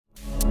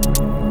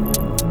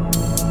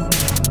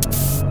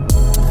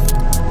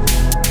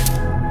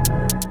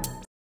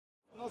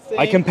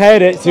I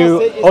compared it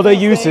to other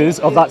uses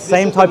of that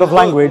same type of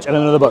language in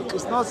another book.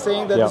 It's not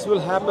saying that this will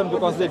happen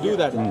because they do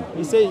that.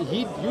 He said,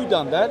 you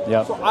done that,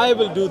 so I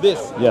will do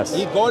this. Yes.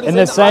 God is in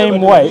the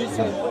same way.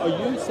 Are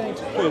you saying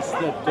to Chris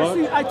that God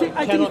I think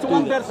it's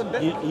one person.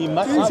 He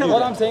must do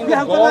what I'm saying is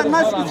God is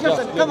not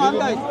unjust. Come on,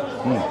 guys.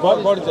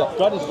 God is just.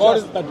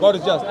 God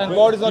is just. And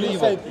God is not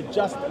evil.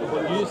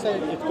 You say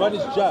if God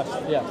is just,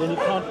 then He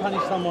can't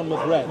punish someone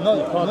with wrath. No.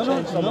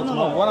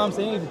 What I'm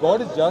saying is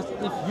God is just.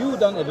 If you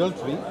done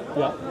adultery,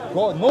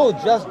 God, no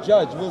just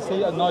judge will say,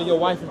 no, your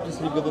wife has to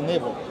sleep with the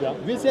neighbor.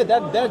 We say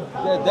that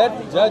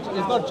judge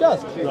is not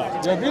just.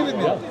 Right. You agree with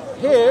me?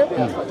 Here,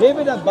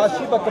 David and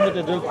Bathsheba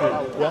committed adultery.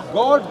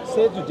 God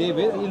said to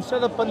David,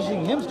 instead of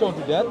punishing him stone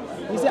to death,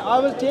 He said, I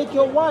will take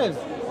your wives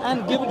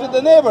and give it to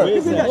the neighbor.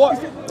 That's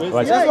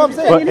what I'm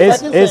saying.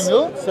 Second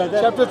Samuel,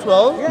 chapter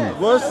 12,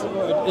 verse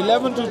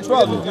 11 to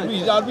 12.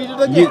 I'll read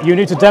it again. You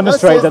need to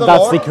demonstrate that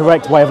that's the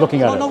correct way of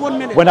looking at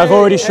it. When I've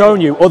already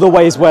shown you other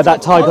ways where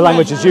that type of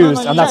language is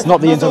used, and that's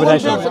not the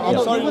interpretation.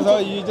 I'm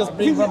sorry, you just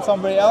bring from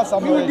somewhere else,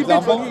 some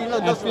example,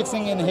 and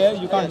fixing in here.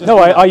 You can't just. No,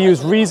 I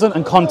use reason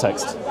and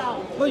context.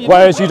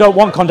 Whereas you don't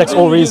want context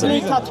or reason.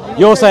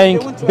 You're saying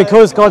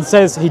because God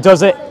says He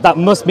does it, that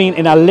must mean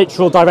in a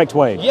literal, direct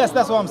way. Yes,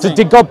 that's what I'm saying.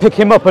 So did God pick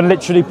him up and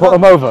literally put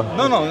him over?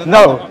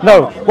 No.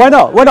 Why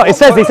not? Why not? He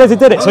says He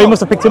did it, so He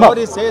must have picked him up.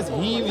 God says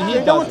He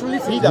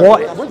does.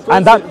 What?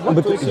 And that.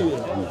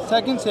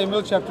 2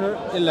 Samuel chapter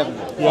 11.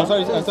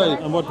 Sorry.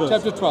 And what verse?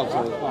 Chapter 12.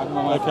 Sorry.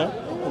 Okay.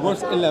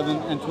 Verse 11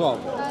 and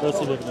 12. Verse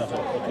 11 and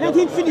 12. Let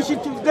him finish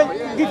it to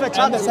give a chance.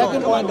 And the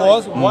second point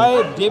was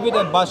why David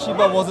and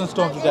Bathsheba wasn't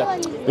stoned to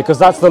death. Because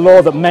that's the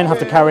law that men have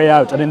to carry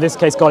out, and in this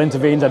case, God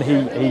intervened, and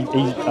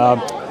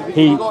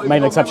He made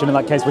an exception in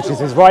that case, which is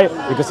His right,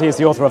 because He is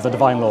the author of the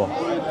divine law.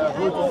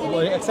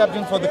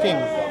 Exception for the king.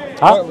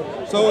 Huh?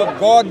 So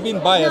God being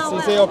biased,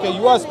 He say, okay,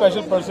 you are a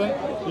special person.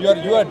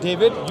 You are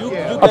David. You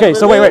okay,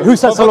 so wait. Who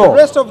sets the law? The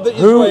rest of the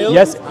Israel,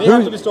 they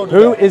have to be stoned to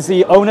death. Who is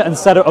the owner and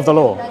setter of the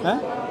law?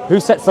 Who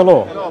sets the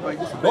law?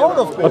 God,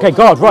 of course. Okay,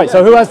 God, right.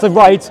 So who has the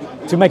right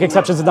to make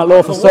exceptions in that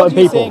law for certain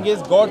people? What you're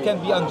saying is God can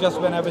be unjust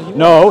whenever He wants.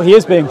 No, He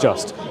is being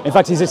just. In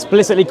fact, He's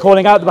explicitly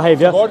calling out the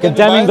behavior,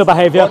 condemning the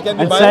behavior,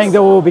 and saying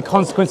there will be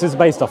consequences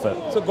based off it.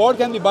 So God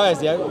can be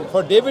biased, yeah?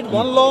 For David,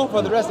 one law,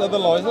 for the rest of the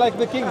law. It's like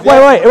the king.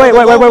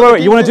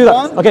 Wait. You want to do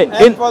that? Okay,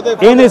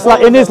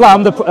 in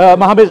Islam,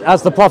 Muhammad,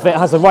 as the prophet,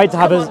 has the right to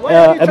have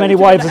as many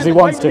wives as he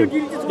wants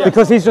to.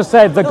 Because He's just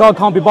said that God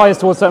can't be biased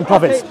towards certain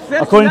prophets.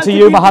 According to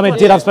you, Muhammad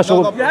did have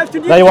special.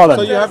 There you are then.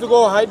 So you have to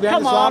go hide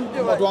behind Islam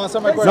to answer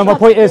my question. No, my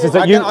point is that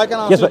I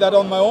can answer that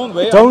on my own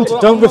way.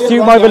 Don't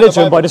refute my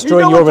religion by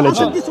destroying your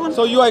religion.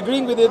 So you are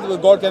agreeing with it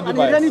that God can be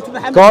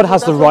biased? God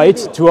has the right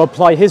to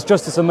apply His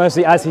justice and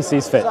mercy as He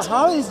sees fit. So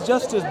how is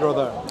justice,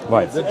 brother?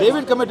 Right. That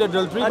David committed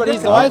adultery, but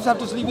his wives have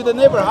to sleep with the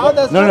neighbor. How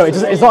does? No.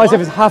 It's not as if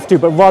it's have to,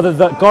 but rather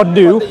that God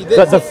knew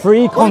that the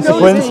free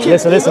consequence.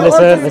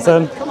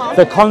 Listen.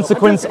 The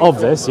consequence of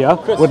this,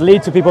 would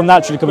lead to people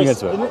naturally coming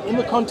into it. In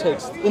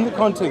the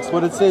context,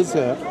 what it says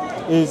here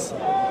is,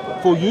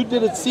 for you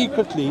did it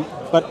secretly,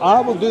 but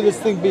I will do this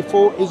thing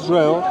before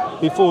Israel,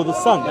 before the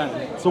sun.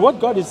 So what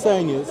God is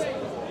saying is,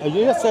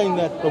 you're saying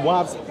that the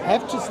wives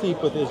have to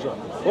sleep with Israel.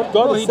 What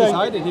God is saying,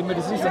 decided, He made a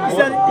decision. Is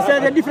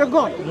that a different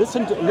God?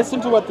 Listen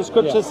to what the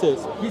scripture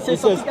says. He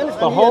says,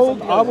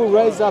 behold, I will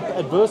raise up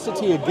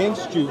adversity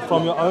against you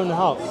from your own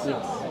house.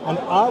 And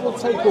I will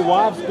take your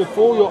wives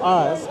before your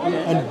eyes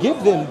and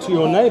give them to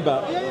your neighbor,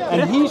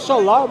 and he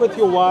shall lie with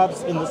your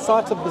wives in the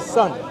sight of the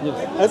sun.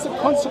 As a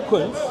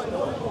consequence,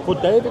 for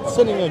David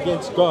sinning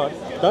against God,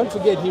 don't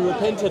forget he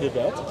repented of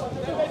that.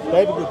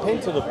 David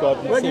repented of God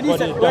and said what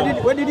he had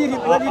done. What did he say?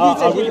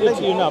 I'll read it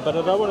to you now, but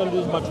I don't want to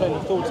lose my train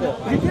of thought here.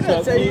 He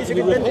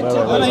repented.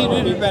 No, he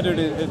didn't repent.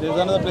 There's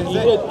another place.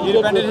 He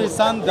repented. His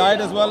son died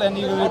as well, and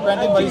he was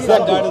repenting, but his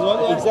son died as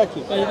well.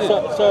 Exactly.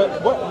 So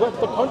what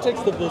the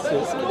context of this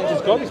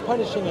is God is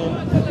punishing him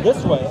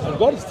this way, and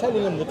God is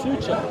telling him the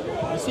future.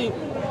 You see,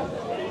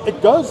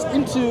 it goes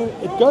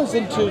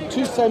into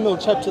 2 Samuel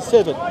chapter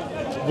 7,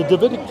 the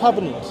Davidic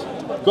covenant.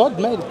 God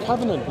made a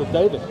covenant with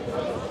David.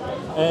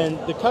 And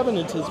the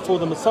covenant is for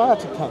the Messiah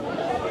to come.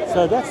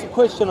 So that's the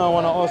question I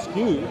want to ask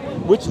you,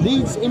 which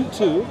leads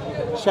into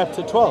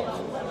chapter 12.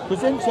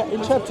 Because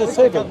in chapter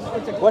 7,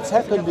 what's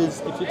happened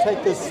is, if you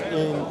take this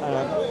in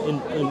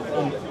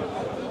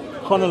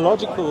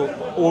chronological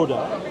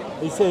order,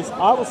 it says,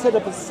 I will set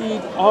up a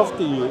seed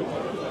after you,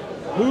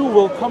 who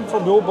will come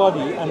from your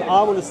body, and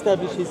I will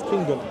establish his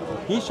kingdom.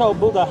 He shall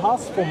build a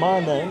house for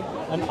my name,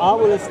 and I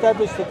will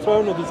establish the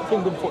throne of his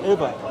kingdom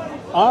forever.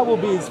 I will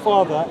be his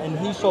father, and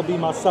he shall be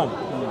my son.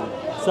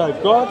 So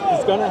God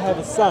is going to have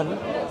a son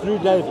through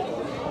David.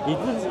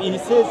 He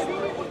says,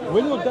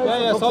 when your days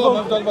are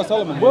Solomon, I'm talking about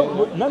Solomon.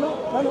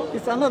 No.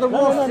 It's another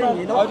war thing,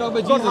 I'm talking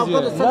about Jesus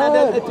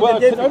here.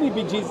 Well, it can only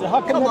be Jesus. How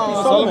can that be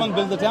Solomon? Solomon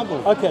built the temple.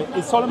 Okay,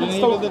 is Solomon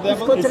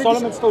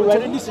still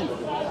reigning?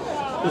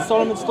 Is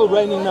Solomon still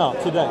reigning now,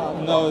 today?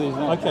 No, he's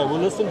not. Okay, well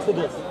listen to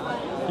this.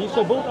 He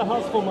shall build a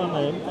house for my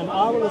name, and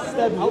I will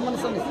establish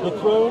the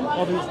throne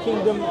of his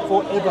kingdom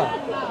forever.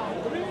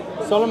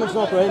 Solomon's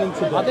not reigning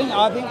today.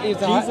 I think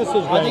it's Jesus is I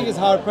think reigning. it's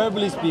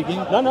hyperbole speaking.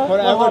 No,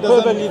 Forever not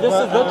doesn't- hyperbole. This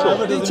is literal.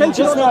 forever doesn't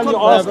Just mean now you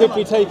asked forever. if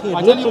we're taking it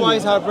I tell you why literally.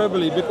 it's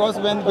hyperbole, because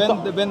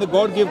when the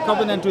God gave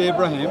covenant to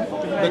Abraham,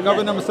 the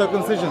covenant of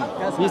circumcision,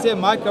 he said,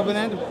 my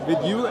covenant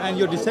with you and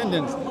your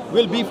descendants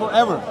will be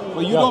forever.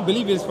 But you don't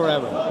believe it's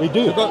forever. We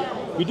do. Because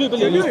We do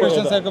believe you're it's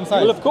Christian forever.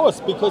 circumcised. Well, of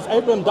course, because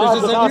Abraham died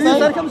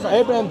Christian without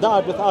Abraham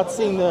died without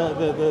seeing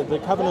the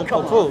covenant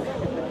fulfilled.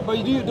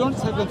 But you don't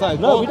circumcise.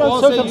 No, we don't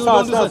Paul say you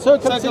circumcise. do No,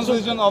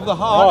 circumcision of the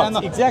heart.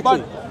 Heart,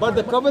 exactly. But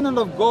the covenant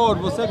of God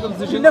was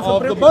circumcision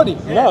of the body.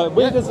 No,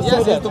 where does it say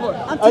Yes, that? the word.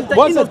 It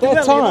was at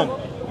that time.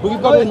 We've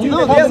got a new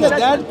No, covenant.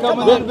 that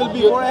covenant will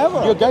be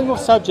forever. You're going off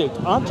subject.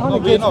 I'm trying to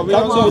No, get we're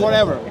not going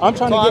forever. I'm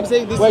trying So to I'm get.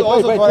 saying this wait, is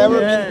also wait, forever.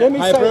 Let me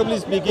say. Hyperbole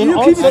speaking. You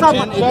keep it Chapter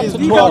up. it is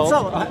 12,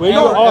 not where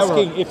you're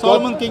asking if God,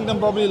 Solomon kingdom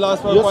probably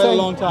lasts for you're quite a saying,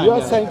 long time. You're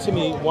yeah. saying to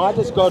me, why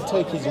does God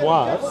take his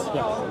wives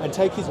and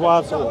take his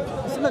wives off?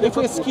 If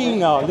we're skiing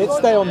now, let's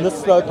stay on this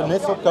slope and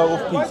let's not go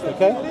off piste,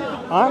 okay?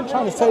 I'm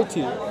trying to say to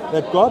you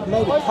that God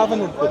made a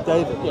covenant with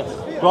David.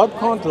 God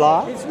can't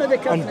lie.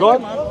 And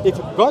God, if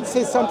God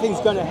says something's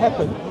going to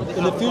happen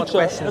in the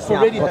future, it's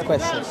already happened.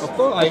 questions? Of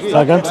course, I agree.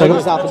 Second. For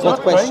example, It's what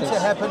not going questions? to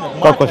happen. It What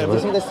might question, happen.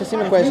 I think that's the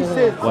similar question. isn't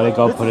it? Why did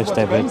God This is punish what's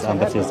David going to and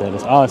happen.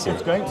 Baptista? Oh, I see.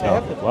 It's going to Oh,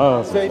 happen.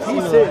 well, So if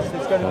he says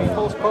there's going to be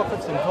false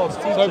prophets and false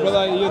teachers. Sorry,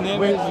 brother, your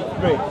name is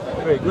Greg.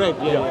 Greg.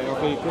 Yeah.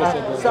 Okay,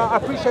 Chris. So I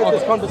appreciate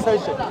this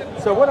conversation.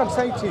 So what I'm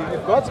saying to you,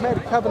 if God's made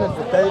a covenant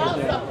with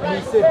David, and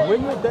he said,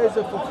 when your days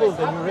are fulfilled,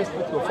 then you rest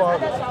with your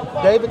fathers.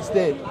 David's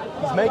dead.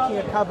 He's making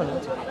a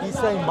covenant. He's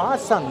saying, my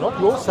son, not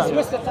your son.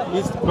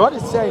 God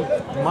is saying,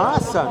 my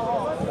son.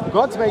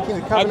 God's making a I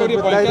got covenant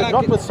your with point. David,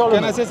 not with Solomon.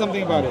 Can I say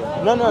something about it?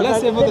 No. Let's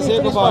say for the let me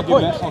sake finish of my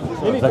point.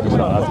 argument. Let me finish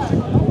my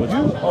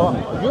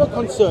point. You're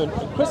concerned.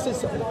 Chris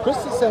is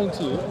saying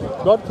to you,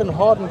 God can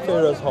harden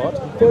Pharaoh's heart,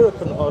 and Pharaoh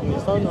can harden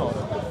his own heart.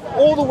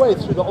 All the way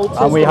through the Old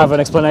Testament. And we have an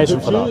explanation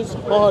the for that. Jews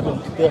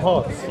hardened their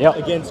hearts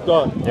against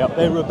God. Yep.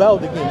 They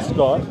rebelled against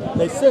God.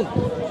 They sinned.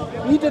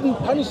 He didn't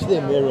punish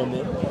them there and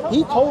then.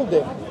 He told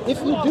them, if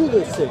you do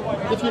this thing,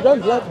 if you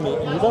don't love me,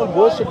 and you don't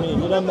worship me,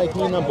 and you don't make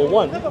me number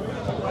one,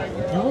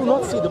 you will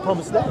not see the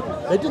promised land.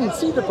 They didn't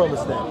see the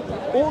promised land.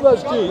 All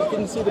those Jews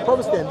didn't see the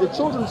promised land. Their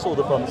children saw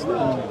the promised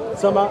land.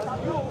 So I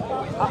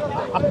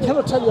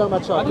cannot tell you how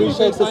much I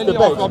appreciate this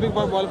debate.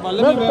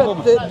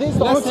 There's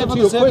the answer to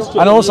your question.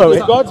 And also,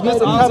 if God's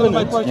made a my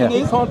covenant, question he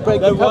is can't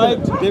break that the why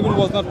covenant. David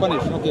was not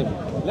punished. Okay,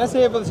 let's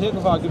say for the sake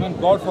of argument,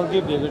 God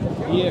forgive David.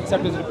 He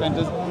accepted his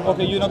repentance.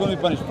 Okay, you're not going to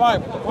be punished.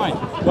 Fine.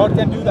 God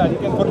can do that. He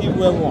can forgive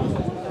whoever wants.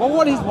 But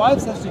what his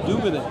wives has to do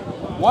with it?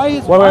 Why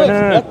his wife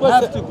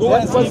has to go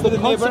and sleep with the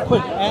neighbor?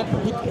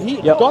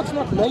 And God's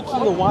not making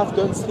the wife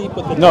go and sleep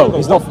with the neighbor. No,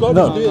 he's not. What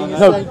God is doing is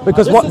No, saying,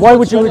 because this is why would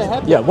what's you? gonna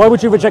happen. Why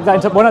would you reject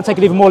that? Why not take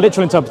an even more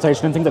literal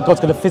interpretation and think that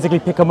God's going to physically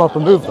pick them up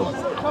and move them?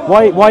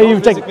 Why are you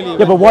rejecting?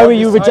 Yeah, but why were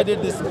you rejecting?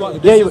 My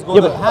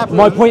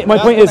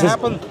point is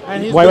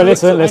wait,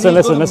 listen. No, he's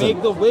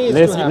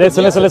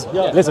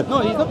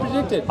not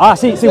predicted.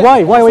 See,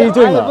 why were you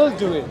doing I will that?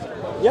 do it.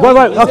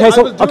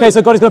 Okay,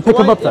 so God is going to pick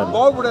them up then.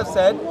 God would have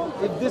said,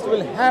 if this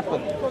will happen,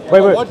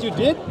 Wait. what you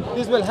did,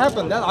 this will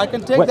happen. Then I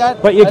can take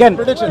that. But as again,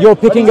 prediction. you're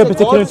But picking he a said,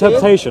 particular God says,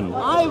 interpretation.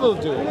 I will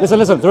do it.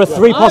 Listen. There are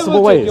three I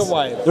possible will take ways. your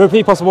wife. There are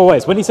three possible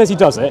ways. When he says he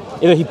does it,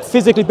 either he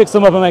physically picks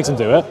them up and makes them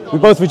do it. We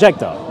both reject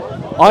that.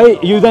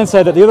 You then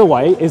said that the other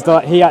way is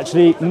that he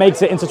actually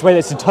makes it in such a way that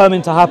it's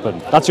determined to happen.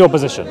 That's your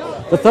position.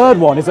 The third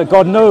one is that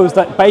God knows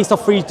that based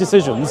off free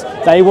decisions,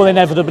 they will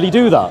inevitably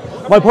do that.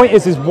 My point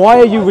is why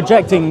are you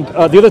rejecting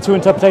the other two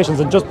interpretations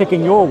and just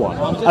picking your one?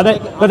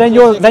 But then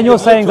you're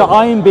saying that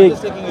I'm being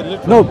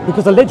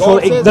because the literal,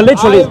 in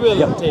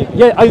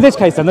this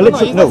case then the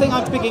literal He's not saying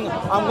I'm speaking.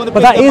 I'm going to.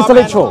 But that is the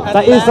literal.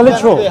 That is the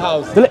literal.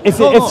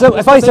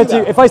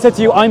 If I said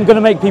to you, I'm going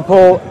to make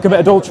people commit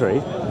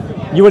adultery,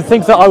 you would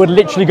think that I would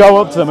literally go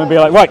up to them and be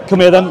like, right, come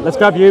here then, let's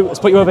grab you, let's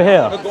put you over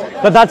here.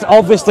 But that's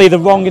obviously the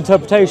wrong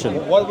interpretation.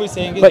 What we're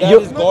saying is that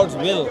is God's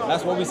will.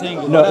 That's what we're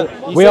saying. No,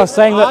 we are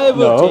saying that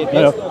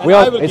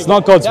it's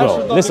not God's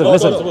will. Listen.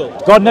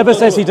 God never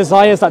says he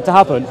desires that to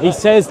happen. He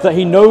says that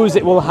he knows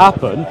it will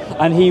happen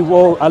and he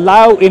will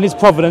allow in his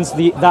providence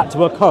that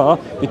to occur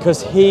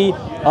because he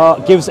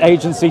gives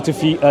agency to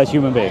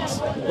human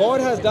beings.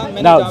 God has done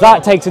many Now times.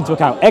 that takes into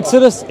account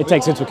Exodus, it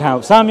takes into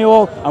account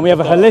Samuel, and we have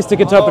a holistic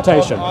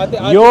interpretation.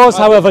 Yours,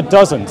 however,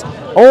 doesn't.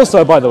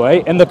 Also, by the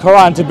way, in the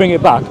Quran, to bring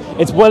it back,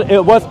 it's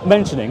worth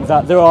mentioning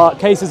that there are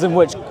cases in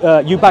which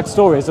you back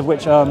stories of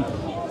which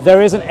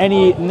there isn't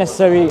any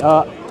necessary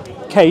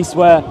case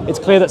where it's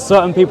clear that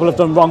certain people have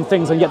done wrong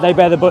things and yet they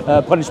bear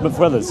the punishment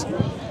for others.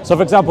 So,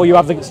 for example, you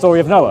have the story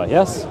of Noah,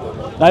 yes?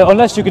 Now,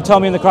 unless you could tell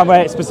me in the Quran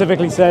where it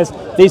specifically says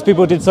these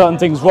people did certain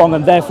things wrong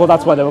and therefore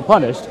that's why they were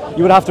punished,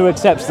 you would have to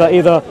accept that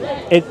either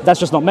that's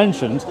just not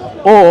mentioned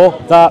or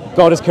that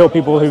God has killed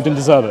people who didn't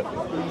deserve it.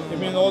 You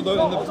mean all the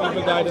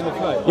people died in the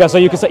flood? Yeah, so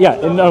you could say,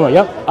 in Noah,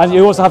 yeah? And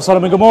you also have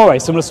Sodom and Gomorrah,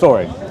 similar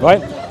story,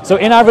 right? So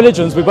in our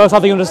religions, we both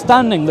have the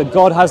understanding that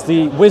God has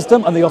the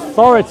wisdom and the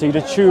authority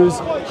to choose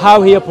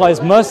how he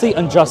applies mercy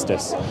and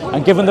justice.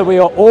 And given that we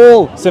are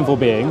all sinful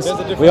beings,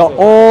 we are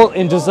all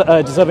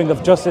deserving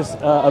of justice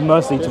and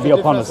mercy to be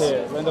upon us.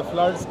 When the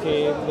floods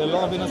came, a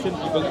lot of innocent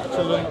people,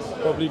 children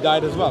probably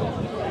died as well.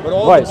 But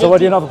all Right, so what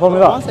do you have a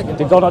problem with that?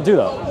 Did God not do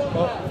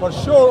that? For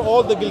sure,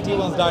 all the guilty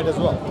ones died as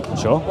well.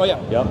 Sure. Oh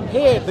yeah.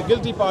 Here, the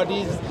guilty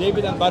parties,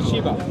 David and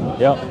Bathsheba.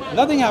 Yeah.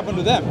 Nothing happened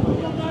to them.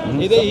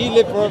 He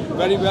lived for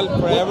very well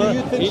forever.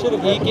 What do you think should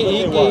have happened with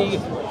their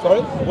wives?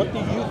 Sorry? What do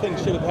you think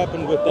should have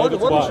happened with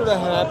David's What wives? should have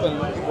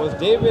happened was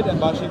David and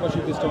Bathsheba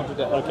should be stoned to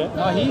death. Okay.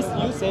 Now you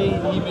say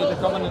he made a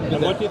covenant with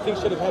And them. what do you think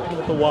should have happened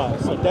with the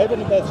wives? So David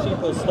and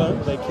Bathsheba are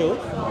stoned, they killed,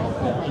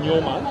 in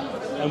your mind.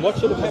 And what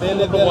should have happened They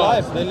with live the their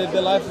wives? life. They live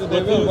their life.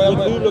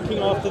 With who looking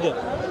after them?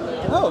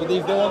 No, if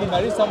they only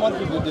marry someone,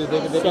 they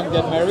can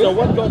get married. So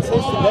what God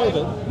says to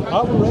David,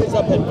 I will raise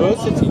up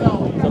adversity.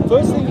 The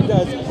first thing he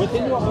does,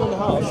 within your own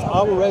house,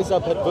 I will raise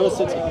up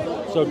adversity.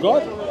 So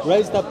God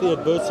raised up the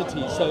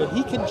adversity so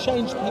he can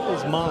change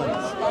people's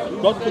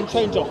minds. God can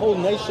change a whole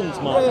nation's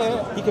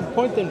mind. He can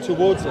point them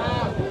towards it.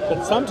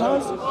 But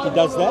sometimes he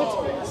does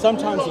that.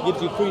 Sometimes he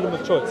gives you freedom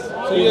of choice.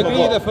 So you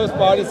agree the first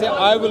part, he said,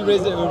 I will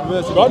raise the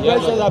adversity. God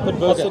raises up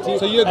adversity. Okay.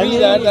 So you agree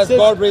that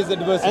God raised the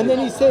adversity. And then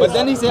he says... But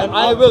then he said,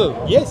 I will.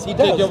 Yes, he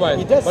does. Take your wife.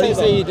 He does but say he that.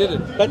 say he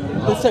didn't. But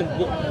listen,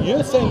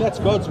 you're saying that's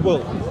God's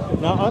will.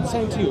 Now I'm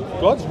saying to you,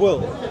 God's will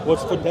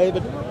was for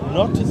David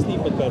not to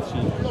sleep with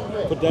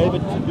Bathsheba, for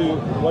David to do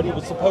what he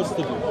was supposed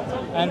to do.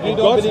 And we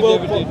don't believe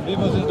David did. We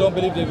Muslims don't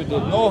believe David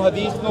did. No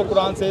hadith, no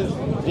Quran says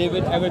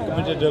David ever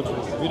committed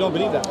adultery. We don't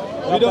believe that.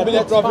 We don't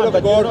believe Prophet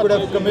of God could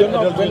have committed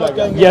adultery like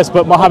that. Yes,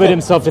 but Muhammad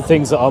himself did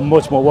things that are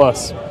much more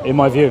worse, in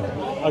my view.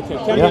 Okay,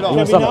 Can we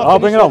now I'll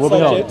bring it on. We'll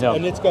bring it on.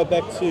 And let's go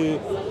back to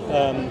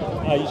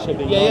Aisha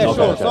being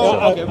sure.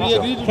 So, we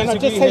agree to can I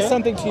just disagree say here?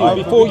 something to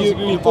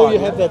you before you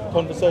have that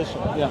conversation?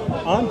 Yeah.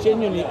 I'm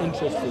genuinely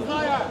interested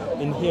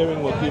in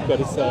hearing what you've got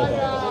to say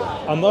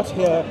about it. I'm not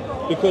here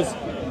because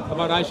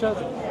About Aisha?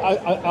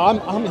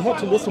 I'm here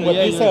to listen what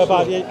you say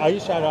about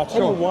Aisha, and I'll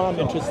tell you why I'm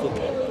interested.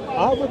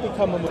 I will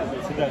become a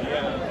Muslim today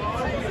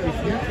if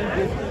you can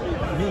give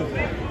me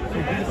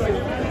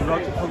cohesive,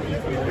 logical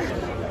information.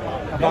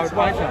 About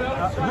Aisha?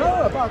 No,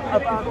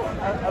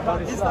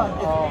 about Islam.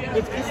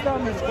 If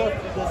Islam has got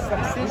the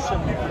succession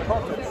of the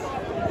prophets,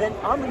 then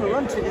I'm going to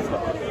run to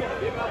Islam.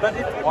 But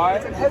Why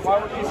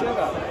would you say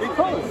that?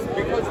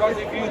 Because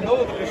if you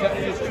know the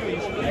Christianity is true,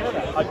 you shouldn't say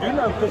that. I do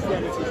know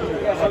Christianity is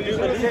true. Yeah, so you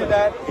shouldn't say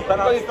that. But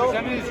Because if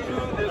Christianity is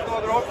true, there's no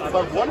other option.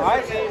 But what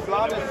I say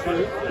Islam is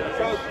true,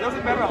 so it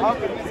doesn't matter how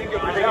convincing your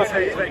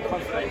Christianity is.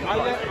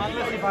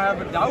 Unless if I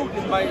have a doubt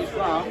in my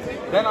Islam,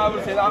 then I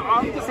will say that.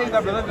 I'm just saying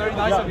that, brother. Very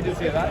nice of you to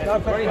say that. No,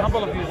 Very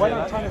humble of you to say what I'm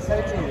that. trying to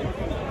say to you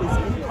is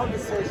in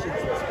conversations,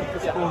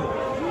 it's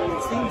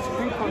it seems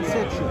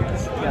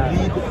preconceptions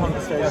lead the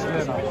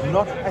conversation,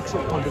 not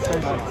actual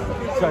conversations.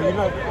 So,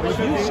 if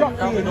you shock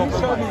me and you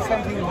show me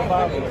something in the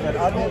Bible that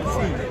I've never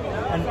seen,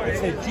 and it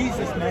said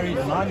Jesus married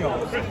a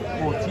 9-year-old,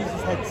 or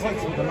Jesus had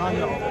sex with a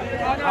 9-year-old,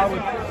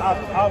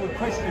 I would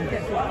question it.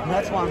 And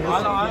that's why I'm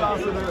listening. I'll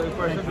answer the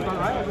question because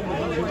I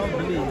don't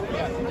believe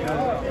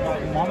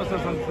Muhammad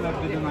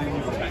slept with a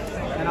 9-year-old.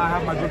 And I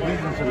have my good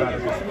reasons for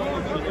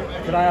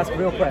that. Could I ask a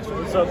real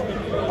question? So,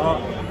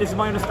 this is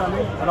my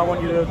understanding, and I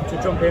want you to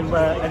jump in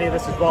where any of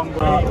this is wrong.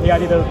 He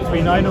had either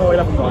between 9 or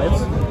 11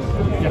 wives,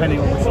 depending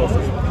on the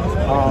sources.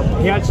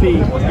 He actually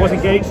was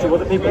engaged to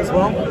other people as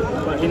well,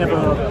 but he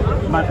never,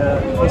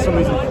 for some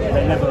reason,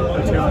 they never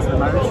materialized in a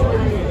marriage.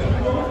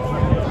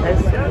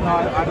 No,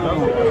 I don't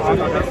know. I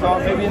don't know.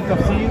 Maybe in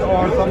tafsir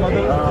or some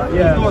other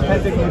no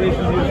authentic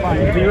narrations you will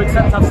find. Do you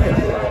accept tafsir?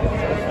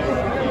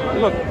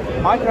 Look,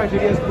 my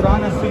criteria is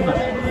Quran and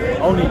Sunnah.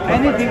 Only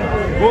anything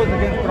goes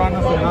against Quran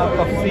and Sunnah,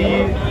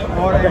 tafsir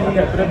or any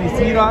bloody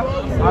seerah,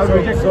 I will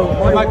reject. So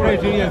my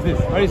criteria is this,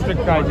 very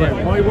strict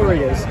criteria. My worry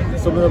is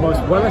some of the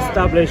most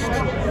well-established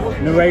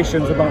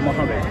narrations about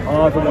Muhammad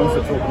are the ones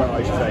that talk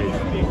about Aisha's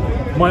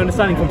age. My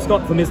understanding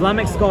from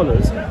Islamic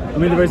scholars, I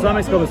mean, there are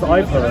Islamic scholars that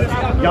I've heard,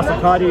 Yasser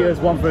Qadi is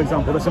one, for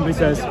example, that simply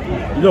says,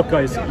 look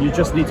guys, you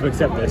just need to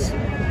accept this.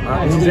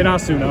 This is in our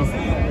Sunnah,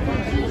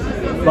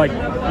 like,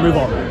 move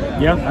on,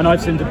 yeah? And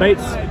I've seen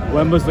debates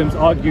where Muslims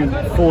argue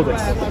for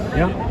this,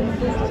 yeah?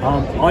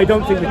 I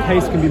don't think the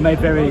case can be made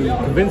very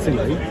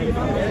convincingly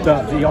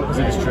that the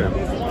opposite is true,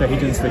 that he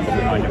didn't sleep with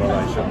the 9-year-old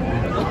Aisha.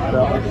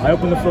 I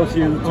open the floor to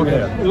you to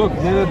hear. Look,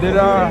 there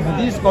are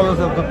hadith scholars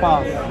of the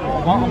past.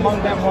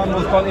 Among them one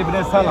was called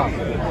Ibn Salah.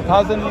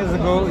 1,000 years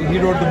ago, he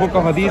wrote the book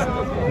of hadith,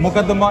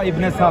 Muqaddimah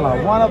Ibn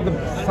Salah, one of the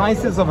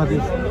sciences of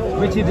hadith,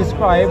 which he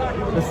described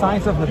the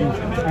science of hadith.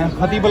 And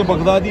Khatib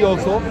al-Baghdadi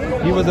also,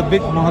 he was a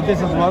big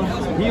muhaddith as well.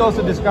 He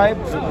also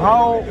described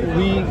how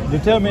we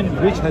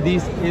determine which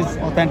hadith is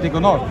authentic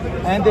or not.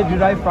 And they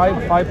derived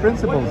five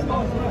principles.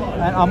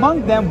 And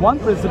among them, one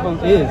principle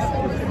is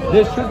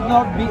there should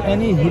not be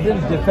any hidden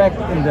defect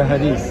in the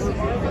hadith.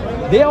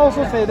 They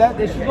also say that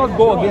they should not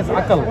go against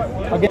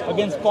akal,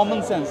 against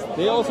common sense.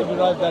 They also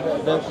derive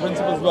that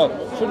principle as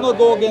well. Should not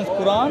go against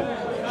Quran,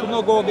 should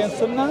not go against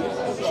Sunnah,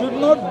 should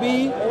not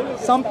be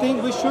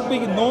something which should be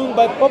known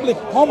by public,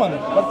 common,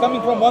 but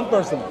coming from one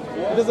person.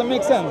 It doesn't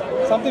make sense.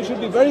 Something should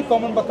be very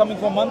common but coming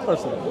from one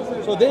person.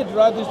 So they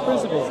derive these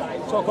principles.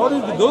 So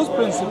according to those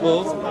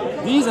principles,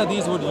 these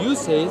hadiths, what you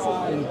say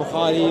in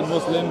Bukhari,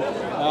 Muslim,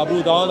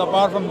 Abu Dawud,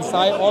 apart from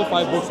Nisai, all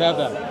 5 books have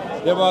them.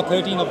 There were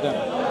 13 of them,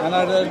 and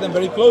I read them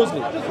very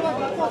closely.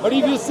 But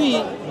if you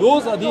see,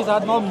 those hadiths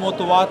are not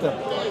mutawatir.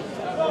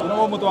 You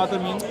know what mutawatir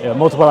means? Yeah,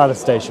 multiple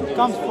attestation.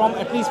 Comes from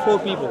at least 4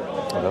 people.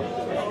 Okay.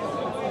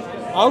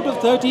 Out of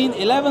 13,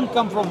 11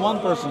 come from one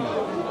person,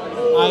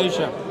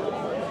 Aisha.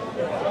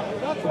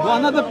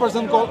 Another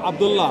person called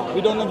Abdullah.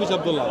 We don't know which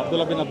Abdullah.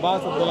 Abdullah bin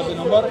Abbas, Abdullah bin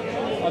Umar,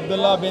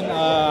 Abdullah bin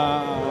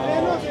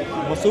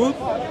Masood.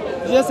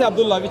 Just say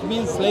Abdullah, which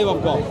means slave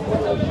of God.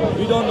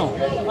 We don't know.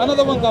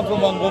 Another one comes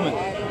from one woman.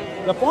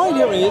 The point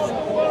here is,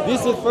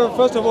 this is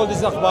first of all, this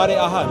is akhbar-e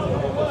ahad.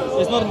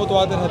 It's not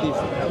mutawatir hadith.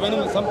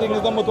 When something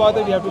is not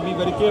mutawatir, we have to be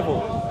very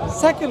careful.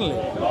 Secondly,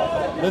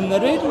 the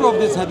narrator of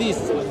this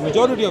hadith,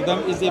 majority of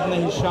them, is Ibn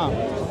Hisham.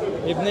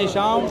 Ibn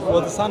Hisham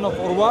was the son of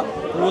Urwa,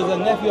 who was the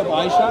nephew of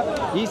Aisha.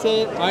 He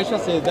said, Aisha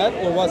says that,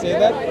 Urwa says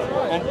that,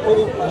 and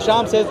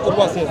Hisham says,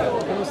 Urwa says that.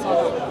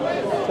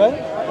 Sorry?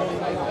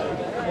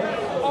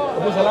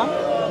 Abu Salam?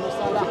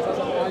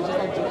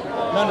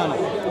 No.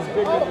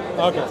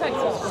 Okay.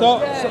 So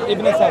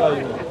Ibn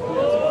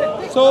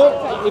Salam. So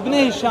Ibn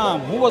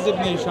Hisham, who was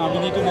Ibn Hisham? We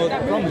need to know.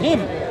 From him,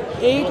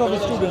 8 of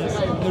his students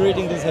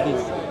narrating this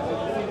hadith.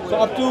 So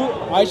up to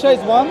Aisha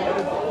is 1,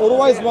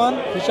 Urwa is 1,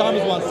 Hisham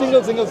is 1.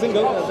 Single.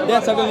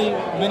 Then suddenly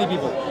many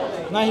people.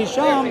 Now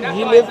Hisham,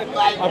 he lived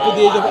up to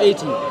the age of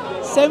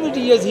 80. 70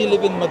 years he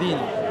lived in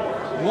Medina.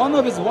 One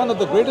of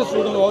the greatest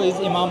students is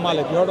Imam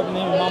Malik. You heard of the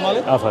name Imam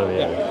Malik? I've heard of it,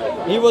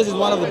 yeah. He was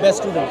one of the best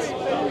students.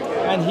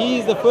 And he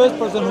is the first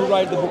person who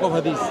wrote the book of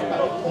hadith,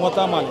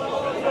 Muwatta Malik.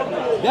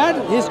 That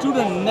his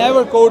student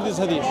never quoted this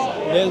hadith.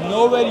 There is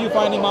nowhere you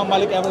find Imam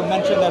Malik ever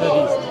mention that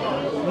hadith.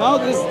 Now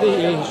this is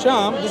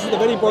Hisham, this is a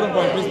very important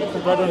point, please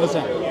try to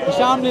understand.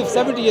 Hisham lived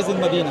 70 years in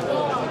Medina.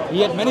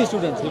 He had many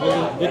students, he was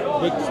a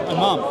big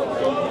imam.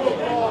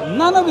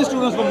 None of his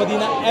students from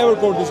Medina ever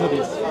quoted this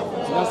hadith.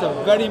 That's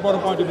a very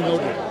important point to be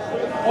noted.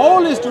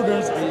 All his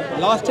students, the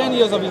last 10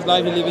 years of his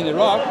life he lived in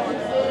Iraq,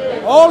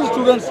 all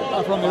students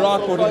are from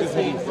Iraq quoting this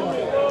hadith.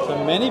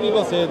 So many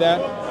people say that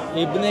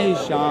Ibn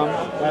Hisham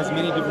has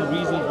many different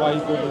reasons why he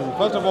quoted it.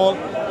 First of all,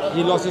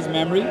 he lost his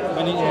memory.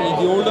 When in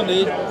the olden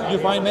age, you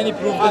find many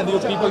proofs that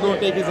people don't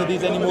take his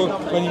hadith anymore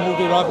when he moved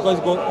to Iraq because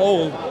he got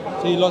old,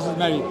 so he lost his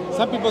memory.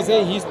 Some people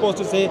say he's supposed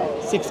to say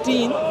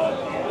 16,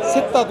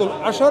 Sittatul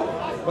Ashar,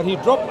 but he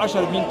dropped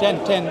Ashar, mean 10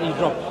 he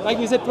dropped. Like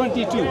we said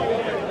 22, 2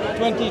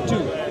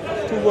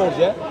 words,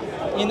 yeah?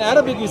 In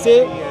Arabic we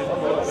say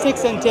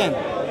 6 and 10,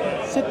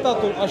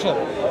 Sittatul Ashar.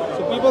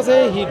 So people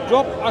say he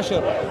dropped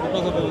Ashar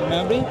because of his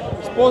memory.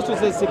 He's supposed to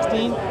say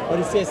 16, but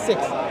he says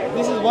 6.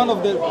 This is one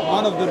of the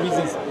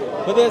reasons.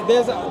 But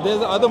there's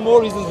other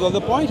more reasons. So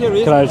the point here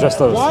is, can I address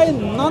those? Why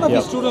none of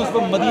his students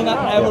from Medina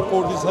ever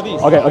quote this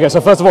hadith? Okay, so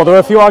first of all, there are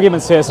a few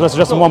arguments here, so let's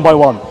address them one by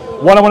one.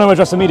 One I want to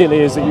address immediately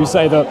is that you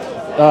say that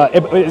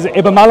is it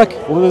Ibn Malik?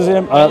 What was his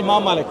name?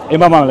 Imam Malik.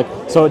 Imam Malik.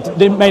 So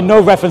they made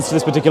no reference to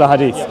this particular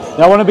hadith. Yes.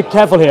 Now I want to be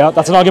careful here,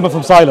 that's an argument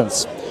from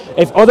silence.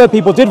 If other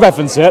people did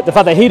reference it, the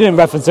fact that he didn't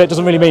reference it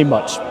doesn't really mean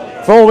much.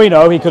 For all we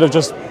know, he could have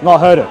just not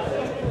heard it.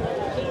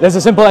 There's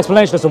a simple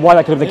explanation as to why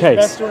that could have been the case.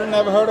 Best student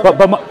never heard of it.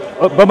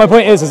 But my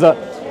point is that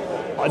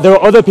there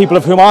are other people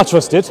of whom are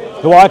trusted,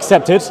 who are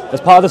accepted as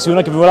part of the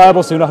Sunnah, given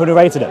reliable Sunnah, who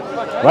narrated it,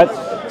 right?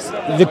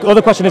 The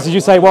other question is, did you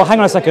say, well, hang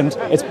on a second,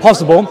 it's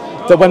possible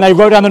that when they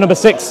wrote down the number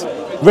 6,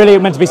 really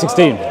it meant to be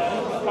 16.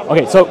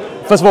 Okay, so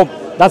first of all,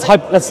 that's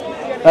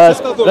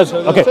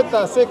okay.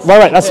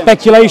 Right, that's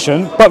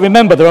speculation. But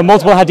remember, there are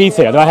multiple hadith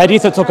here. There are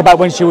hadith that talk about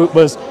when she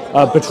was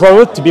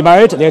betrothed to be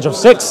married at the age of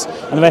 6,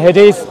 and there are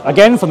hadith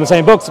again from the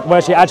same books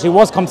where she actually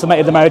was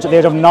consummated the marriage at the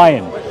age of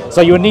 9.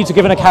 So you would need to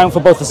give an account for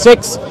both the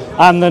 6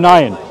 and the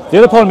 9. The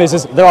other problem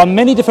is there are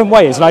many different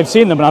ways, and I've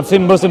seen them, and I've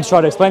seen Muslims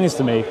try to explain this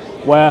to me,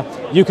 where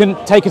you can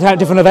take account of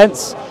different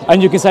events,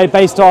 and you can say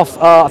based off,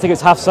 I think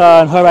it's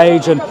Hafsa and her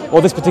age,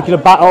 or this particular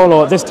battle,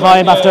 or this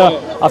time after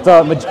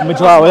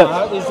Majra.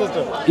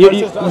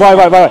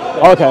 Right.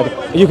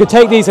 Okay. You could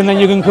take these, and then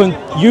you can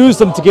use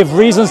them to give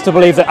reasons to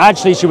believe that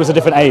actually she was a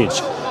different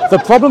age. The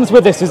problems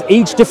with this is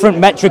each different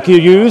metric you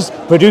use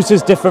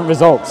produces different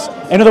results.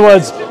 In other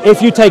words,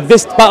 if you take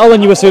this battle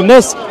and you assume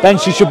this, then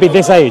she should be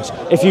this age.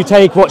 If you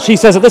take what she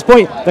says at this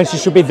point, then she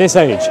should be this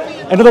age.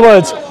 In other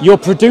words, you're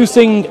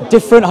producing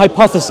different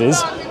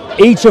hypotheses,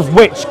 each of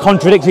which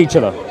contradict each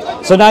other.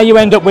 So now you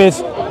end up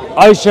with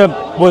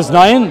Aisha was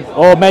 9,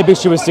 or maybe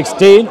she was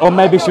 16, or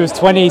maybe she was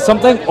 20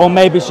 something, or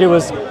maybe she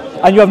was,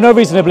 and you have no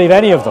reason to believe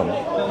any of them.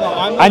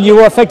 And you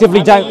were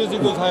effectively down.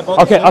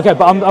 Okay,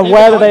 but I'm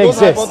aware that they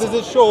exist.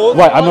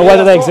 Right, I'm aware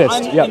that they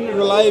exist. Yeah.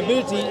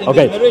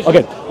 Okay.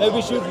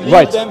 We should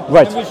leave them.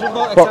 Right. We should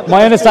not but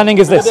my understanding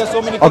is this.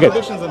 Okay.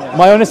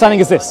 My understanding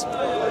is this.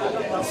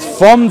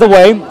 From the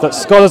way that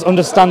scholars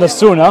understand the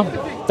Sunnah,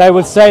 they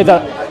would say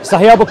that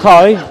Sahih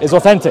Bukhari is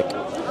authentic.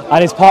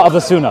 and it's part of the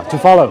Sunnah to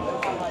follow.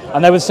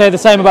 And they would say the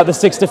same about the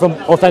 6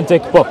 different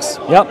authentic books.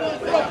 Yep.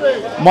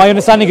 My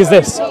understanding is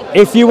this: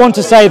 if you want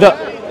to say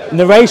that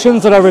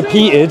narrations that are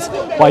repeated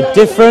by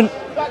different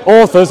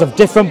authors of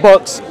different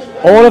books,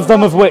 all of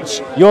them of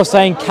which you're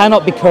saying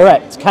cannot be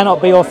correct,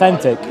 cannot be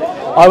authentic,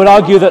 I would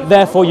argue that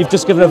therefore you've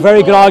just given a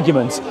very good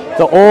argument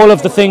that all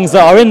of the things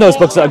that are in those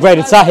books that are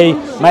graded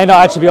Sahih may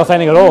not actually be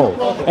authentic at all.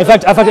 In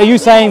fact, are you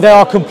saying they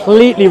are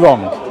completely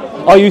wrong?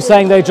 Are you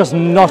saying they're just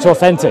not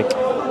authentic?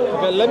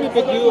 Okay, let me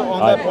pick you on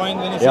that point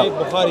when you say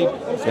Bukhari.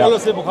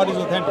 Scholars say Bukhari is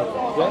authentic.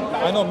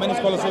 Yeah? I know many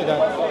scholars say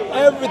that.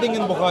 Everything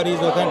in Bukhari is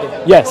authentic.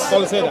 Yes.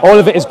 Scholars say that. All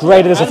of it is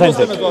graded as And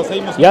authentic. Muslim as well,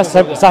 Sahih Muslim Yes,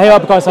 as well. Sahih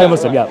Bukhari, Sahih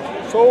Muslim, yeah.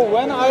 So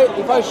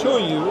if I show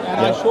you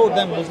and I show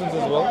them Muslims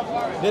as well,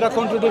 there are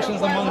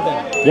contradictions among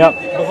them. Yeah.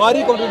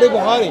 Bukhari contradict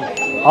Bukhari.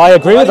 I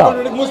agree with Bukhari that.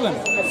 contradict Muslim.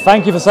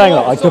 Thank you for saying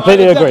that. I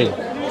completely agree.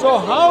 So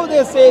how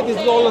they say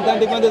this is all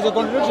authentic when there's a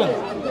contradiction?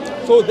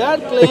 So that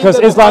claim Because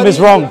that Islam Bukhari is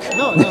wrong.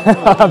 No.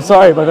 I'm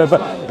sorry,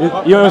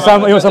 but you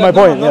understand my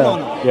point. No.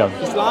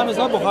 Yeah. Islam is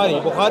not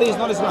Bukhari. Bukhari is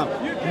not Islam.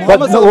 But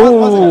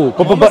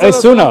Muhammad but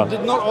it's Sunnah.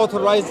 did not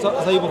authorize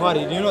Sahih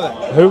Bukhari. Do you know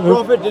that? Who?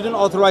 Prophet didn't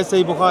authorize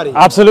Sahih Bukhari.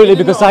 Absolutely, He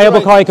didn't because Sahih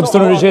authorize- Bukhari comes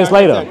 200 years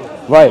later.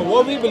 Exactly. Right. So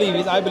what we believe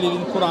is, I believe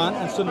in Quran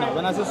and Sunnah.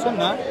 When I say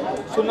Sunnah,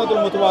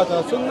 Sunnatul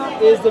Mutawatir. Sunnah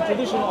is the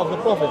tradition of the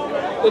Prophet.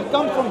 It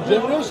comes from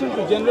generation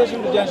to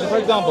generation to generation. For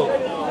example,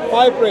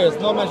 5 prayers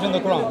not mentioned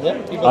in the Quran. Yeah?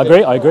 People I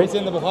say agree. It's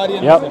in the Bukhari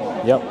and Yep.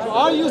 Muslim. Yep. So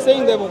are you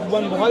saying that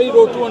when Bukhari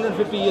wrote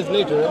 250 years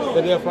later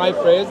that there are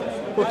 5 prayers,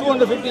 for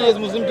 250 years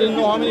Muslims didn't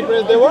know how many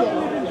prayers there were?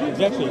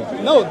 Exactly.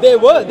 No, they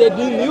were. They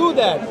knew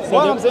that. So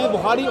what I'm saying,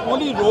 Bukhari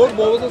only wrote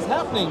what was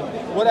happening,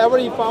 whatever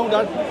he found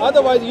out.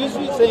 Otherwise, he used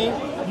to be saying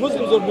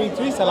Muslims were doing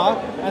 3 salah,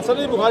 and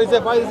suddenly Bukhari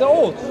said 5. He said,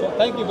 oh, so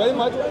thank you very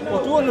much.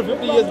 For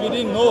 250 years, we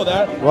didn't know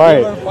that.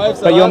 Right. There were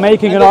 5 But you're salahs,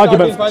 making and an they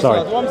argument- started 5 sorry.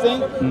 salahs. So I'm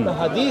saying the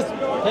hadith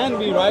can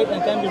be right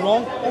and can be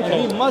wrong,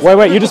 and we must.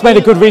 Wait, you just made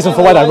a good reason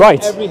for why they're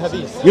right. Every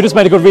hadith. You just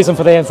made a good reason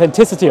for the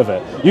authenticity of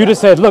it. You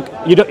just said, look,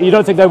 you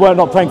don't think they were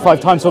not praying 5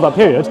 times for that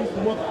period.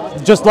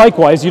 Just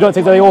likewise, you don't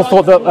think they all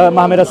thought that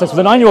Muhammad had sex with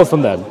a 9-year-old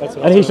from then.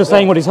 And he's just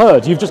saying what he's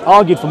heard. You've just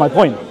argued for my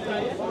point.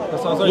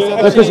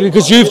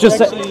 Because you've just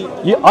said,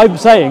 I'm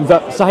saying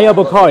that Sahih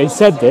Bukhari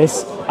said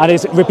this, and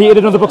it's repeated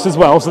in other books as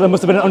well, so there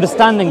must have been an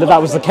understanding that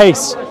that was the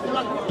case.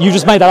 You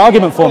just made that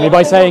argument for me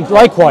by saying,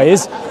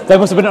 likewise, there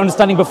must have been an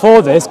understanding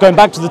before this, going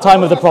back to the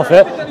time of the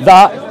Prophet,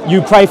 that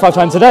you pray 5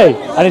 times a day,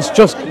 and it's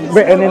just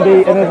written in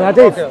the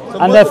hadith,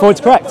 and therefore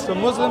it's correct. So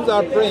Muslims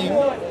are praying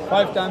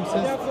 5 times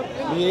since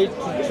the age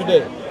to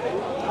today.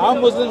 Our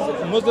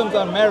Muslims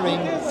are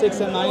marrying 6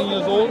 and 9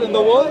 years old in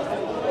the world.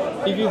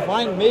 If you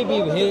find maybe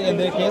here in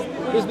their case,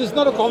 it's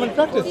not a common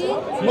practice.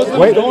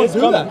 Muslims don't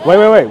do that.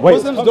 Wait.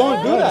 Muslims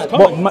don't do that.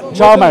 What,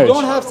 child marriage?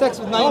 Don't have sex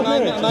with 9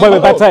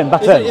 Wait, back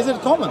then. Is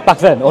it common? Back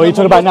then, or are you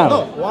talking about now?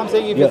 No, what I'm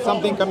saying, if it's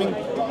something coming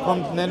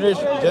from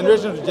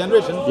generation to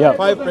generation,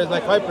 5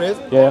 prayers,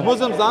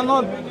 Muslims are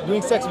not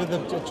doing sex with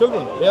the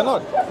children. They are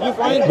not. You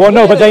find. Well,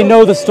 no, but they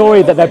know the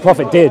story that their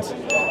Prophet did.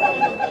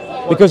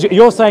 Because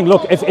you're saying,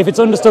 look, if it's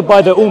understood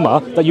by the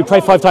Ummah that you pray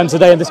 5 times a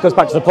day and this goes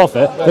back to the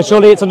Prophet, then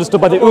surely it's understood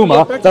by the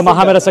Ummah that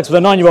Muhammad has sex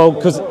with a 9-year-old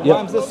because...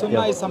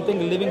 Sunnah is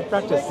something living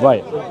practice.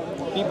 Right.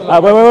 People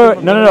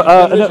wait.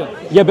 No.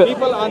 Yeah, but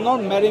people are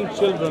not marrying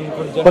children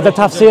from generation. But the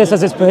tafsir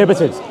says it's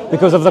prohibited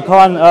because of the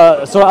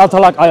Quran. Surah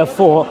Al-Talaq, ayah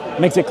 4,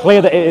 makes it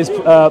clear that it is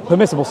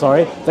permissible,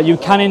 that you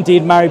can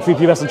indeed marry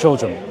prepubescent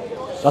children.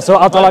 That's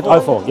Surah Al-Talaq,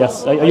 ayah 4.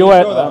 Yes. Are you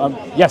aware?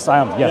 Yes, I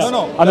am. Yes.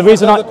 No. And the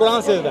reason the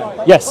Quran says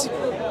that. Yes.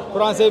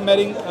 Quran says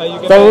marrying you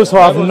can those who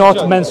marry have not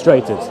children.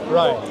 menstruated.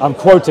 Right. I'm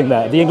quoting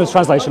there. The English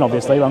translation,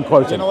 obviously, I'm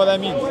quoting. You know what that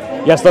means?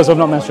 Yes, those who have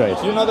not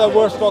menstruated. You know that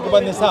verse talk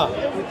about Nisa?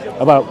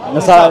 About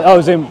Nisa? Oh,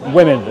 as in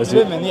women.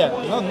 Women, yeah.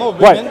 No, women.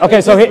 Right,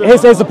 okay, so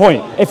here's the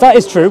point. If that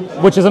is true,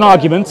 which is an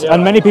argument,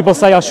 and many people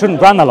say I shouldn't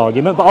grant that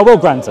argument, but I will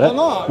grant it.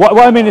 No. What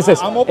I mean is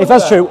this. I'm open If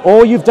that's to that. true,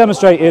 all you've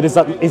demonstrated is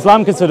that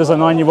Islam considers a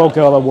 9-year-old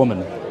girl a woman.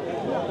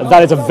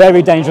 That is a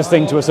very dangerous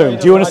thing to assume.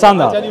 Do you understand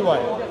I'll that? tell you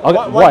why.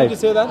 Okay, Why did you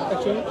say that,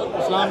 actually?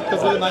 Islam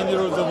considers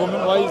 9-year-olds a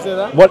woman. Why you say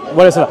that?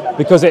 What is that?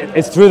 Because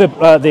it's through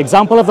the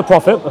example of the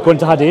Prophet, according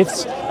to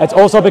hadiths. It's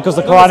also because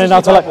the Quran and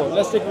Al-Talaq.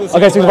 Let's stick with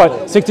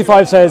Okay,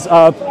 65 says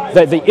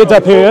that the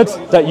iddah period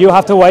that you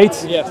have to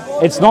wait,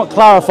 it's not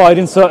clarified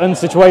in certain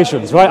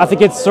situations, right? I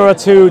think it's Surah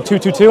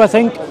 222, I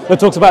think, that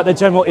talks about the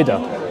general iddah.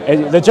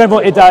 The general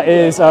iddah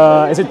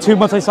is it 2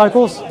 monthly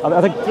cycles? I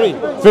think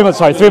 3 months,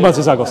 sorry, 3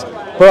 monthly cycles.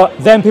 But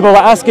then people were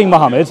asking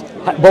Muhammad,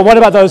 but what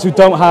about those who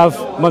don't have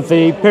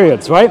monthly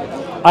periods, right?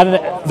 And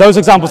those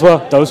examples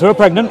were those who are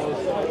pregnant,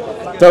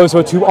 those who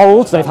are too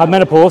old, they've had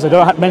menopause, they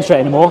don't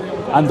menstruate anymore,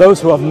 and those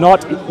who have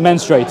not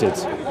menstruated.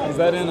 Is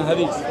that in the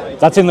hadith?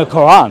 That's in the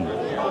Quran.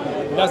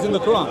 That's in the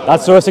Quran.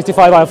 That's Surah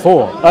 65, ayah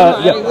 4.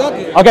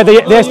 Exactly. Okay,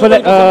 the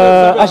explanation.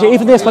 Actually,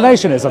 even the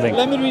explanation is, I think.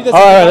 Let me read this.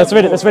 All right, let's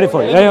read it. Let's read it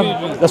for you.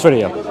 Let's read it.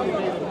 Yeah.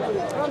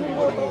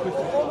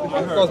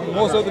 Because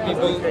most of the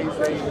people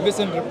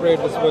misinterpret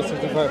this verse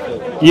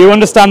 65. You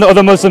understand that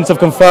other Muslims have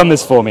confirmed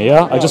this for me,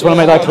 yeah? I just want to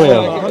make that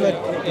clear.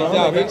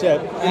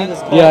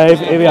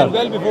 And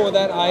well before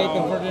that, I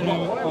confronted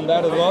him on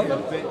that as well.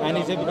 And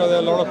he said, because there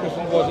are a lot of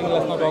Christians watching,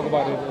 let's not talk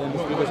about it in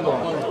this previous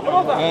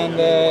Quran. And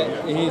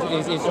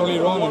he's totally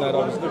wrong on that,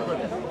 obviously.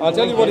 I'll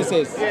tell you what he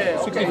says.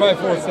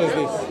 65:4 says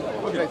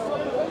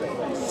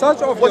this.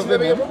 Such of your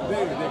women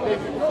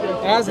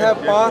as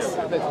have passed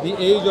the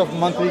age of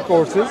monthly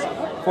courses,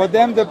 for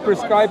them the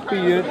prescribed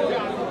period,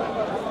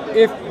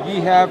 if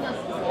ye have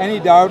any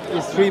doubt,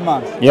 is 3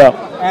 months. Yeah.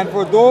 And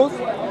for those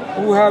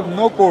who have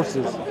no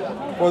courses,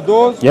 for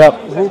those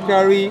who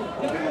carry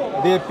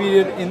their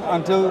period in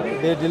until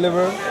they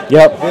deliver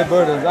their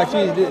burdens.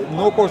 Actually,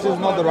 no courses is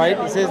not the right.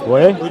 It says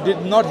who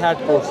did not have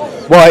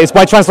courses. Well, it's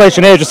my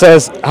translation here. It just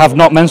says have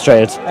not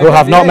menstruated. Who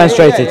have not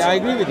menstruated. I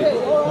agree with you.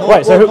 No,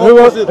 right. So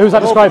who's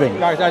that describing?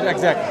 Right.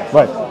 Exactly.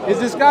 Right. It's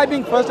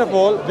describing first of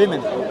all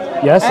women.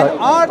 Yes. And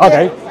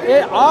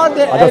are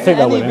there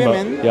any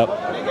women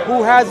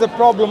who has a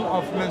problem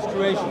of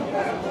menstruation?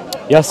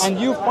 Yes. And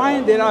you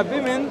find there are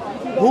women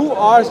who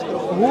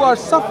are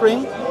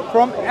suffering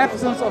from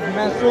absence of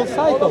menstrual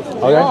cycles.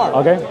 They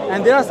are.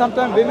 And there are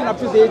sometimes women up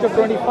to the age of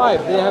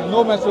 25. They have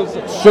no menstrual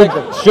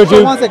cycle.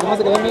 One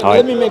second.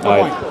 Let me make a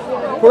point.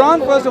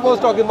 Quran first of all is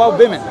talking about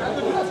women.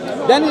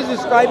 Then it's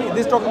describing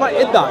this talking about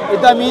iddah.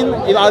 Iddah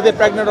means are they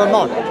pregnant or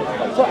not.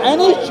 So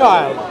any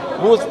child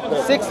who's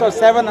 6 or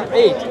 7 or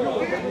 8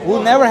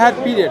 who never had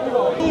period,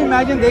 can you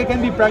imagine they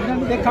can be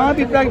pregnant? They can't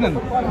be pregnant.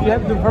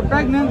 For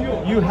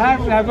pregnant, you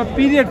have to have a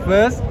period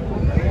first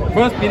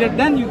period,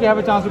 then you can have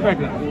a chance to be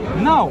pregnant.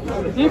 Now,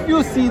 if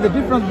you see the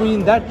difference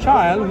between that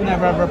child who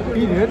never have a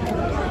period,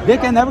 they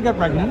can never get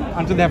pregnant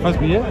until their first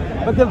period.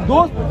 But there are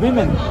those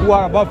women who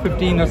are above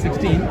 15 or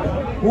 16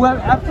 who have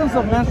absence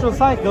of menstrual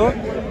cycle,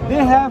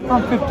 they have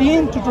from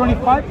 15 to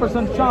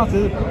 25%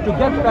 chances to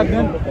get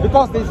pregnant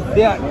because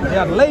they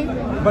are late,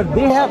 but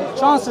they have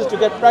chances to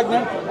get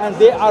pregnant and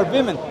they are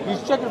women. You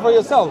check it for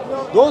yourself.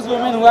 Those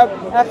women who have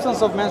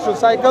absence of menstrual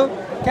cycle,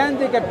 can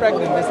they get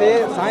pregnant? They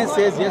say, science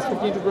says yes,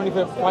 15 to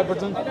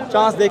 25%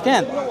 chance they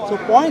can. So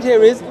point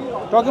here is,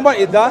 talking about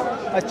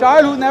iddah, a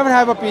child who never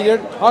have a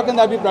period, how can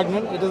that be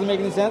pregnant? It doesn't make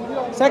any sense.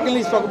 Secondly,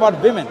 it's talking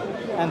about women.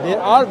 And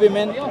there are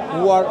women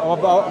who are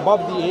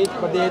above the age,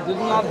 but they do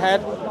not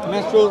have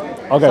menstrual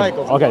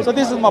cycles. So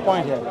this is my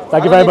point here.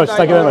 Thank you very much.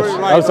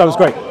 That was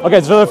great.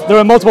 Okay, so there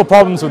are multiple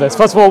problems with this.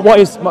 First of all,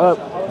 what's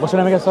your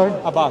name again, sorry?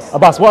 Abbas.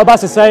 Abbas. What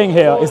Abbas is saying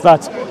here is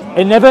that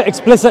it never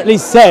explicitly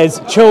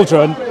says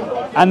children,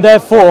 and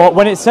therefore,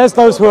 when it says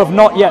those who have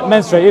not yet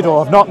menstruated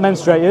or have not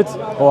menstruated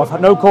or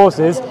have no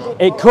courses,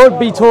 it could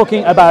be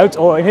talking about,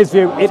 or in his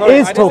view, it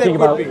is talking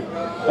about.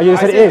 Oh, you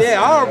said it is.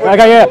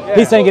 Okay,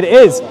 he's saying it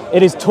is.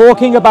 It is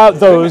talking about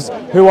those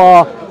who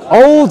are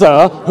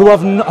older,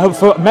 who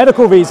for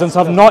medical reasons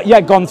have not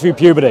yet gone through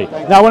puberty.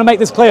 Now, I want to make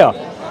this clear.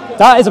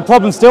 That is a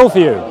problem still for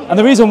you. And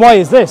the reason why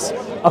is this.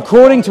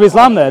 According to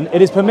Islam then,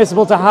 it is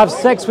permissible to have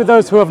sex with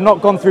those who have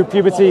not gone through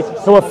puberty,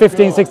 who are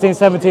 15, 16,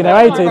 17 or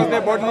 18.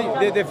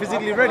 Because they're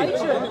physically ready.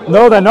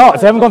 No, they're not.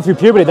 If they haven't gone through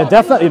puberty, they're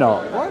definitely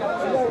not.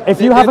 If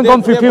you haven't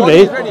gone through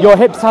puberty, your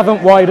hips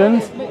haven't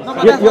widened. No,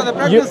 but that's for the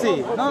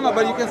pregnancy. No,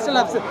 but you can still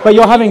have sex. But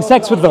you're having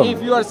sex with them.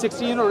 If you are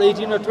 16 or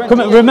 18 or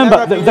 20,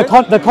 remember,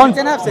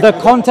 the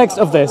context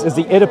of this is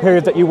the iddah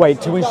period that you wait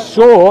to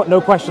ensure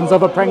no questions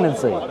of a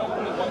pregnancy.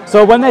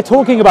 So when they're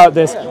talking about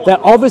this,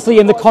 they're obviously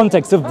in the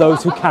context of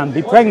those who can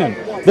be pregnant.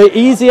 The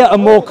easier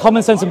and more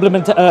common sense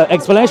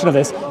explanation of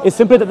this is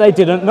simply that they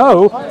didn't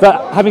know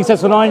that having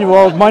sex with a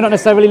 9-year-old might not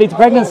necessarily lead to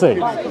pregnancy.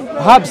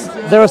 Perhaps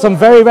there are some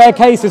very rare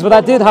cases where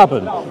that did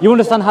happen. You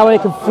understand how they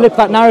can flip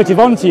that narrative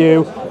onto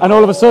you, and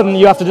all of a sudden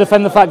you have to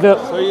defend the fact that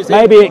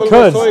maybe it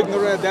could. So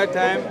ignorant at that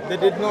time, they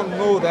did not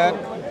know that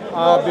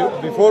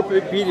before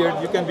period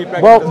you can be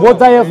pregnant. Well,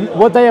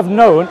 would they have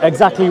known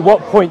exactly what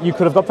point you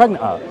could have got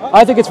pregnant at?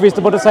 I think it's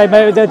reasonable to say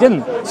maybe they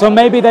didn't. So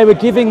maybe they were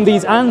giving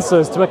these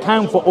answers to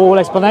account for all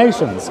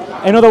explanations.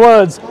 In other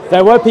words,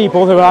 there were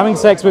people who were having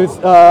sex with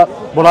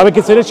what I would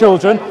consider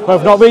children who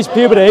have not reached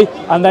puberty,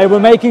 and they were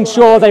making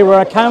sure they were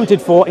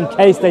accounted for in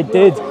case they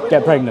did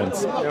get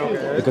pregnant.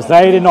 Because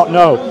they did not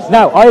know.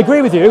 Now, I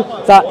agree with you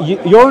that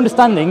your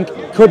understanding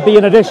could be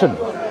an addition.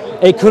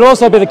 It could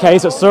also be the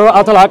case that Surah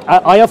Al-Talaq,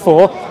 Ayah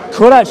 4,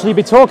 could actually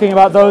be talking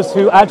about those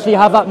who actually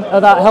have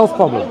that health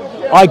problem.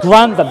 I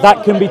grant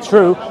that can be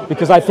true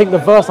because I think the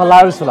verse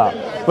allows for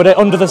that. But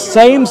under the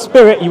same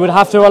spirit, you would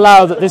have to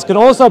allow that this can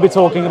also be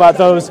talking about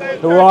those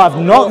who have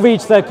not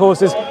reached their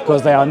courses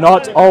because they are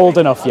not old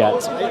enough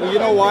yet. You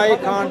know why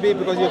it can't be?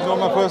 Because you ignore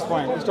my first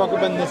point. It's talking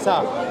about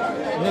Nisa.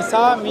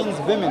 Nisa means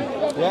women.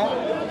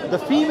 Yeah. The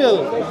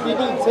female,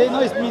 people say,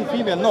 no, it means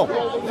female. No.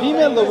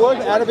 Female, the word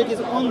in Arabic is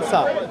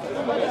unsa.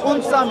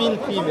 Unsa means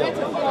female.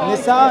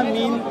 Nisa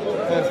means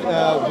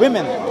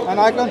women. And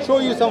I can show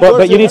you some words.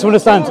 But you need to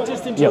understand.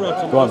 Just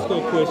interrupt and ask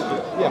a question.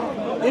 Yeah.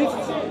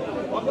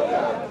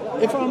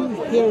 If I'm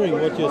hearing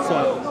what you're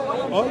saying,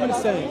 are you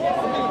saying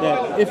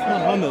that if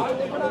Muhammad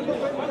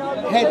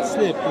had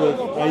slept with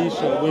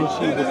Aisha when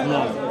she was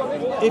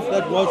 9, if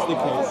that was the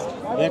case,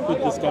 that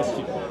would disgust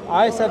you.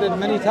 I said it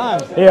many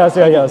times. Yes.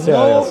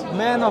 No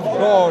man of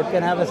God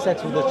can have a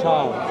sex with a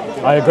child.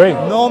 I agree.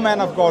 No man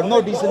of God,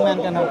 no decent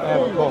man can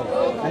have God.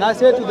 And I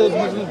say to those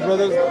Muslim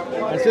brothers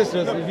and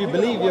sisters, if you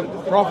believe your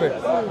prophet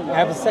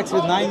have sex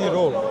with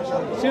 9-year-old,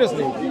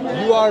 seriously,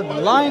 you are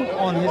lying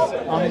on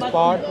his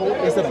part.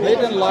 It's a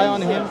blatant lie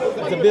on him.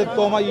 It's a big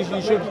toma. You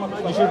should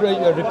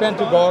repent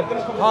to God.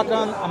 How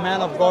can a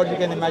man of God, you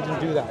can imagine,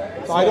 do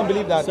that? So I don't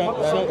believe that it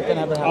can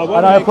ever happen.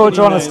 And I approach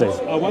honesty.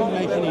 I won't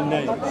make any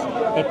names,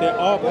 but there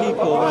are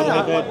people that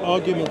have had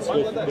arguments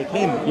with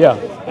him. Yeah.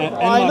 And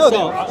I know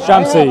myself.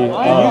 that. Shamsi.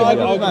 you had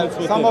arguments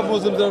with Some him. of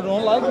Muslims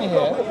don't like me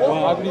here.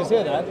 How could you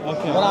say that?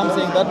 Okay. But I'm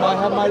saying that I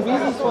have my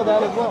reasons for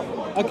that as well.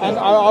 Okay. And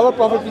our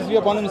Prophet, peace be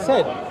upon him,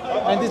 said,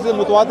 and this is a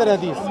mutawatir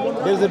hadith,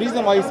 there's a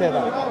reason why he said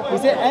that. He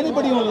said,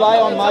 anybody who lie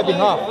on my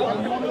behalf,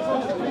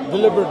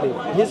 deliberately,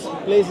 his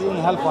place is in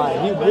hellfire.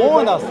 He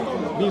warned us,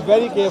 be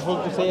very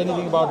careful to say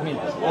anything about me.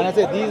 And I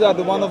said, these are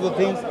one of the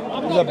things,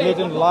 these are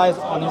blatant lies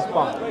on his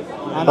part.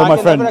 And I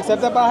can never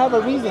accept that, but I have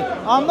a reason.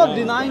 I'm not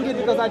denying it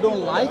because I don't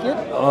like it.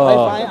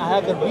 I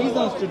have the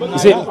reasons to deny it.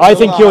 See, I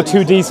think you're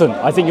too decent.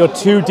 I think you're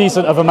too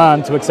decent of a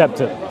man to accept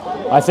it.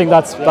 I think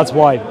that's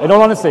why. In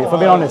all honesty, if I'm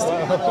being honest.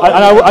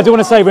 I do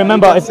want to say,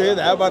 remember... You can say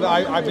that, but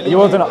I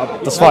believe...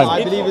 That's fine.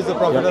 I believe he's a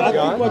prophet of I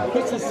God. think what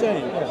Chris is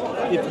saying,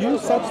 if you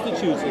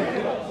substituted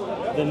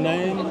the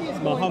name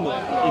Muhammad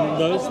in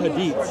those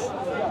hadiths,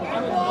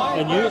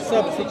 and you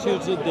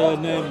substituted the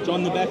name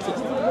John the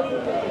Baptist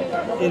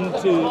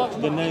into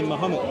the name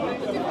Muhammad,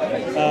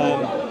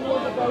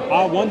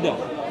 I wonder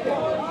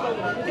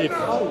if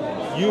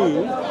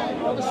you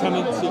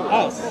coming to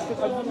us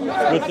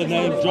with the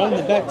name John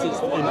the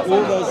Baptist and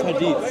all those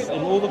hadiths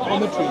and all the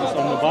commentaries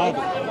on the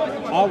Bible,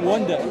 I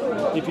wonder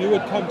if you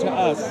would come to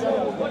us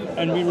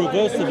and we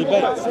reverse the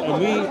debates and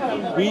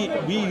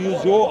we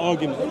use your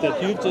argument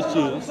that you've just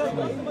used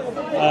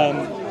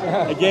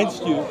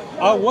against you.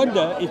 I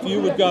wonder if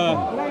you would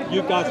go,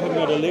 you guys haven't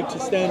got a leg to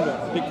stand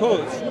on,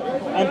 because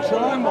I'm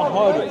trying my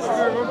hardest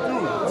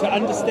to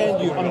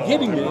understand you. I'm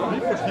getting there.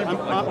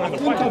 I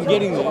think I'm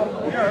getting there.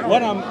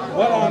 What I'm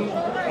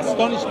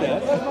astonished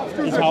at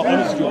is how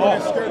honest you are.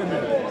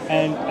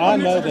 And I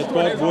know that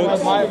God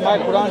works. My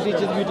Quran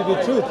teaches me to be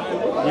truth.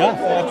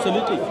 Yeah,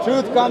 absolutely.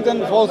 Truth comes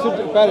and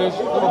falsehood perish.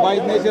 So by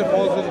nature,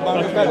 falsehood is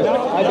bound to perish.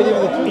 I believe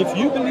in the truth. If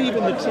you believe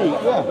in the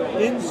truth,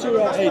 in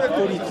Surah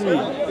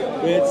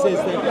 8:43, where it says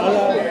that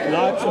Allah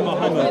lied to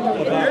Muhammad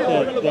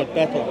about that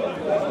battle,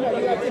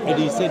 and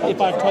he said,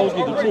 if I told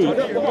you the truth,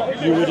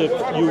 you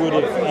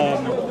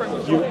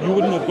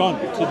wouldn't have gone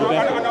to the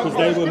battle because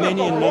they were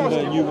many in number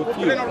and you were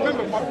few.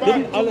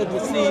 Didn't Allah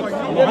deceive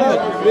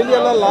Muhammad? Really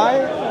Allah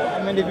lie?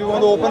 I mean, if you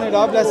want to open it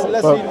up, let's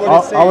read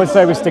what it says. I would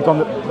say we stick on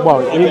the...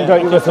 Well, you can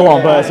go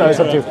on, but it's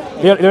up to you.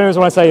 The only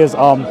reason I say is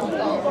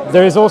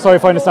there is also,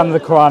 if I understand the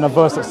Quran, a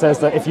verse that says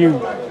that if you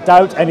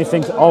doubt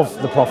anything of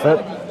the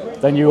Prophet,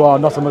 then you are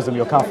not a Muslim,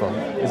 you're kafir.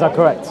 Is that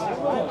correct?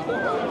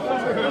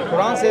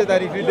 Quran says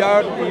that if you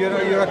doubt,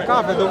 you're a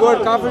kafir. The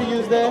word kafir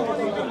used there.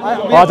 I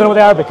don't know what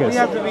the Arabic is. We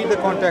have to read the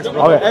context,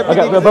 bro.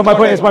 Okay, but my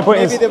point is...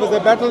 Maybe there was a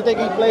battle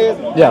taking place.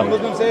 Yeah.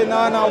 Muslims say,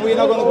 no, we're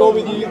not going to go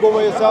with you. You go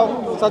by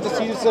yourself. Such a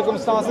serious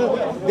circumstances.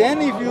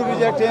 Then if you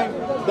reject him,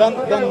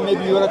 then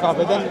maybe you're a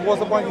kafir. Then what's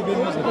the point of being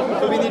Muslim?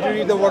 So we need to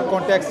read the word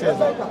context here.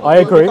 I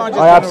agree.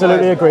 I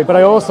absolutely agree. But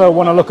I also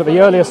want to look at the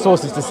earliest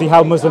sources to see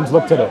how Muslims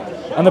looked at it.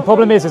 And the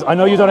problem is I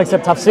know you don't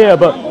accept tafsir,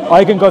 but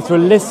I can go through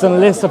lists and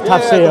lists of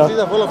tafsir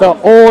that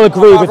all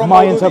agree with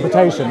my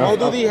interpretation.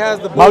 Maududi has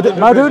the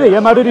Maududi,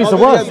 Maududi is the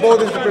worst. He has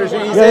both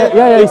interpretations. He says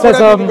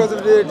because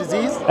of the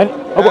disease.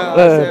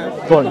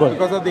 Go on.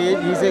 Because of the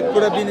age, he said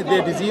could have been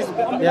their disease.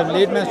 They have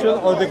late menstrual,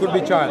 or they could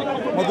be child.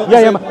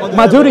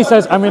 Maududi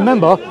says, and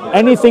remember,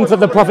 anything that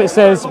the Prophet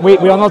says, we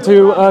are not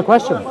to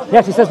question. He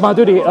actually says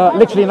Maududi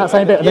literally in that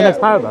same bit in the next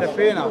paragraph.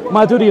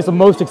 Maududi is the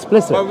most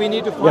explicit. But we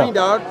need to find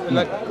out,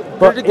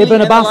 but Ibn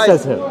Abbas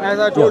says it. As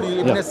I told you,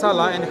 Ibn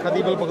Salah and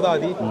Khatib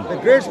al-Baghdadi, the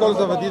great scholars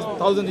of hadith,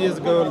 1,000 years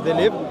ago they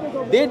lived,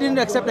 they didn't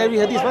accept every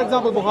hadith. For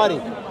example, Bukhari,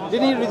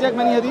 didn't he reject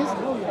many hadiths?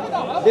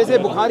 They say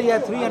Bukhari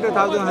had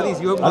 300,000 hadiths.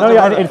 I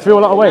know, he threw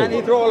a lot away. And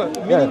he threw all,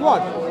 meaning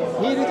what?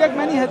 He rejected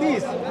many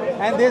hadiths.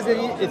 And there's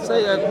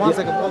one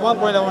second, one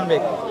point I want to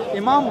make.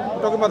 Imam,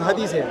 talking about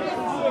hadith here,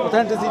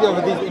 authenticity of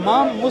hadith.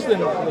 Imam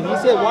Muslim, when he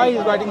said why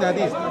he's writing the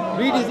hadith,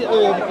 read his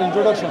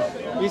introduction.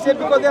 He said,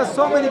 because there are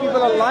so many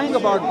people are lying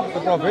about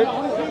the Prophet,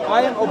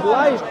 I am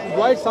obliged to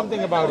write something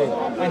about it.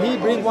 And he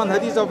brings one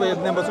hadith of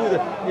Ibn Masud.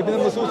 Ibn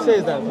Masud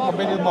says that,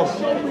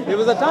 there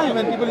was a time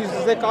when people used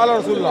to say,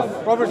 Qala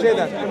Rasulullah, Prophet said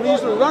that. And we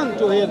used to run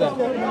to hear that.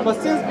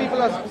 But since people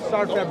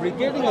start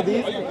fabricating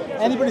hadith,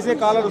 anybody say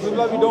Qala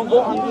Rasulullah, we don't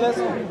go unless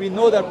we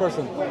know that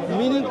person.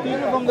 Meaning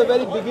people from the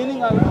very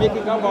beginning are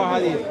making up our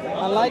hadith.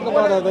 Unlike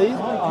about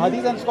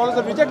hadith and scholars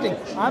are rejecting.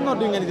 I'm not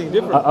doing anything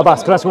different.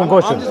 Abbas, can I ask one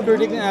question? I'm just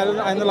critiquing and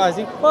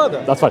analyzing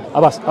further. That's fine.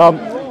 Abbas,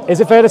 is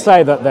it fair to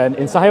say that then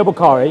in Sahih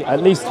Bukhari,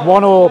 at least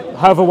one or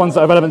however ones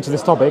that are relevant to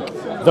this topic,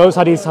 those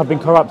hadiths have been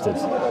corrupted?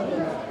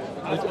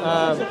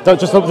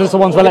 Just the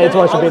ones related to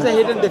Aisha. There's a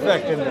hidden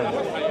defect in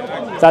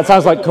them. That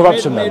sounds like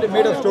corruption then.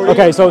 Made of story.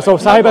 Okay, so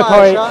Sahih Not by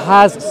Bukhari Aisha,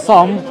 has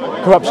some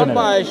corruption in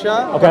not by it.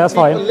 Aisha, Okay, that's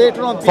fine.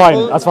 Later on, Fine,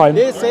 people, that's fine.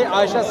 They say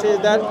Aisha says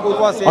that,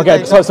 Urwa says Okay,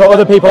 that. so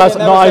other people, but that's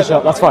they not never said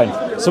Aisha, that. that's fine.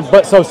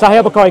 So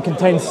Sahih Bukhari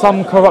contains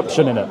some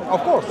corruption in it.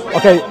 Of course.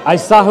 Okay,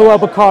 is Sahih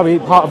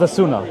al-Bukhari part of the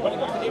Sunnah?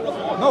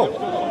 No.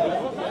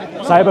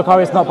 Sahih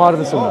Bukhari is not part of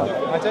the Sunnah.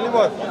 I tell you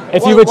what.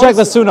 If you reject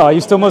the Sunnah, are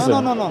you still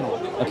Muslim? No.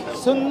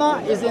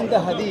 Sunnah is in the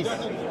hadith.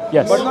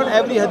 Yes. But not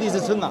every hadith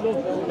is Sunnah.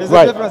 There's a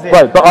Right, difference here.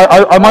 right.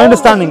 But my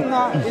understanding.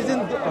 Sunnah is in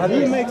the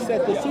hadith. Who makes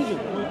that decision?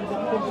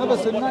 No, but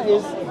Sunnah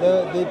is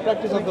the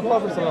practice of the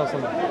Prophet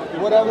ﷺ.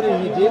 Whatever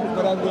he did,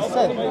 whatever he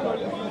said,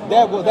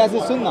 that's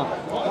the Sunnah.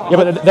 Yeah,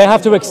 but they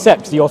have to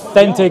accept the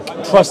authentic,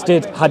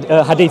 trusted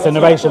hadith and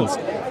narrations,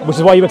 which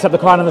is why you accept the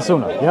Quran and the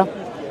Sunnah. Yeah.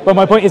 But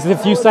my point is,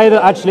 if you say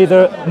that actually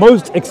the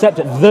most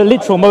accepted, the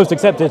literal most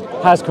accepted,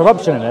 has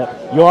corruption in it,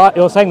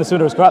 you're saying the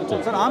Sunnah is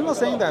corrupted. So I'm not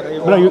saying that.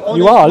 No,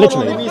 you are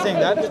literally. Not only me saying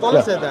that.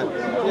 Scholars said that.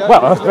 Yeah.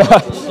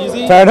 Well, You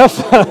see, fair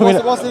enough. I mean,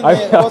 what's his I'm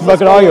name? not What's going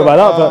the to argue scholar?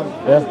 about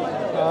that, but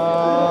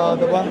yeah.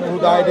 The one who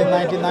died in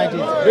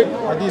 1990s, big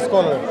hadith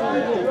scholar.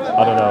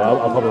 I don't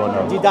know. I probably won't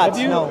know.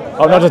 Didat, no.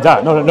 Oh, not just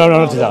that. No, not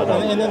just that.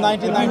 No. In the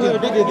 1990s,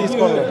 big hadith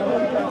scholar.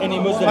 Any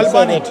Muslims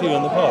say that too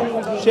in the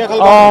past? Sheikh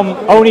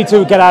Albani. Only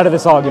to get out of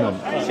this argument.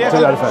 Sheikh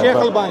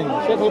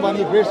Albani. Sheikh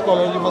Albani, great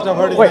scholar. You must have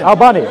heard his Wait, name.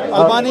 Albani.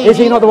 Albani, Is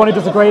he not the one who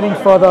does the grading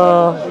for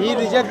the? He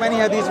rejects many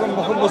hadiths from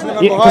Muslim and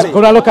Because Bukhari.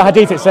 when I look at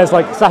hadith, it says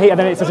like Sahih, and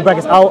then it says in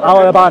brackets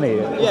Al-Albani.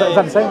 Is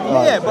that the same?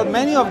 Yeah, but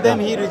many of them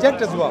he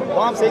rejects as well.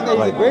 What I'm saying that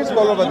he's a great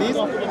scholar of hadith,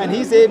 and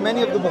he says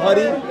many of the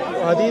Bukhari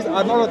hadiths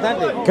are not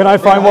authentic. Can I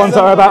find ones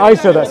that are about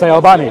Aisha that say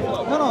Albani?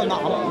 No.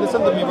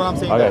 Listen to me what I'm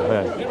saying.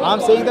 Okay. I'm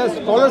saying that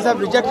scholars have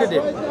rejected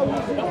it.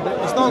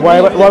 It's not Wait.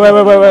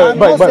 I'm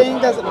not saying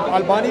that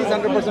Albani is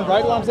 100%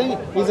 right. What I'm saying,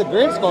 he's a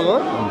great scholar,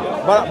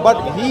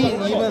 but he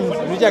even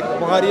rejects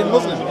Bukhari and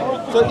Muslim.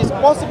 So it's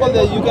possible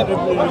that you can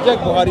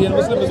reject Bukhari and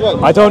Muslim as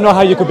well. I don't know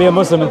how you could be a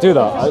Muslim and do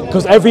that,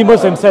 because every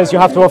Muslim says you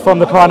have to affirm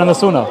the Quran and the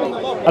Sunnah,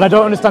 and I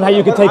don't understand how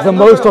you could take the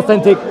most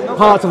authentic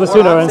parts of the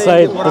Sunnah and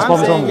say this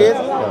one's wrong.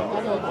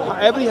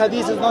 Every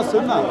hadith is not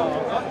Sunnah.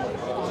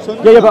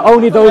 Yeah, but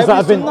only those that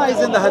have been. Sunnah is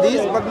in the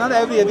hadith, but not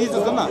every hadith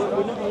is Sunnah.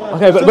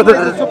 Okay, but Sunnah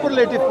is a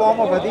superlative form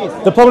of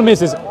hadith. the problem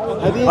is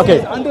Hadith okay.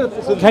 is under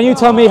Sunnah. Can you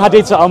tell me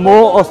hadiths that are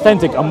more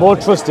authentic and more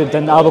trusted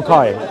than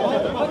Al-Bukhari?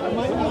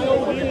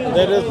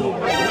 There is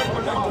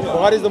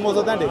Bukhari is the most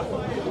authentic.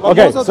 But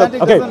Okay, most authentic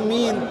so- okay. doesn't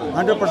mean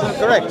 100%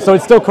 correct. So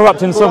it's still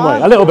corrupt in some way,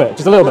 a little bit,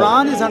 just a little bit.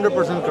 Quran is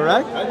 100%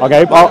 correct.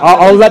 Okay,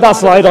 I'll let that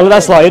slide. I'll let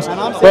that slide. And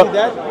I'm saying But,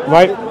 that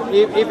right?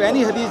 if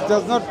any hadith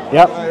does not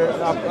Yep.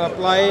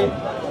 apply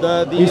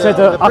the You said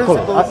the akal.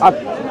 principles,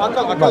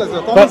 akal is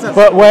the common sense.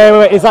 But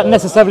wait, is that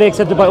necessarily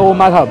accepted by all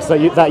madhabs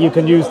that you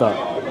can use that?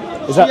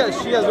 Is that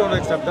Shias don't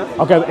accept that.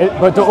 okay?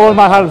 But do all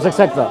madhabs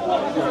accept that?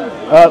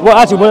 Well,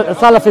 actually,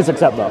 Salafis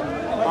accept that.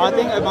 I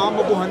think Imam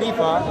Abu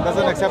Hanifa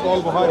doesn't accept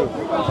all Bukhari.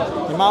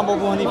 Imam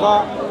Abu Hanifa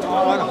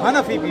or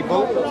Hanafi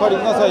people,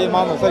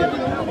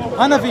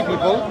 Hanafi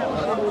people,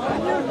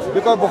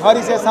 because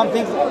Bukhari says some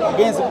things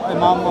against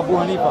Imam Abu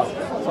Hanifa.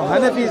 So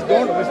Hanafis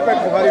don't respect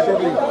Bukhari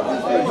totally.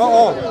 Not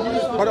all,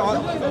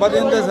 but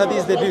in this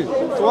hadith they do.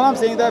 So what I'm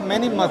saying that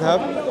many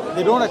madhab,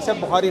 they don't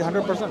accept Bukhari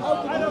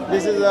 100%.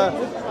 This is a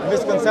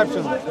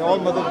misconception. All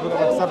madhab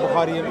accept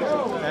Bukhari and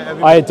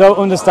everything. I don't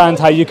understand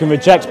how you can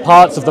reject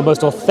parts of the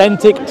most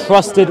authentic,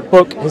 trusted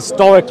book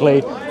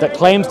historically that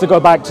claims to go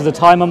back to the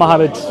time of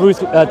Muhammad,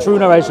 true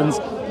narrations,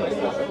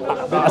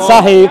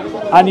 Sahih,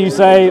 and you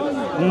say,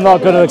 I'm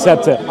not going to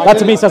accept it. That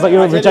to me sounds like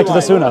you've rejected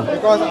the Sunnah.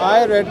 Because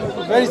I read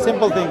a very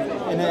simple thing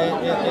in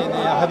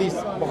a hadith,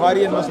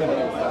 Bukhari and Muslim.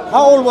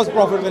 How old was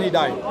Prophet when he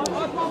died?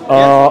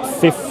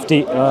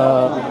 50,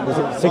 was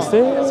it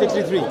 60?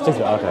 63.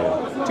 60, okay.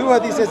 Yeah. Two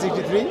hadith says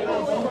 63,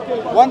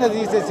 one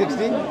hadith says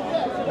 60,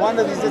 one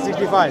hadith says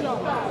 65.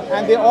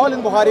 And they're all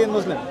in Bukhari and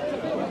Muslim.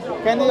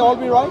 Can they all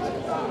be right?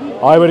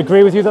 I would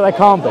agree with you that they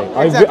can't be.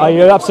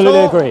 Exactly. I absolutely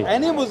So, agree.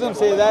 Any Muslim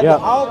say that, Yeah.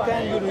 how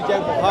can you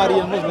reject Bukhari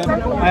and Muslim?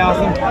 I asked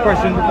them a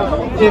question,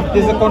 if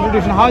there's a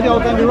contradiction, how they all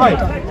can be right?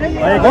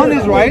 One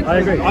is right, I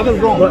agree. other is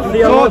wrong. But So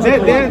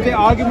theologically- the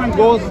argument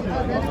goes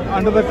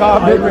under the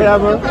carpet,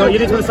 whatever. But you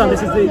need to understand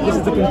this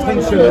is the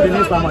contention within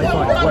Islam, I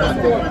find,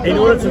 where in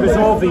order to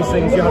resolve these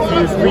things, you have to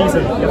use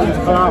reason, you have to use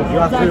kalam, you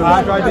have to.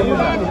 I try to use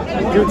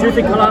that. Do you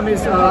think kalam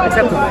is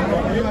acceptable?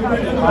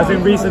 As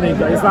in reasoning,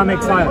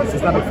 Islamic science,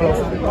 Islamic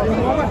philosophy.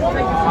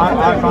 I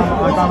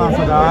can't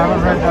answer that. I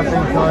haven't read that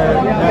thing, so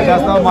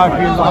that's not my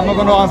field. I'm not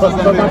going to answer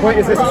But something. my point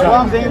is this: So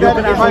I'm saying that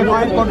if I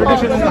find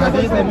contradiction in the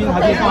hadith, that means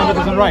hadith is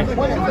 100% right,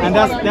 and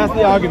that's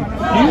the argument.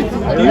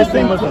 Do you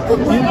think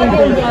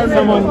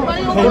someone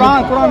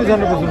Quran is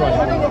 100% right,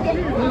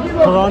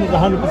 Quran is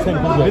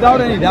 100% correct?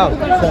 without any doubt.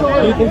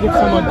 So do you think if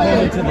someone came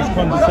into this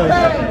conversation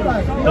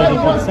that it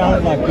would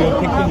sound like you're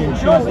picking and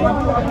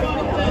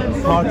choosing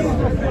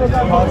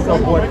parts of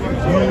what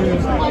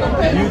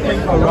you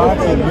think are right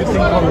or you think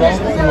are wrong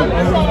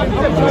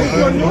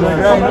in your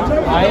own.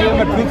 I am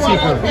a truth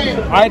seeker.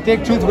 I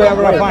take truth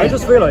wherever I find. I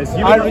just realised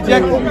I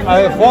reject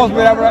false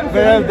wherever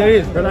there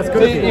is. that's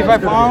good. See,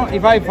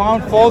 if I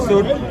found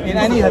falsehood in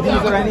any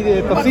hadith or any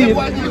tafsir,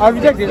 I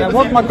reject it. And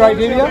what my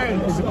criteria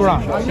is the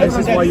Quran. This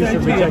is why you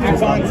should reject If you it.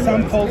 find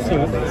some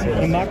falsehood,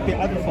 there might be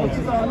other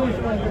falsehood.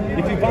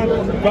 If you find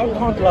God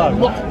can't lie,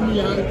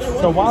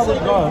 so why would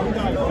God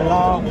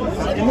allow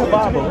in the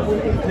Bible?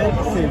 It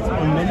says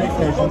on many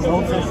occasions,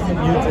 Old Testament,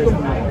 New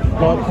Testament,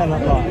 God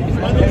cannot lie. He's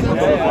not capable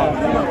of lying.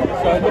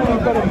 So if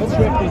you've got a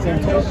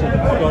misrepresentation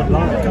of God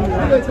lying,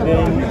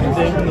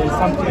 then there's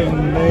something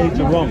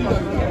major wrong.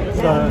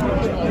 So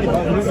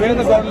Where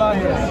the God lie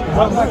is?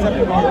 What's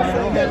accepted?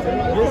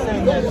 you're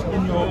saying that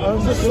in your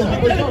own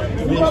Sunnah,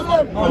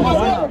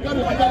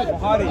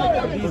 Bukhari,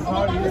 he's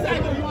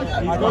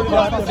got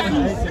quite different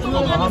cases for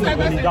Muhammad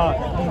when he died.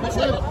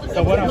 So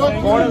what I'm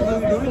saying God is,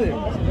 has nothing to do with it.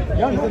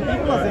 Yeah, the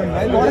people are saying,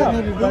 right? God has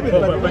nothing to do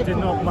with it. But did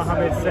not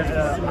Muhammad say,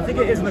 I think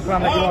it is in the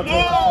Quran that you are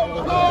taught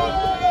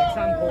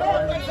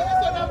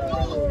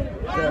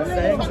the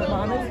sayings of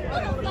Muhammad?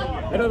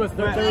 In other words,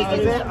 there is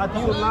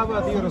Allah wa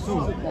ati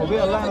Rasul. Obey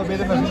Allah and obey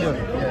the Messenger.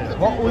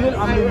 Wa ulil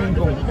amri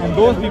minkum. And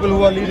those people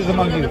who are leaders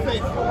among you.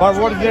 But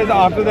what is there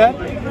after that?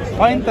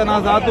 Fine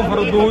tanazatu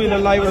farudduhu ila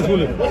Allah wa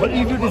Rasulih. But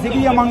if you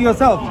disagree among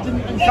yourself,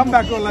 come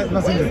back to Allah's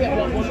Messenger.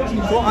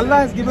 So Allah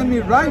has given me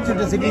right to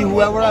disagree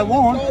whoever I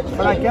want,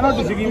 but I cannot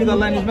disagree with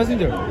Allah and His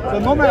Messenger. So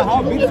no matter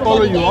how big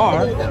scholar you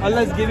are,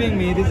 Allah is giving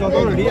me this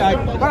authority.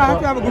 But I have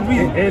to have a good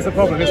reason. Here's the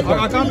problem.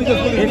 I can't be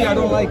just putting I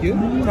don't like you. So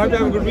I have to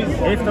have a good reason.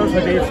 If those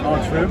hadiths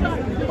are true,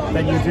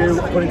 then you do,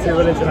 according to your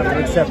religion, have to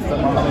accept that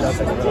Muhammad has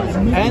said.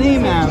 Any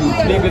man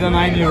sleep with a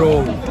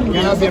 9-year-old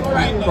cannot be a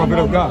prophet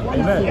of God.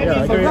 Amen.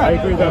 Yeah, I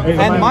agree that.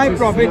 And my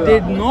prophet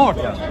did not.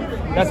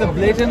 That's a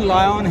blatant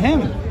lie on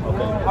him.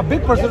 A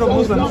big percent of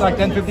Muslims, like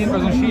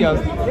 10-15% Shias,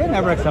 they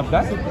never accept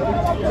that.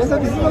 They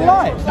said this is a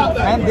lie.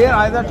 And they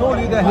either told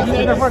you that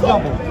hadith, for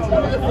example,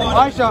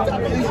 Aisha,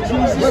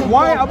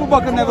 why Abu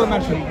Bakr never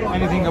mentioned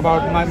anything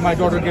about my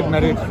daughter get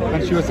married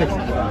when she was 6?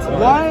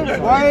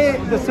 Why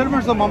the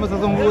servants of Muhammad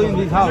who were in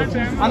his house?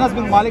 Anas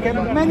bin Malik had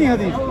many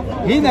hadith.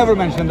 He never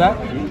mentioned that.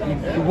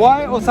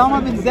 Why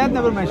Osama bin Zaid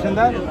never mentioned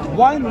that?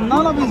 Why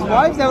none of his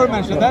wives ever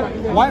mentioned that?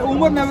 Why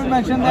Umar never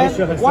mentioned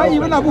that? Why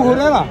even Abu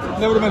Huraira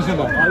never mentioned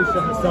that?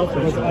 Aisha herself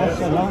was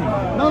Aisha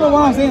lying. No,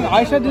 what I'm saying,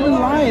 Aisha didn't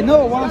lie.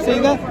 No, what I'm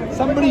saying that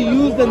somebody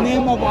used the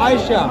name of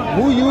Aisha.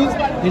 Who used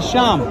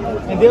Hisham?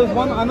 And there was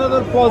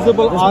another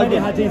plausible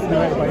argument. There's many hadiths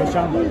narrated by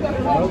Hisham.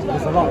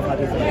 There's a lot of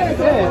hadiths.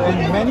 Yeah,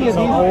 and many of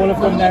So these. all of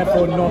them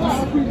therefore not.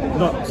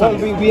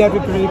 Well, we have to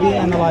critically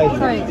analyze it.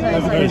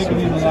 That's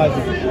critically analyze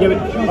it. Yeah,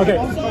 but, okay.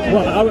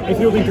 Well, if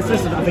you're being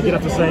consistent, I think you'd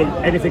have to say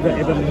anything that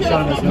Ibn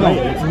Hisham has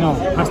narrated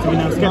has to be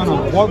now skeptical.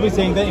 What we're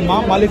saying that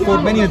Imam Malik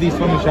quoted many of these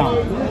from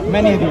Hisham.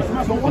 Many of these.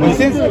 But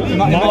since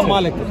Imam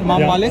Malik,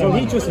 So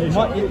he trusted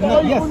Hisham.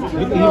 Yes.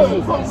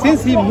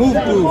 Since he moved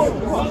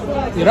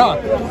to Iraq,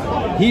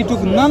 he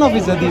took none of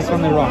his hadiths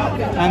from Iraq.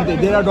 And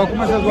there are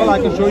documents as well, I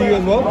can show you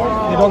as well.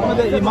 The document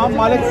that Imam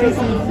Malik, since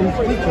his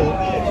teacher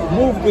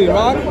moved to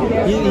Iraq,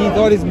 he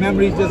thought his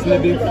memory is just a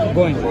little bit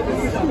going.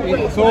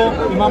 So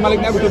Imam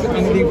Malik never took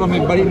anything from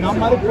him. But Imam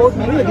Malik quoted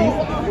many of these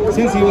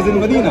since he was in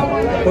Medina,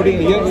 quoting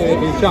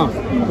Hisham.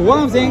 So what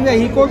I'm saying that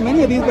he quoted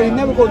many of these, but he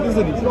never quoted this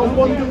hadith.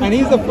 And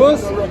he's the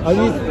first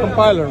hadith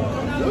compiler.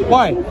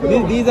 Why?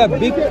 These are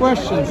big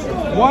questions.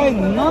 Why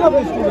none of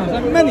his students,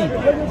 and many,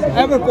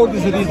 ever quote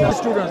this hadith?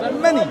 Students,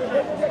 and many,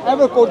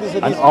 ever quote this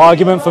hadith? An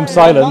argument from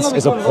silence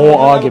is a poor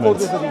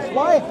argument.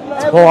 Why?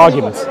 It's a poor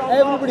argument.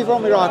 Everybody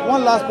from Iraq.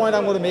 One last point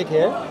I'm going to make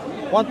here.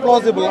 One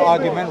plausible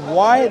argument.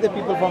 Why the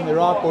people from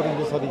Iraq quoting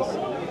this hadith?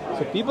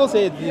 So people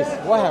say this.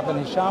 What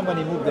happened? Hisham when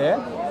he moved there.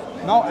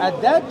 Now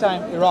at that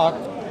time, Iraq,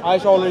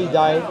 Aisha already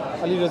died.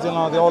 Ali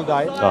Razillah, they all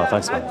died. Oh,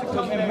 thanks, man.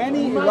 So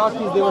many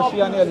Iraqis, they were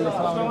Shiani Ali.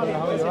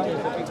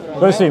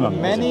 Go see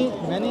him. Many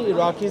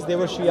Iraqis, they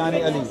were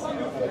Shiani Ali,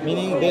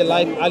 meaning they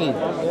like Ali.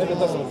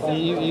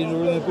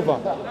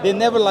 They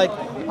never liked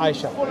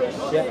Aisha.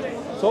 Yeah.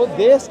 So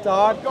they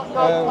start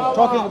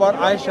talking about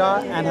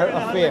Aisha and her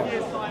affair.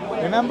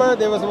 Remember,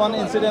 there was one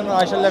incident where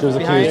Aisha left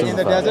behind in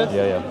the desert.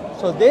 Yeah.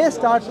 So they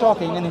start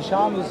talking, and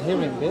Hisham was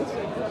hearing this.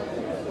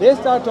 They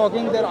start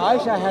talking that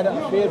Aisha had an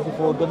affair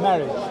before the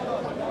marriage.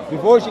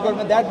 Before she got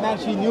married, that man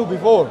she knew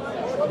before.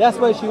 That's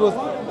why she was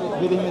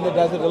with him in the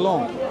desert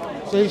alone.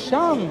 So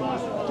Hisham,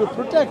 to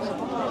protect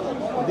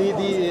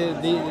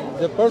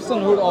the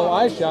personhood of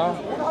Aisha,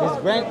 his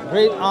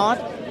great aunt,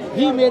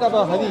 he made up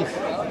a hadith.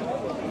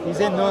 He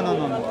said, no.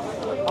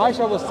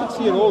 Aisha was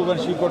 6-year-old when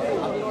she got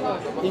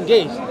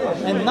engaged,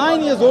 and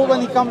 9 years old when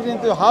he comes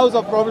into the house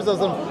of Prophet.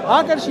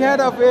 How can she had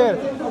an affair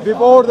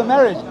before the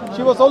marriage?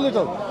 She was so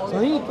little. So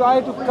he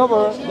tried to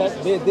cover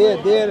that their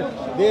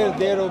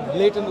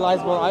blatant lies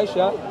about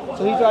Aisha.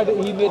 So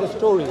he made a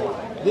story.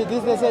 They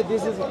said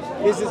this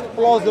is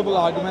plausible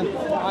argument.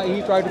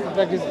 He tried to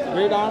protect his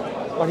great aunt,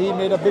 but he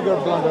made a bigger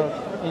blunder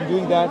in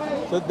doing that.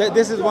 So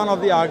this is one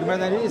of the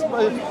arguments, and it's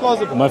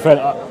plausible. My friend,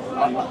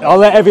 I'll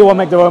let everyone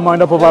make their own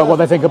mind up about what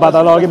they think about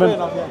that argument.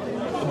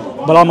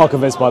 But I'm not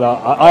convinced by that.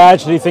 I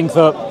actually think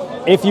that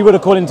if you were to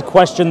call into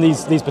question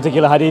these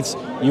particular hadiths,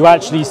 you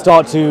actually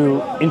start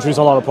to introduce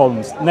a lot of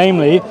problems.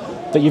 Namely,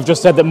 that you've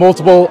just said that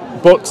multiple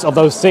books of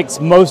those 6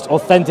 most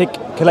authentic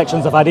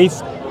collections of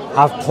hadiths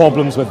have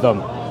problems with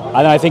them.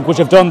 And I think once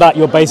you've done that,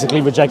 you're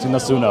basically rejecting the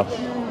Sunnah.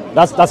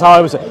 That's how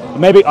I was.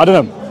 Maybe, I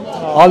don't know.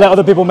 I'll let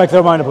other people make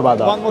their mind up about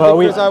that. One more thing,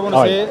 Chris, I want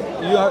to say,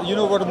 you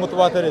know what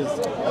mutawatir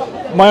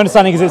is? My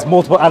understanding is it's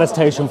multiple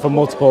attestation from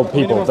multiple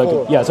people.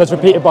 So, yeah, so it's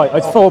repeated by,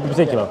 it's 4 in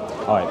particular.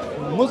 All right.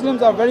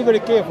 Muslims are very, very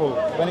careful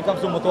when it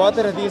comes to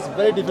mutawatir hadith. It's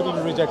very difficult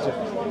to reject it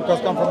because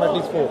it comes from at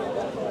least 4.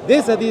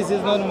 This hadith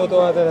is not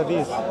mutawatir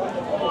hadith.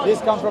 This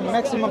comes from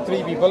maximum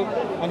 3 people,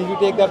 and if you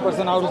take that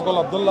person out who's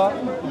called Abdullah,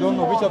 you don't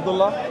know which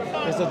Abdullah,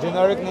 it's a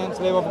generic name,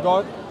 slave of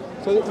God.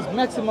 So it's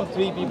maximum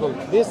 3 people.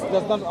 This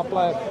does not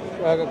apply,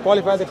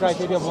 qualify the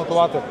criteria of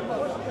mutawatir.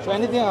 So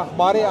anything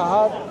akhbar-e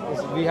ahad,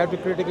 we have to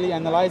critically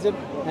analyze it.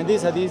 And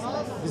this hadith,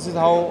 this is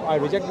how I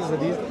reject this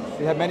hadith.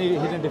 They have many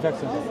hidden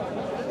defects in it.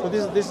 So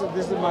this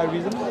is my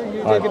reason.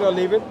 You take it or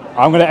leave it.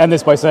 I'm going to end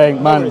this by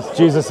saying, man,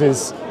 Jesus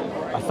is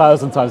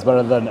 1,000 times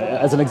better than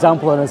as an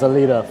example and as a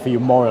leader for you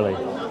morally.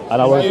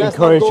 And I would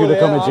encourage you to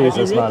come to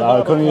Jesus, man.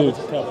 Not really.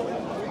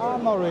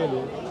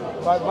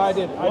 But I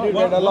did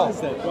read a lot. Why is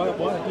that?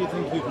 Why do you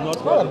think you've not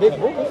It's not a big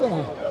book, isn't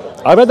it?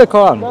 I read the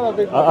Quran.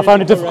 I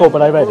found it difficult,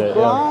 but I read it.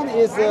 The Quran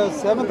is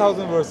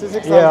 7,000 verses,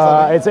 6,000.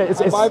 Yeah, it's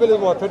the Bible is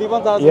what,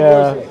 31,000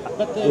 yeah, verses?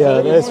 But there's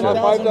yeah, there's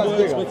 5,000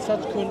 words with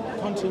such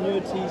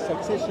continuity,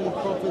 succession of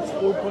prophets,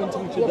 all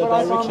pointing to the But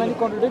I direction. found many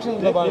contradictions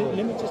in the Bible.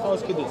 Let me just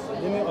ask you this.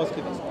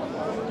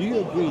 Do you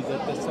agree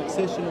that the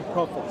succession of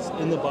prophets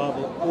in the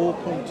Bible all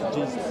point to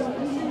Jesus?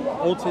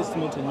 Old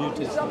Testament and New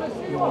Testament?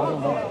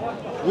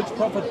 Which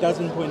prophet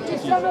doesn't point to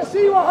Jesus? All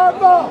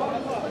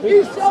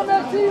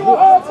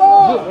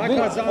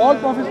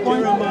prophets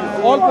point to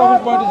Jesus.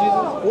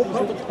 All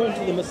prophets point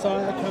to the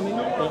Messiah coming.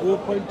 They all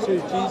point to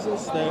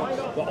Jesus.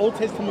 The Old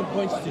Testament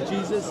points to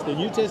Jesus. The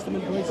New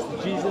Testament points to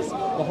Jesus.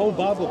 The whole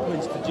Bible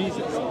points to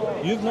Jesus.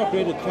 You've not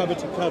read it cover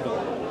to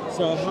cover.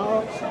 So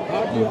how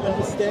do you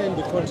understand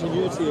the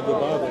continuity of the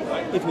Bible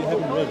if you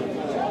haven't read it?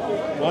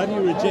 Why do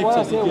you reject it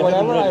if you haven't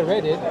whenever read I it?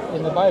 read it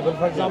in the Bible,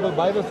 for example, the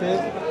Bible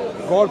says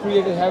God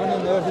created heaven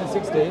and earth in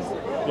 6 days,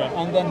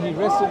 and then he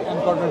rested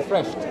and got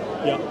refreshed.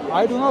 Yeah.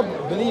 I do not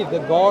believe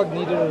that God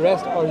needed a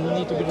rest or he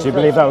needed to be refreshed. Do you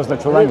believe that was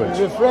literal language?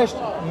 Refreshed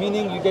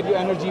meaning you get your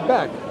energy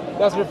back.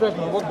 That's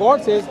refreshment. What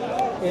God says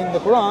in the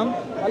Quran,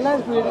 Allah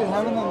has created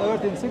heaven and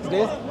earth in 6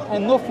 days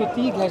and no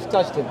fatigue has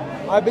touched him.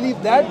 I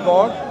believe that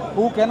God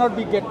who cannot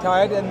get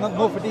tired and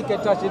no fatigue can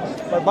touch it.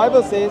 But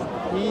Bible says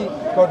he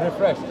got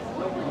refreshed.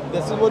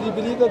 This is what you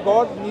believe, that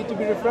God need to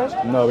be refreshed?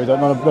 No, we don't.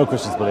 No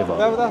Christians believe that.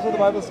 That's what the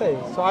Bible says.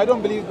 So I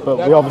don't believe. But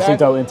that, we obviously that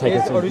don't take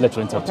it is to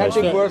literal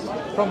interpretation. Authentic words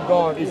from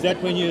God. Is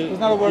that when you? It's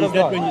not a word of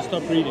God. When you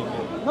stop reading?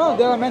 No,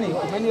 there are many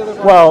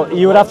other. Well,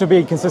 you would have to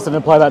be consistent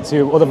and apply that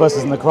to other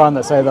verses in the Quran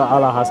that say that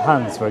Allah has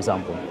hands, for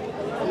example. Do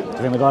you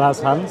think that God has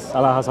hands?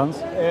 Allah has hands?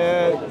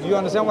 Do you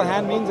understand what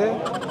hand means here?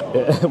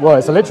 Well,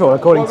 it's a literal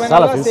according to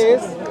Allah Salafis.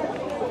 says,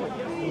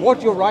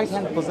 what your right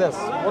hand possess.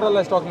 What Allah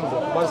is talking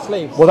about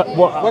slaves. Well,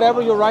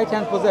 whatever your right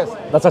hand possess.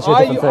 That's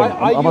actually a different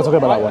thing. I'm not talking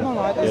about that one.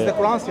 No, it's the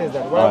Quran says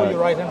that. Whatever your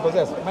right hand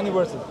possess. Many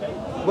verses.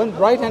 When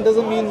right hand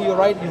doesn't mean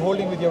you're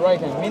holding with your right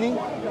hand. Meaning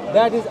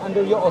that is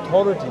under your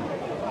authority.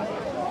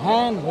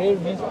 Hand here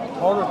means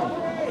authority.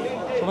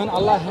 So when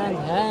Allah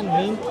hand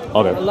means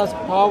Allah's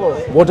power.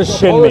 What does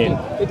shin mean?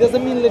 It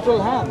doesn't mean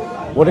literal hand.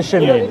 What does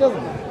shin mean? It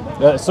doesn't.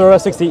 Surah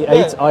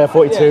 68, ayah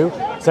 42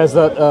 says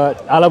that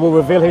Allah will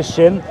reveal his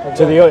shin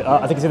to the,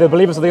 I think it's either the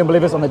believers or the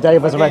unbelievers on the day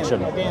of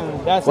resurrection.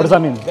 What does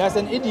that mean? That's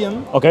an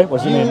idiom what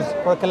does it mean? used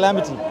for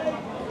calamity.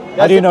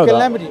 How do you know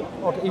calamity.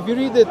 That? Okay, if you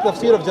read the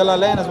tafsir of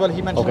Jalalain as well,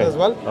 he mentioned it as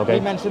well. He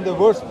mentioned the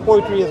verse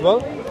poetry as well.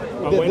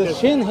 The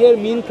shin here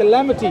means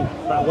calamity.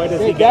 But where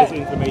does he get his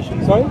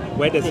information? Sorry?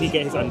 Where does he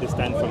get his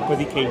understanding from? Because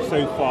he came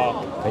so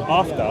far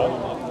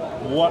after.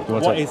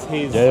 What is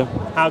his?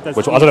 How does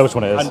I don't know which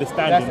one it is.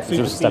 Understanding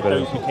supersede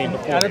those who came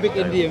before? Arabic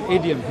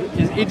idiom.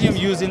 Is idiom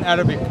used in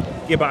Arabic?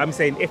 Yeah, but I'm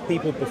saying if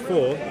people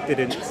before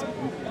didn't,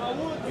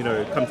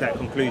 come to that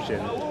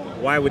conclusion,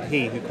 why would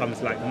he, who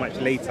comes like much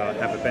later,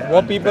 have a better?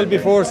 What people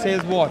before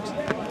says what?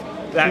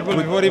 That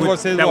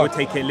would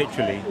take it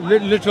literally.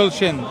 Literal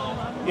shin.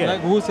 Yeah.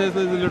 Like who says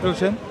there's a literal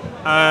shin?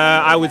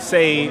 I would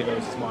say,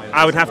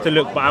 I would have to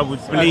look, but I would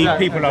believe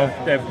people of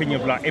the opinion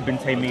of like Ibn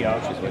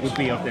Taymiyyah would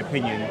be of the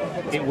opinion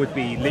it would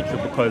be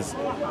literal because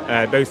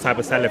those type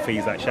of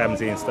Salafis like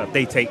Shamsi and stuff,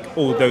 they take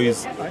all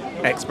those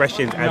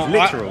expressions as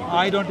literal.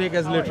 I don't take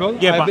as literal.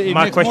 Yeah, but it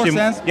my makes question.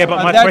 More sense. Yeah,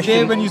 but my that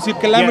question. Day when you see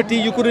calamity,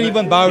 you couldn't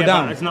even bow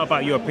down. It's not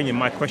about your opinion.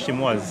 My question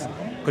was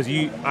because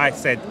I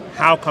said,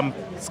 how come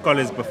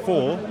scholars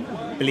before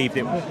believed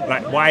it?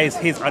 Like, why is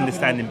his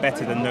understanding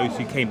better than those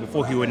who came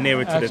before, who were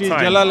nearer to the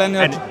time? Jalalain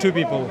had 2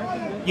 people.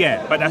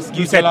 Yeah, but that's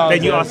you said.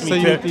 Then you asked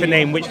me to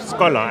name which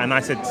scholar, and I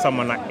said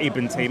someone like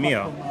Ibn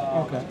Taymiyyah.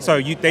 Okay. So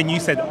then you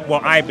said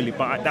what I believe,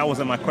 but that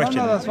wasn't my question.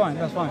 No, that's fine.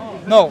 That's fine.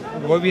 No,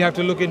 what we have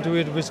to look into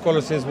it, which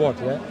scholar says what,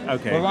 yeah?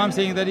 Okay. But what I'm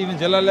saying that even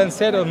Jalalain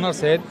said or not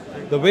said,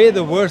 the way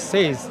the verse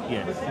says,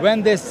 Yes.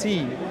 when they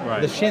see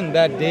Right. the shin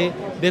that day,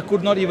 they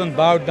could not even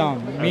bow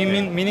down.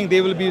 Meaning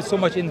they will be so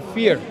much in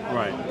fear.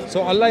 Right.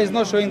 So Allah is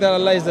not showing that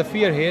Allah is the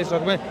fear here. So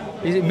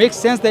it makes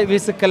sense that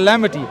it's a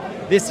calamity.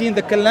 They see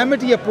the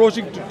calamity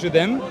approaching to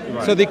them,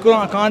 so they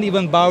can't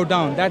even bow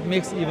down. That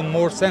makes even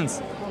more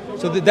sense.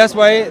 So that's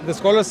why the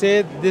scholars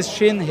say this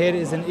shin here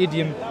is an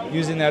idiom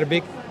used in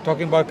Arabic,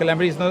 talking about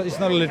calamity. It's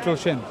not a literal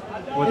shin.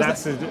 Well,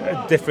 that's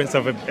a difference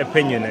of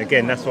opinion.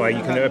 Again, that's why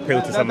you can appeal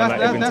to someone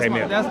like Ibn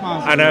Taymiyyah. That's my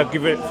answer. And I'll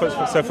give it.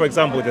 For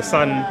example, the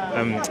sun.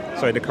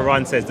 The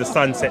Quran says the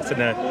sun sets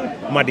in a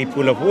muddy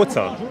pool of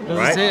water. Does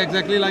right? it say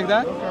exactly like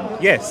that?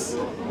 Yes.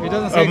 It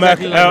doesn't say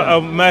exactly like that.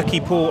 A murky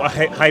pool, a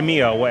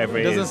haimiyah, or whatever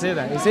it is. It doesn't say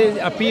that. It says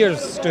it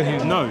appears to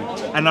him. No,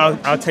 and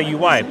I'll tell you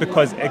why.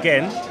 Because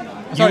again.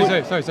 Sorry. I'll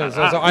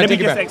let me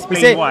take it just back.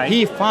 explain why.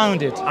 He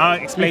found it. I'll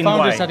explain he found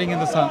why. it setting in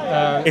the sun.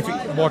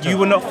 Water. You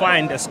will not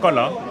find a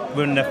scholar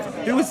when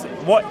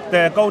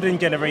the golden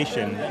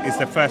generation is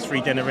the first 3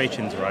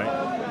 generations, right?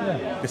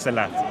 Yeah. The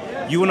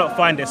Salaf. You will not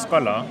find a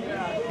scholar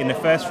in the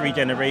first 3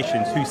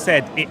 generations who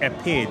said it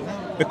appeared,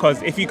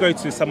 because if you go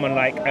to someone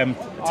like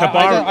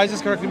Tabar, I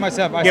just corrected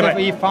myself. I said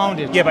he found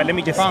it. Yeah, but let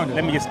me just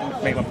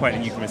make my point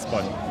and you can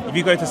respond. If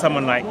you go to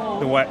someone like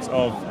the works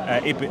of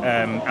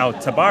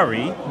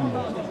al-Tabari,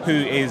 who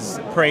is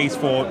praised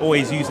for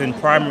always using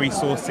primary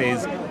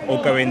sources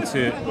or going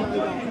to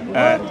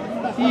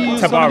he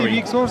used so many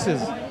weak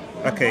sources.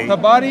 Okay.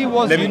 Tabari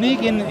was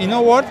unique in, you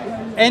know what?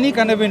 Any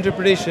kind of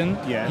interpretation,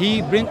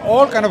 he bring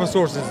all kind of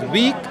sources,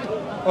 weak,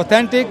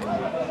 authentic,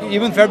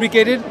 even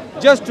fabricated,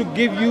 just to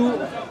give you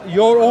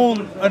your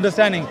own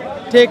understanding.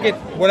 Take it,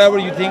 whatever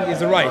you think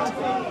is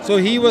right. So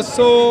he was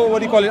so,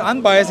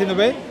 unbiased in a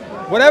way.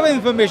 Whatever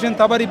information,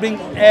 Tabari brings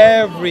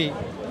every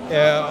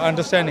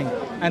understanding.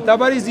 And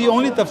Tabari is the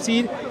only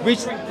tafsir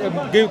which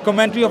give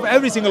commentary of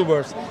every single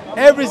verse.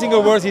 Every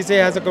single verse he say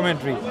has a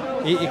commentary.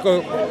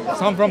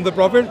 Some from the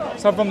Prophet,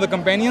 some from the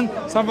companion,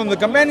 some from the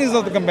companions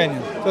of the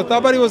companion. So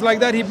Tabari was like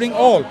that, he bring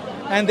all.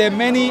 And there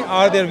many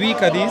are their weak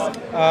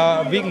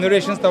hadiths, weak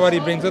narrations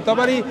Tabari brings. So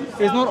Tabari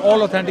is not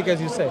all authentic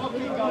as you say.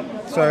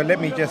 So let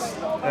me just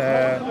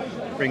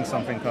bring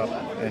something up,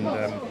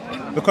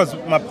 and because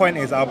my point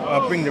is,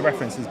 I'll bring the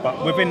references,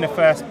 but within the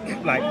first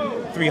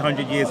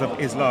 300 years of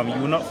Islam, you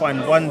will not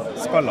find one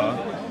scholar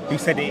who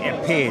said it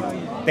appeared.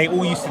 They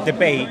all used to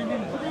debate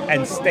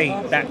and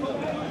state that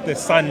the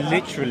sun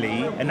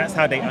literally, and that's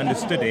how they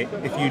understood it,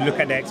 if you look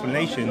at the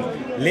explanation,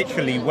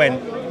 literally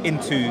went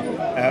into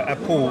a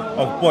pool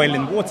of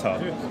boiling water.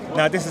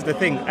 Now this is the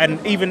thing, and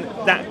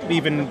that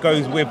even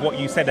goes with what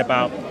you said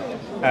about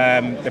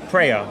the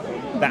prayer,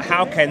 that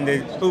how can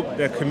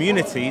the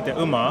community, the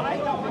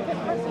Ummah,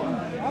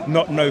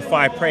 not know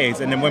 5 prayers,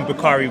 and then when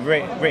Bukhari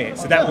read it,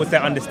 so that was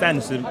their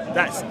understanding. So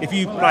that's, if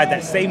you apply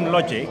that same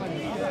logic,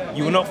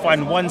 you will not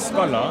find one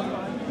scholar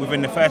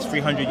within the first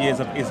 300 years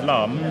of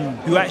Islam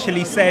who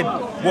actually said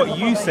what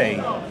you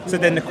say. So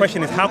then the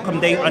question is, how come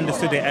they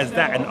understood it as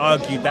that and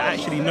argued that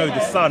actually no,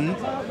 the sun,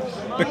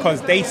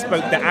 because they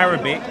spoke the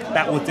Arabic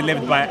that was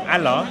delivered by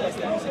Allah,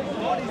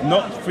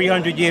 not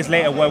 300 years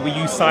later where we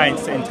use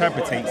science to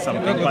interpret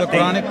something. The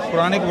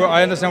Quranic,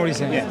 I understand what he's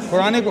saying. Yes.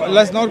 Quranic,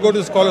 let's not go to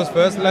the scholars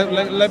first.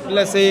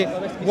 Let's say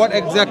what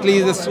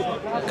exactly this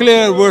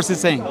clear verse is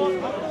saying.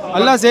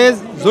 Allah says,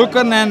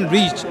 Zulkarnain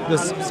reached the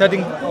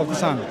setting of the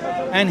sun,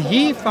 and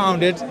he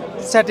found it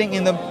setting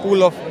in the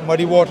pool of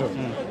muddy water.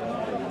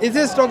 It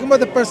is talking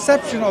about the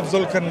perception of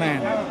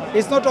Zulkarnain.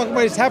 It's not talking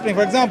about it's happening.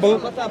 For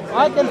example,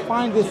 I can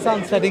find the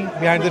sun setting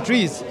behind the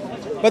trees,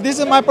 but this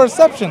is my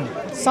perception.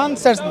 Sun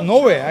sets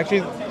nowhere.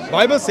 Actually,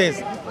 Bible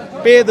says,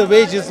 pay the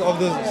wages of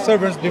the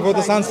servants before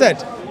the sun set.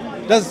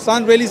 Does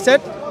sun really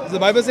set? Does the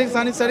Bible say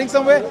sun is setting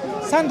somewhere?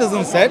 Sun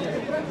doesn't set.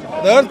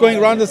 The earth going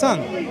around the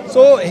sun.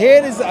 So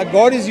here is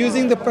God is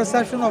using the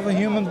perception of a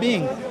human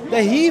being,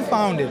 that he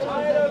found it.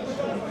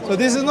 So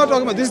this is not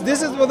talking about this.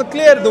 This is for the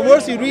clear. The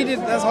verse you read it,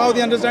 that's how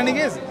the understanding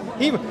is.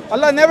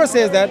 Allah never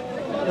says that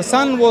the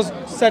sun was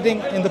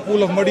setting in the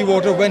pool of muddy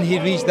water when he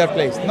reached that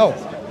place. No,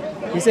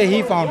 he said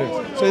he found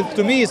it. So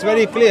to me, it's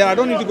very clear. I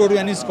don't need to go to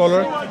any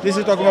scholar. This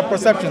is talking about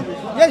perception.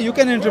 Yeah, you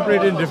can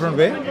interpret it in a different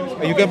way.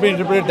 You can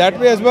interpret it that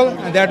way as well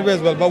and that way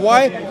as well. But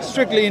why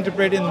strictly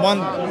interpret in one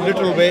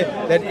literal way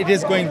that it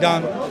is going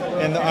down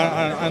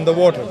in the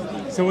water?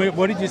 So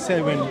what did you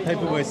say when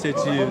Paperboy said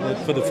to you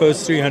that for the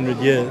first 300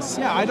 years?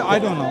 Yeah, I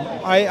don't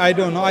know. I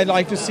don't know. I'd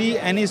like to see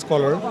any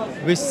scholar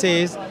which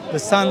says the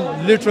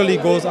sun literally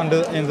goes in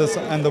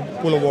the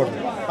pool of water.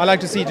 I'd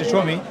like to see it to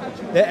show me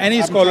that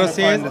any scholar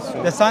says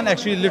the sun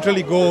actually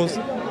literally goes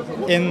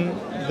in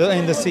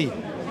the sea.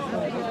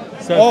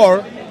 So,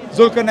 or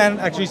Zulkarnain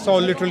actually saw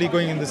literally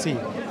going in the sea.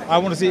 I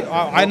want to see.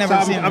 I never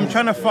seen. I'm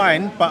trying to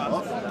find,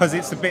 but because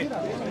it's a bit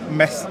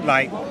mess.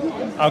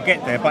 I'll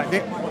get there. But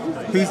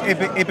who's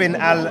Ibn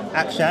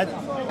al-Ashad?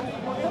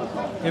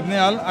 Ibn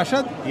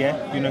al-Ashad?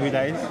 Yeah, you know who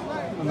that is?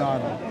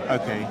 No.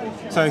 Okay,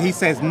 so he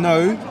says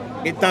no.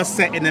 it does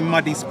set in a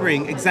muddy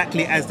spring,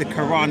 exactly as the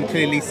Quran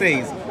clearly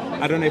says.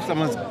 I don't know if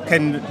someone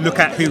can look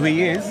at who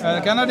he is.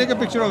 Can I take a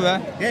picture of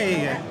that?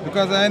 Yeah.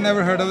 Because I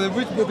never heard of it.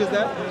 Which book is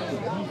that?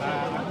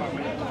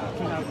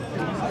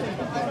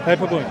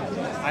 Paperboy.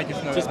 I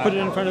just know. Just put it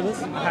in front of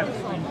us. I have a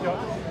screenshot.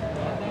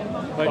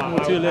 Like more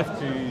to your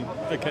left.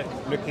 Okay.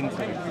 Look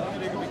into it.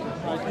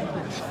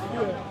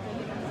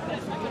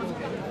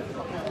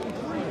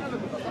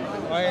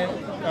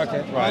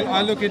 Okay, right.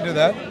 I'll look into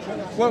that.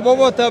 What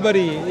about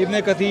Tabari,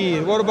 Ibn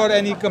Kathir? What about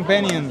any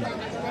companion?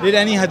 Did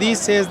any hadith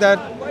says that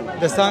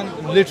the sun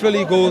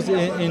literally goes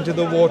into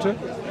the water?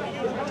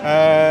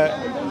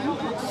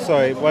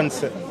 Sorry, one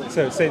sec.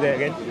 So say that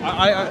again.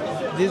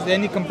 Did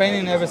any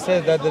companion ever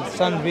said that the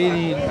sun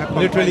really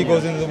literally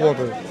goes into the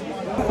water?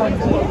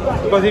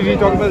 Because if you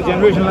talk about the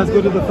generation, let's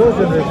go to the first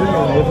generation.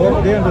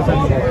 What they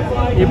understand.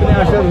 Ibn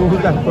Ashar, who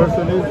that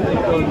person is, I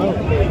don't know.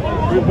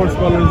 What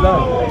scholar is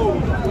that?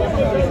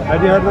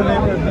 Have you heard the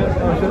name Ibn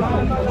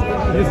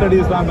Ashar? You study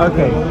Islam.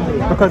 Okay,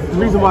 because the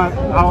reason why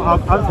I'll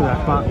answer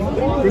that, but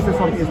this is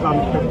from Islam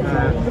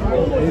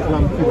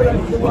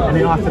Kuwait, and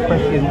they asked the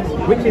question,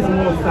 which is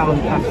more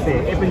sound,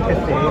 Tafsir Ibn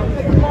Kathir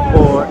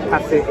or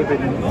Tafsir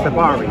Ibn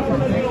Tabari?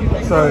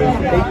 So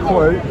they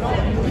quote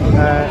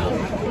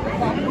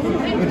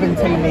Ibn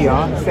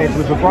Taymiyyah said,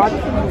 with regard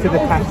to the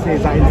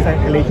tafsirs that are in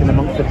circulation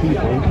amongst the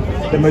people,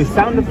 the most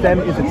sound of them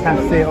is the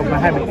tafsir of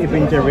Muhammad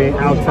ibn Jarir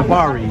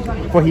al-Tabari,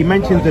 for he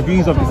mentions the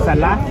views of the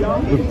Salaf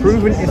with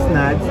proven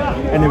isnads,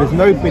 and there is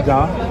no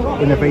bid'ah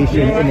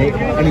innovation in it,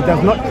 and he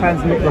does not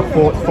transmit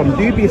reports from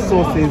dubious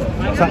sources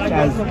such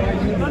as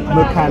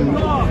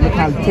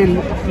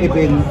Mukaltil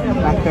ibn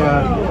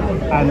Bakr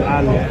and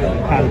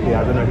al-Kalbi.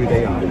 I don't know who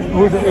they are.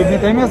 Who is Ibn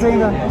Taymiyyah saying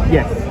that?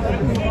 Yes,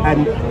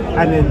 and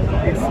then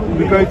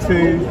we go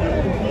to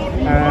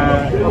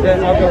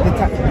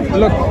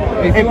look,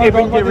 if you want to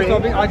talk about this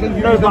topic, I can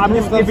give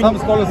you some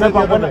scholars say the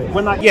other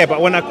way.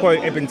 But when I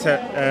quote Ibn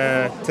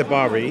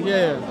Tabari,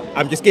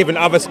 I'm just giving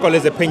other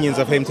scholars' opinions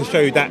of him to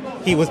show that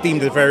he was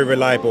deemed as very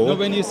reliable. No,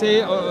 when you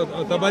say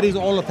Tabari is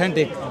all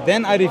authentic,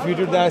 then I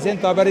refuted that. I said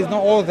Tabari is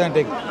not all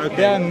authentic. Okay.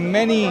 There are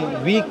many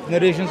weak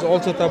narrations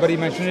also Tabari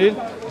mentioned it,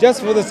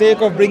 just for the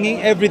sake of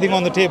bringing everything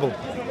on the table.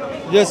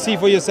 Just see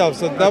for yourself.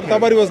 So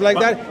Tabari was like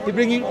that. He's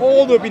bringing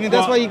all the opinions.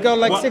 That's why he got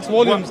like 6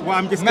 volumes.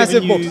 I'm just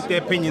massive giving you books. the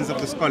opinions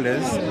of the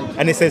scholars,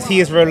 and it says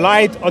he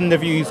relied on the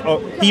views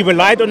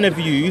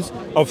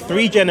of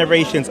 3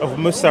 generations of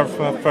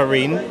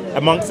Musaffarin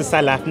amongst the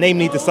Salaf,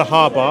 namely the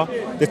Sahaba,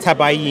 the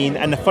Tabayin,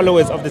 and the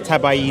followers of the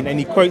Tabayin, and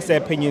he quotes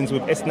their opinions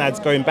with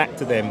isnads going back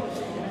to them.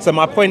 So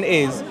my point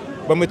is,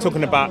 when we're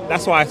talking about,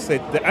 that's why I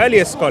said the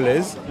earlier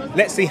scholars,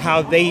 let's see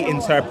how they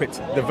interpret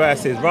the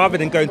verses rather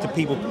than going to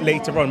people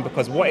later on,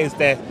 because what is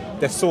their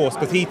source?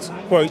 Because he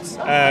quotes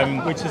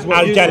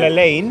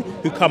Al-Jalalain,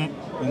 who come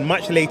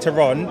much later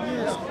on.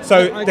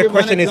 So the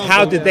question is,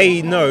 how did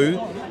they know,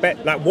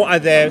 like what are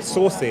their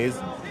sources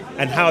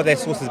and how are their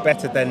sources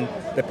better than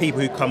the people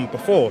who come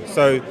before?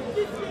 So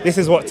this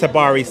is what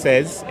Tabari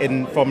says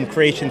in From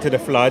Creation to the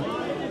Flood.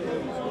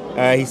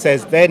 He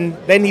says, then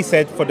he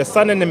said, for the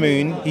sun and the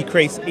moon, he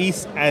creates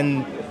east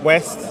and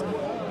west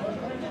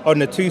on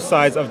the 2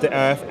 sides of the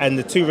earth and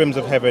the 2 rims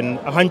of heaven,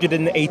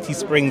 180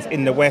 springs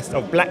in the west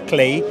of black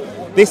clay.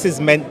 This is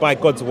meant by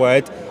God's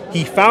word.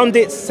 He found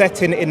it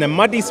setting in a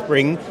muddy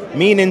spring,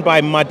 meaning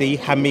by muddy,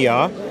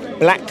 hamia,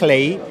 black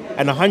clay,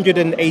 and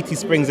 180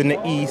 springs in the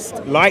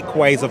east,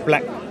 likewise of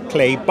black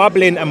clay,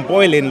 bubbling and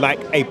boiling like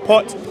a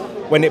pot.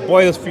 When it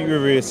boils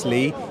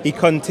furiously, he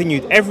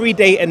continued, every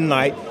day and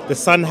night, the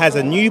sun has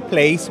a new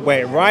place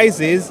where it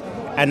rises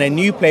and a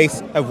new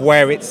place of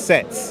where it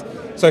sets.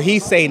 So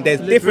he's saying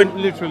there's different...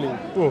 Literally.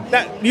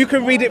 That you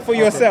can read it for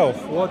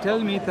yourself. Well, tell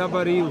me,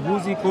 Tabari,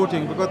 who's he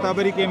quoting? Because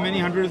Tabari came many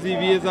hundreds of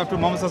years after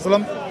Muhammad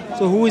Sallallahu Alaihi Wasallam.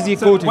 So who is he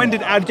quoting? When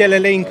did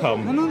Al-Jalalain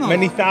come? No.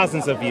 Many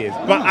thousands of years.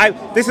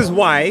 But this is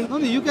why... No,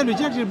 you can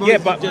reject it,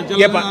 but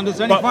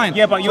understanding, fine.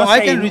 Yeah, but you're I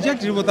can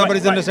reject it what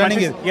Tabari's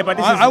understanding is. Yeah, but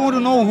I want to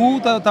know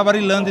who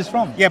Tabari learned this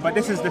from. Yeah, but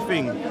this is the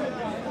thing.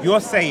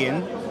 You're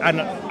saying,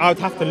 and I would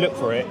have to look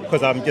for it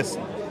because I'm just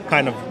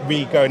kind of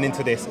going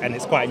into this and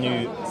it's quite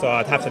new, so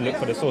I'd have to look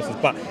for the sources.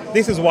 But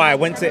this is why I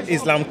went to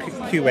Islam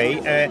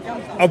Kuwait,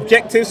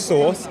 objective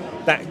source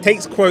that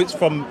takes quotes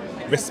from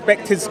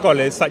respected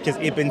scholars such as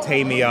Ibn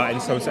Taymiyyah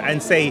and so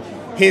and say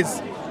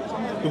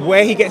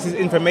where he gets his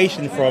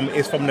information from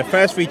is from the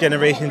first 3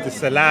 generations, the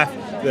Salaf,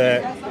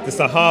 the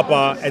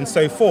Sahaba, and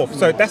so forth.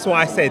 So that's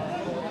why I said,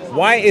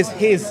 why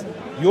is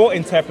your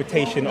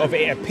interpretation of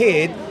it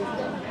appeared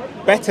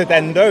better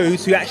than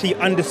those who actually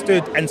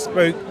understood and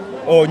spoke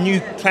or knew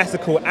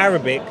classical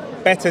Arabic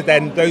better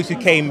than those who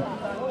came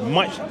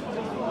much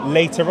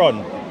later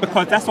on?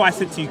 Because that's why I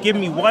said to you, give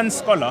me one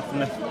scholar from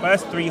the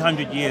first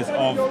 300 years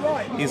of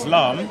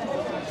Islam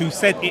who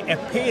said it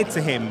appeared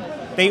to him.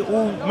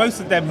 Most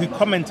of them who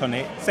comment on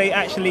it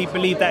actually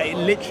believe that it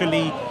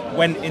literally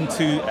went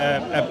into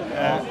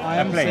I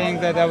am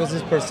saying that was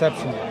his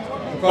perception.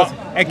 Because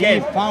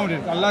again, he found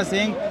it. Allah is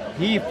saying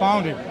he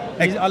found it.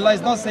 Allah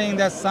is not saying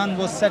that sun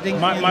was setting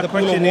in the pool of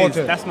question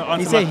water. is, that's not He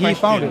answering said my he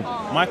question. found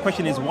it. My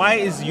question is, why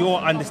is your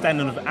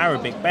understanding of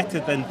Arabic better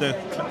than the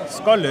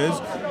scholars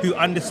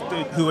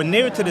who were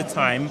nearer to the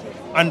time,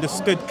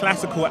 understood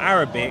classical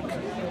Arabic,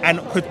 and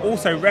could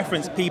also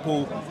reference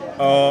people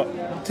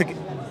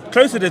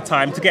closer to the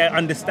time to get an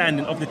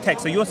understanding of the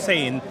text? So you're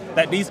saying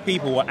that these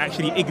people were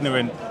actually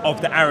ignorant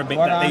of the Arabic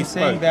that they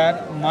spoke? I'm saying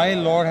that my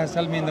Lord has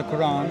told me in the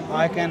Quran,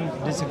 I can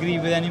disagree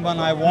with anyone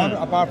I want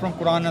apart from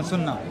Quran and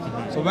Sunnah.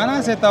 So when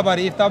I say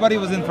Tabari, if Tabari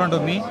was in front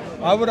of me,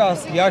 I would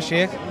ask, Ya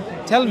Sheikh,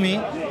 tell me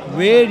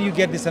where you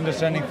get this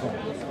understanding from.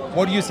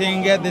 What are you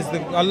saying here?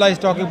 Allah is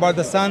talking about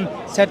the sun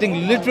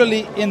setting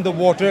literally in the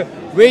water.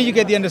 Where you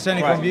get the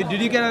understanding from? Did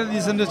you get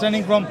this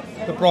understanding from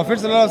the Prophet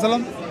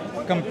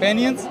ﷺ,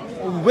 companions?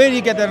 Where do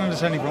you get that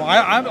understanding from?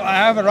 I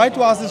have a right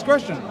to ask this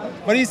question.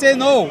 But he says,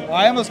 no,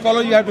 I am a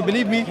scholar, you have to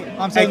believe me.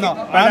 I'm saying, no,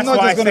 I'm not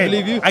just going to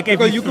believe you.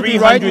 Because you could be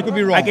right, you could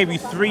be wrong. I gave you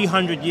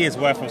 300 years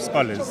worth of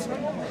scholars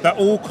that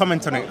all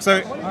comment on it. So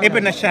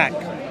Ibn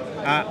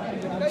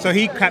Ashaq, so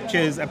he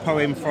captures a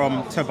poem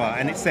from Tuba,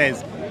 and it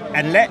says,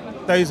 and let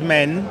those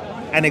men,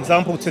 an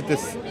example to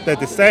the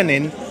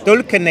discerning,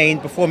 Dhul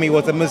Qarnayn before me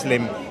was a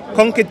Muslim,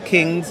 conquered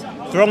kings,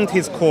 thronged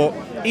his court,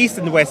 east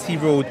and west he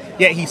ruled,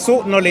 yet he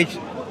sought knowledge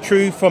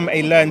true from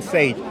a learned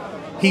sage.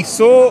 He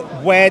saw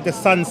where the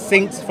sun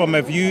sinks from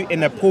a view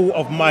in a pool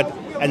of mud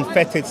and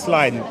fetid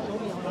slime.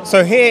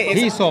 So here is...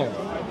 He saw.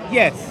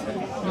 Yes.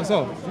 He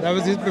saw. That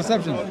was his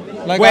perception.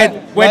 Where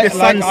the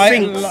sun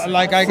sinks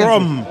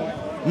from.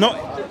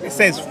 It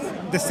says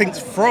the sinks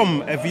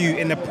from a view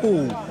in a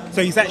pool.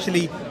 So he's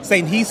actually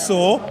saying he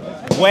saw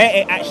where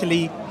it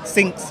actually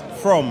sinks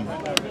from.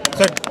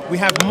 So we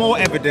have more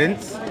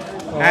evidence.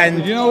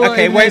 And you know what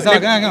Ibn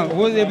Ishaq,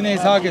 who Ibn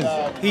Ishaq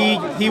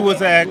is? He was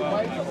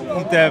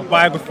the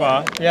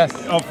biographer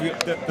of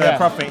the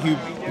Prophet who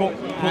put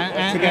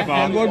together.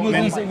 And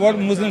what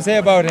Muslims say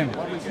about him?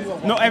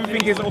 Not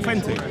everything is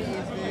authentic.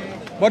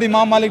 What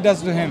Imam Malik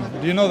does to him,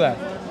 do you know that?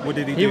 What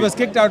did he do? He was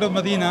kicked out of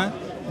Medina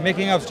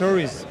making up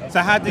stories. So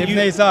how do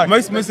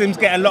most Muslims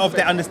get a lot of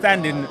their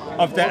understanding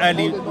of the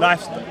early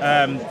life,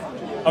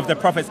 of the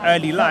Prophet's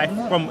early life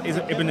from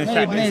Ibn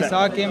Ishaq? Ibn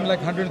Ishaq came like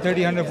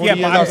 130, 140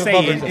 years after I'm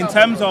saying, the Prophet. in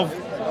terms of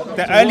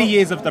the early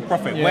years of the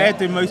Prophet, where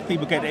do most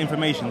people get the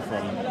information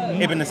from?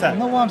 Ibn Ishaq?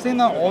 No, I'm saying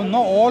that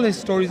not all his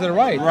stories are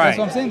right. That's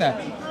what I'm saying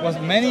that.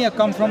 Many have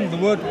come from the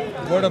word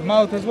of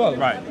mouth as well.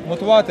 Right.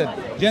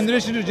 Mutawatir.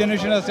 Generation to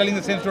generation are telling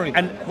the same story.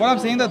 And what I'm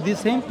saying that these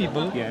same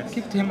people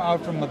kicked him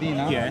out from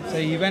Medina. So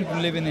he went to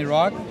live in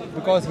Iraq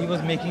because he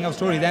was making up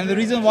stories. And the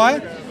reason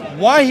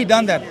why he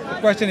done that, the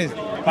question is,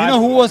 you know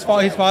who was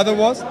his father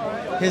was?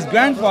 His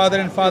grandfather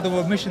and father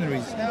were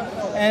missionaries.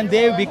 And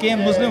they became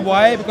Muslim.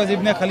 Why? Because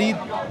Ibn Khalid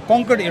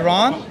conquered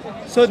Iran.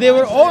 So they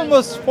were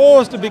almost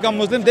forced to become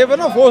Muslim. They were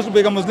not forced to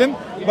become Muslim,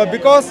 but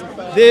because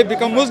they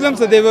become Muslims,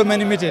 so they were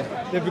manumitted.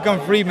 They become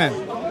free men.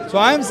 So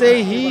I'm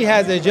saying he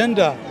has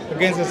agenda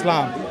against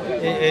Islam,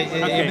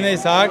 Ibn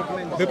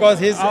Ishaq, because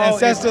his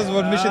ancestors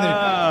were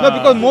missionaries. No,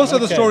 because most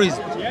of the stories,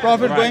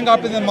 Prophet going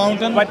up in the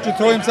mountain to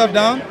throw himself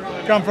down,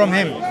 come from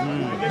him.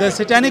 The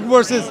satanic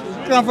verses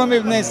come from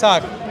Ibn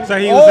Ishaq. So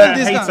he was a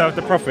hater of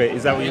the Prophet,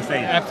 is that what you're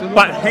saying? Absolutely.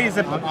 But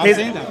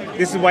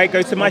this is why it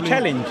goes to my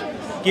challenge.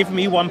 Give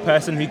me one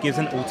person who gives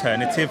an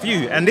alternative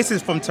view. And this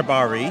is from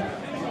Tabari.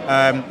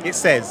 It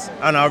says,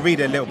 and I'll read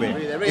it a little bit.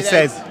 It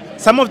says,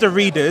 some of the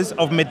readers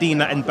of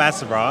Medina and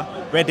Basra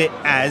read it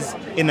as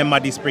in a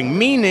muddy spring,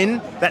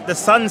 meaning that the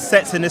sun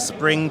sets in a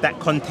spring that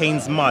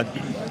contains mud.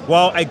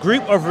 While a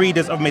group of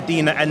readers of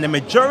Medina and the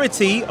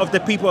majority of the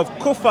people of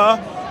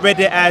Kufa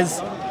read it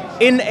as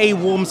in a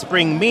warm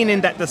spring,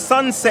 meaning that the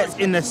sun sets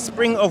in a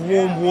spring of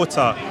warm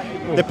water.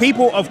 The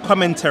people of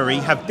commentary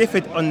have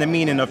differed on the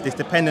meaning of this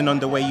depending on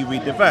the way you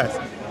read the verse,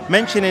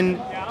 mentioning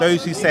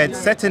those who said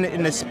setting it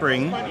in the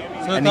spring,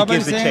 and he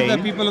gives a chain.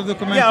 That people of the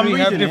commentary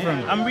have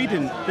different. I'm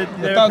reading their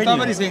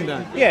Tabari saying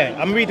that. Yeah,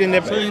 I'm reading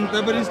their. So in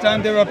Tabari's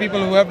time, there are people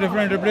who have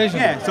different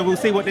interpretations. Yeah, so we'll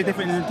see what the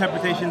different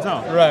interpretations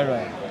are.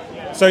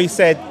 Right. So he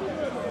said,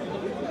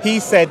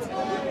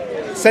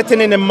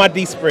 setting in a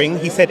muddy spring.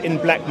 He said in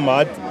black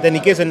mud. Then he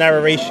gives a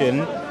narration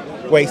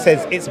where he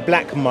says it's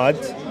black mud.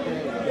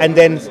 And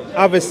then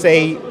others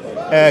say,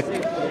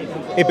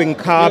 Ibn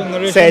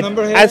Ka'b said,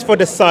 as for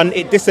the sun,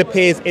 it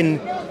disappears in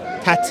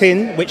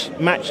Tatin, which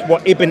matched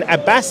what Ibn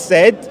Abbas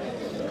said,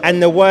 and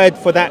the word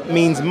for that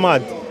means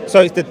mud.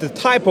 So it's the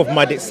type of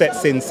mud it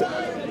sets in,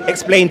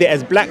 explained it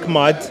as black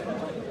mud.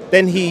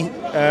 Then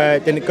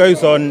it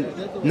goes on,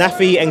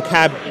 Nafi and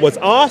Ka'b was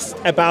asked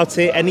about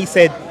it, and he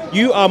said,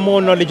 you are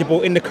more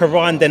knowledgeable in the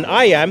Quran than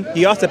I am.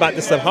 He asked about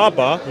the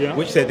Sahaba,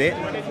 which said it.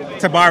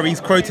 Tabari's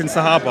quoting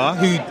Sahaba,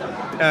 who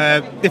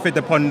differed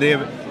upon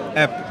their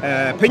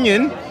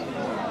opinion,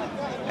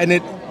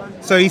 and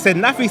so he said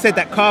Nafi said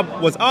that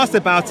Ka'b was asked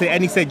about it,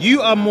 and he said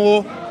you are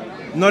more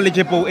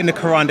knowledgeable in the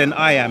Quran than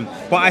I am,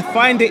 but I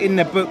find it in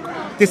the book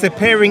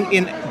disappearing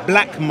in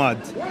black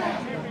mud.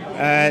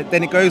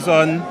 Then it goes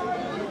on.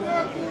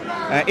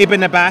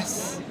 Ibn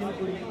Abbas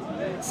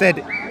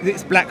said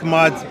it's black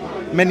mud.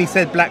 Many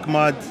said black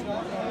mud.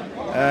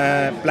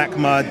 black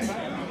mud,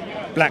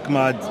 black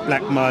mud,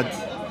 black mud.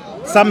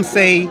 Some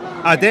say,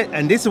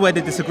 and this is where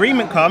the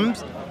disagreement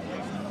comes.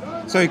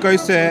 So it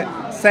goes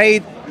to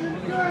Sayyid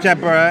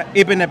Jabra,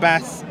 Ibn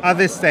Abbas.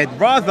 Others said,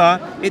 rather,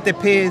 it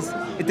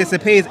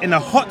disappears in a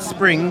hot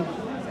spring,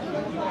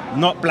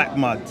 not black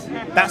mud.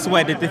 That's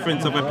where the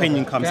difference of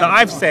opinion comes. So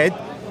I've said,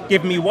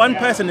 give me one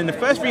person in the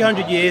first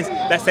 300 years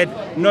that said,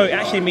 no, it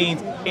actually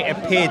means it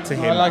appeared to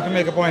him. I'd like to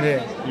make a point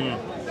here.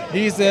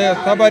 These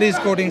Tabari is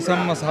quoting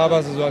some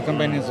Sahabas as well,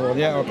 companions as well.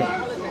 Yeah,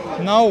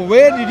 okay. Now,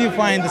 where did you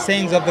find the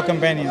sayings of the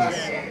companions?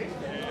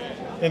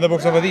 In the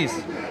books of Hadith.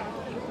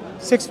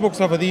 6 books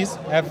of Hadith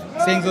have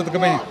sayings of the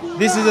companions.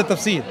 This is a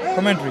tafsir,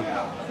 commentary.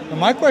 Now,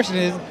 my question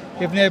is,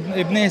 if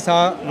Ibn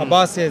Isa,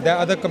 Abbas says that,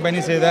 other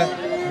companions say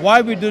that,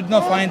 why we did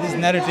not find these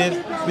narratives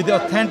with the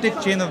authentic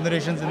chain of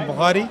narrations in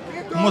Bukhari,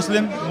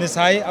 Muslim,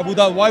 Nisai, Abu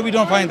Dawud? Why we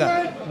don't find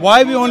that?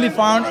 Why we only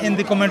found in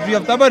the commentary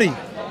of Tabari?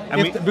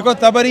 Because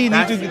Tabari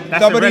need to.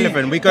 That's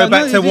irrelevant. We go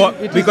back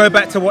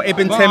to what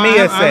Ibn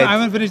Taymiyyah said. I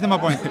haven't finished my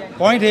point.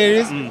 Point here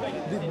is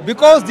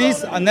because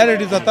these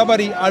narratives of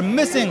Tabari are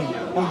missing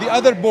from the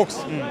other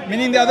books,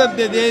 meaning the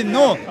other they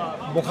know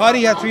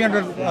Bukhari has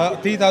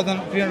 300,000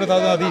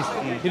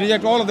 hadiths. He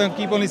rejects all of them,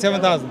 keep only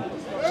 7,000.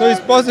 So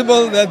it's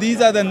possible that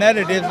these are the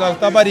narratives of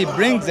Tabari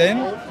brings in.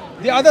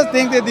 The others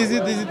think that this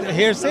is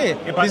hearsay.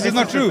 This is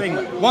not true.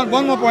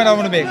 One more point I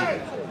want to make.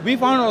 We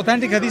found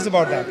authentic hadiths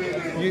about that.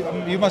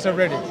 You must have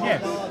read it.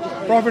 Yes.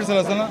 Prophet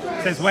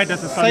ﷺ says, where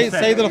does the sun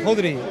set? Sayyid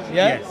al-Khudri.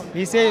 Yeah? Yes.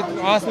 He said,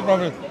 ask the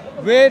Prophet,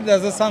 where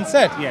does the sun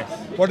set? Yes.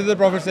 What did the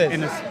Prophet say?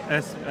 In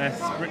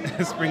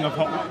a spring of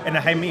hot, in a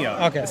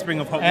hamiyah. Okay. A spring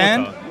of hot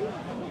and water.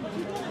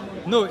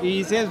 No,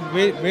 he says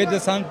where the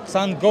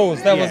sun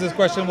goes. That was his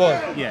question was.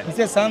 Yes. He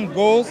says sun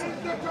goes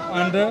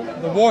under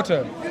the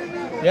water.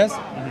 Yes?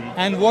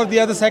 And what the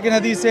other second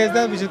hadith says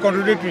that, which is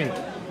contradictory.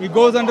 It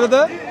goes under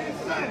the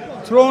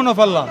throne of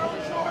Allah.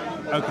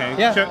 Okay.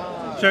 Yeah.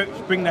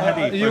 Bring the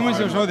hadith. You must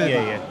show this.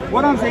 Yeah.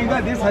 What I'm saying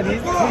that this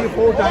hadith 3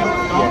 or 4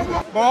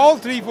 times, but all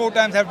 3-4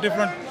 times have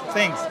different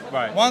things.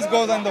 Right. One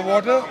goes under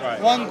water,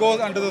 Right. one goes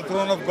under the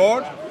throne of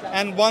God,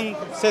 and one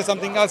says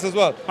something else as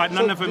well. But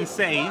none of them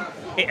say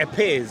it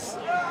appears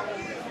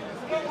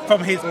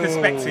from his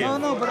perspective.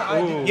 No,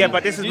 but Yeah,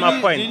 but this is my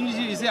point. Didn't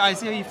you say I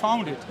say he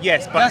found it?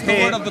 Yes, but that's here,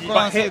 the word of the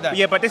Quran say that.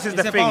 Yeah, but this is He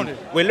the said thing. found it.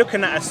 We're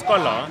looking at a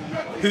scholar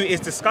who is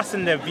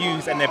discussing their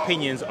views and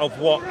opinions of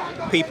what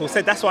people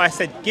said. That's why I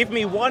said, give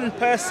me one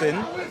person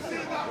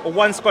or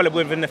one scholar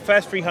within the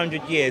first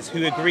 300 years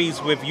who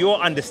agrees with your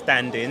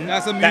understanding.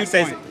 That's a mute that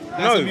says, point.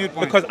 That's a mute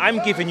point. because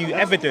I'm giving you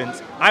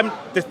evidence.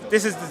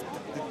 This is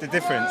the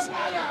difference.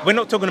 We're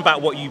not talking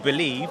about what you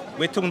believe.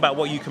 We're talking about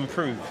what you can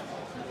prove.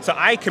 So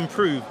I can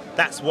prove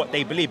that's what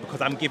they believe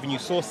because I'm giving you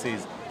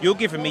sources. You're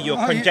giving me your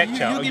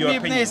conjecture or your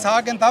give me opinion. Ibn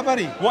Ishaq and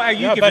Tabari. What are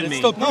you giving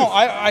me? No,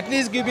 at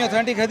least give me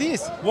authentic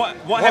hadith.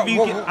 What have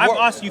you? I've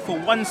asked you for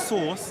one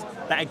source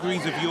that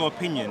agrees with your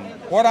opinion.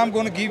 What I'm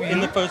going to give you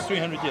In the first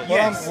 300 years.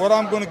 Yes. What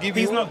I'm going to give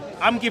He's you. not.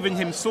 I'm giving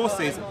him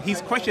sources.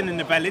 He's questioning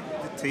the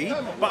validity,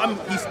 but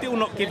he's still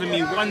not giving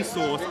me one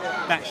source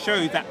that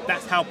shows that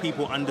that's how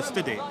people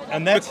understood it.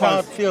 And that's how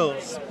it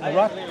feels.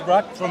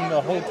 Right from the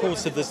whole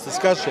course of this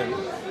discussion,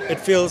 it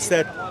feels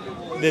that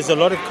there's a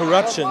lot of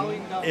corruption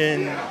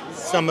in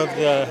some of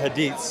the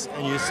hadiths.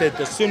 And you said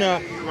the Sunnah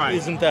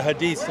isn't the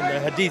hadiths and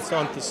the hadiths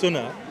aren't the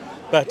Sunnah.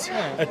 But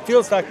it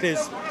feels like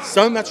there's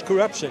so much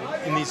corruption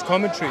in these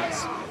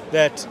commentaries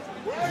that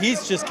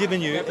he's just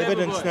given you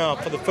evidence now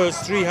for the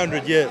first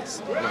 300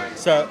 years.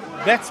 So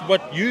that's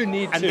what you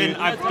need And to then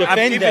I've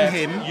defend given that.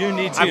 him. You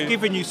need to. I've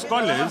given you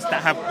scholars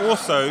that have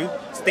also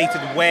stated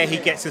where he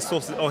gets his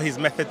sources or his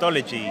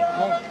methodology.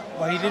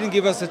 Well, he didn't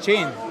give us a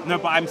chain. No,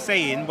 but I'm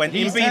saying when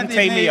He Ibn said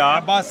Taymiyyah,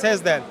 Abbas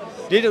says that.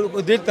 Did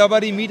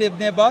Tabari meet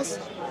Ibn Abbas?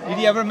 Did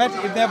he ever met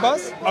Ibn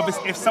Abbas?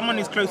 obviously, if someone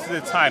is close to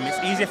the time, it's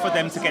easier for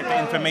them to get the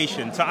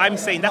information. So I'm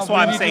saying that's No, why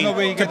we I'm need to saying know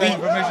where you to get be. that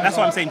information That's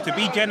from. why I'm saying to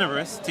be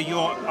generous to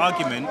your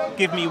argument.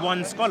 Give me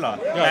one scholar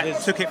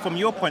that took it from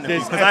your point of view,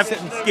 because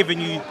I've given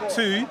you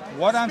 2.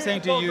 What I'm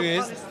saying to you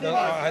is there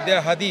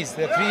are hadiths,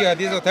 there are 3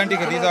 hadiths, authentic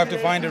hadiths. I have to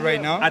find it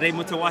right now. Are they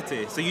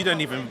mutawatir? So you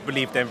don't even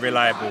believe they're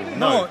reliable?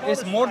 No,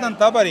 it's more than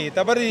Tabari.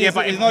 Tabari Yeah,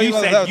 but is if not you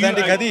even said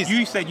authentic hadith.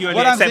 you said you only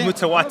What I'm accept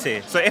saying-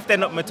 mutawatir. So if they're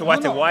not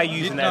mutawatir, why are you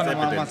using that as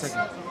One evidence?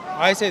 second.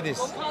 I say this.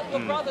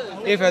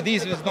 If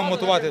hadith is not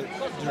mutawatir,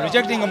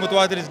 rejecting a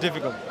mutawatir is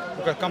difficult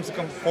because it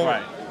comes forward.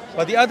 Right.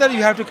 But the other,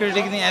 you have to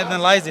critically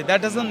analyze it.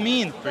 That doesn't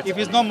mean if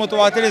it's not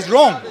mutawatir, it's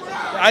wrong.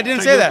 I didn't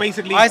So say you're that.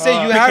 basically, I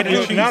say you have picking and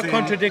to. choosing. You're not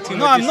contradicting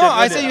No, what I'm you not. said.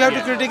 I say you have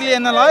to critically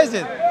analyze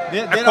it.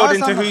 There are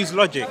According to some- whose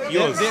logic?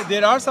 Yours.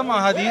 There are some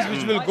hadiths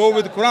which will go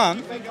with the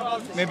Quran.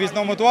 Maybe it's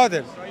not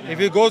mutawatir. If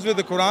it goes with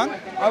the Quran,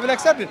 I will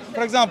accept it.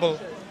 For example,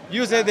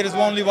 you say there is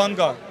only one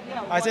God.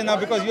 I say now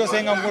because you're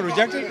saying I'm going to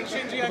reject it,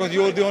 because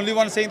you're the only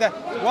one saying that.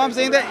 Well, I'm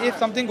saying that if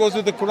something goes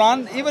with the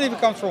Quran, even if it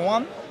comes from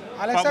one,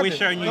 I'll accept it. But we're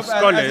showing you Look,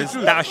 scholars as the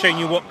truth. that are showing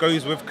you what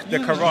goes with the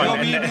You Quran. show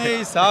me Ibn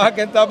Ishaq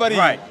and Tabari.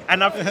 Right,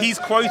 and he's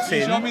You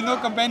quoting. show me no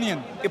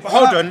companion.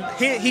 Hold on,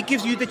 here he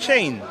gives you the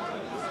chain,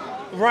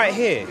 right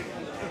here.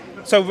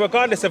 So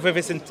regardless of if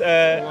it's in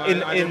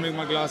I don't make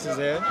my glasses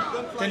here.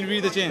 Can you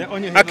read the chain?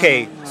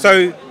 Okay,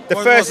 so the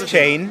first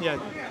chain,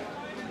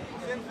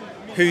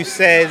 who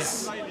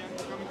says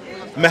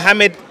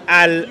Muhammad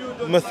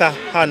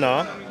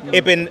al-Muthahana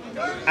ibn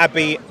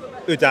Abi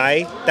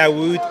Uday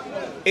Dawood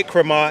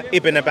Ikramah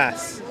ibn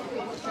Abbas,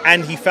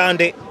 and he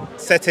found it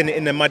setting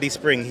in a muddy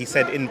spring, he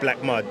said, in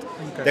black mud.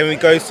 Then we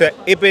go to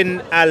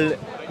Ibn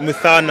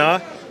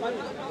al-Muthana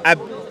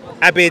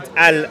Abid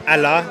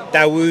al-Allah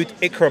Dawood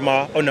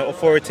Ikramah on the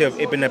authority of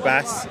Ibn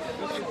Abbas.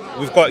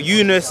 We've got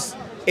Yunus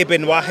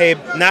ibn Wahib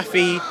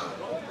Nafi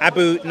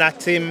Abu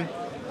Natim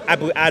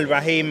Abu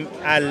al-Rahim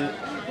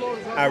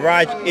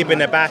al-Araj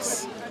ibn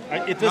Abbas.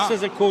 If this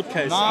is a court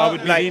case, I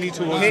would be leaning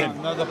towards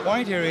him. Now the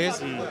point here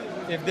is,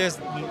 if this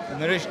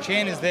narration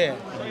chain is there,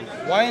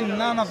 why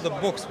none of the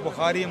books,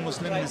 Bukhari,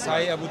 Muslim,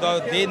 Nasai, Abu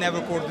Dawud, they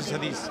never quote this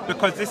hadith?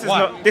 Because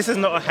this is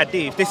not a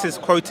hadith. This is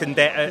quoting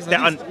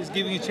It's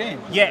giving a chain.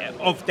 Yeah,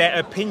 of their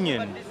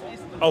opinion,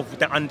 of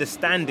the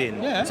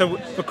understanding. Yeah. So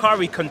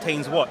Bukhari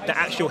contains what? The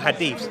actual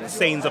hadiths, the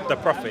sayings of the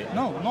Prophet.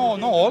 No, all.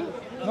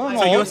 No,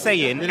 So you're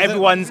saying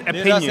everyone's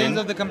opinion. There are sayings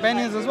of the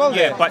companions as well.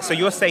 Yeah, there. but so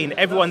you're saying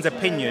everyone's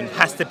opinion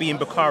has to be in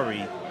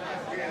Bukhari.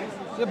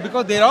 Yeah,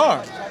 because there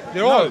are.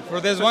 They're all. For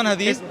there's one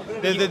hadith.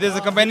 There's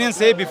a companion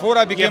say, before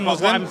I became but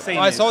what Muslim, I'm saying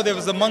I is- saw there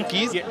was the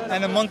monkeys,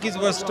 and the monkeys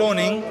were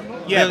stoning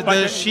but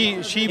the she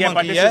but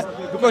monkey, this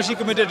because she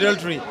committed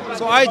adultery.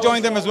 So I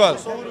joined them as well.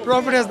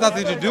 Prophet has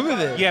nothing to do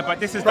with it. Yeah, but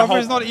this is Prophet the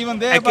whole. is not even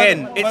there.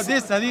 Again, but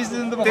this hadith is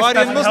in the this Bukhari and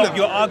doesn't Muslim. help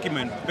your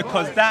argument,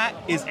 because that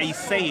is a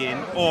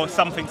saying or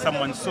something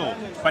someone saw.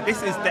 But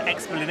this is the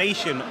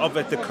explanation of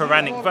the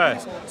Quranic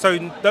verse. So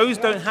those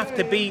don't have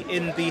to be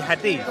in the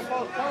hadith,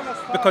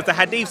 because the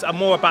hadiths are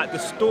more about the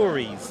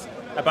stories,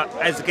 about,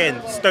 as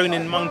again,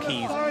 stoning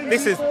monkeys.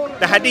 This is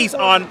the hadiths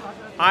aren't.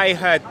 I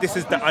heard this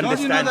is the Don't you know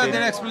understanding. that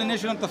there are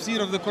explanation of tafsir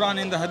of the Quran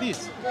in the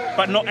hadith?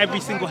 But not every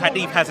single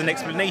hadith has an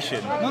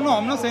explanation. No,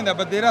 I'm not saying that,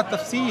 but there are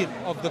tafsir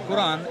of the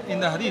Quran in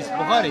the hadith,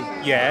 Bukhari.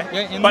 Yeah,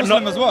 in but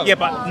Muslim not, as well. Yeah,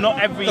 but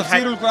not every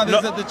Tafsirul Quran,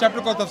 not- there's the chapter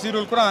called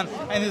Tafsirul Quran,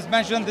 and it's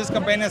mentioned this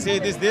companion say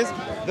this.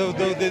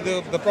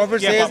 The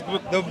Prophet Yeah, says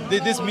but-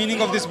 this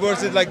meaning of this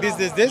verse is like this.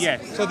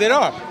 Yes. So there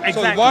are.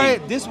 Exactly. So why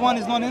this one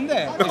is not in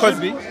there? Because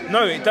it should be.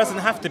 no, it doesn't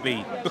have to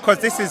be, because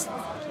this is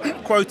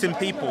quoting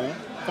people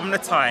from the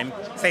time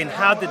saying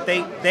how did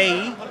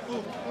they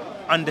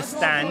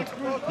understand,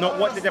 not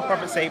what did the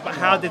Prophet say, but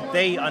how did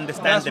they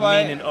understand That's the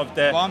why- meaning of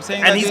the. well, I'm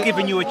saying and that he's they-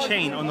 giving you a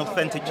chain, an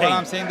authentic chain. Well,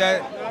 I'm saying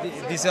that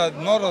these are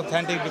not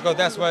authentic, because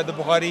that's why the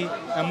Bukhari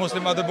and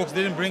Muslim other books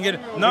didn't bring it.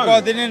 No.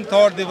 Because they didn't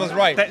thought it was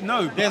right.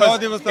 No, they because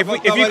thought it was the if we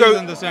Tabari's go,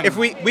 understanding. if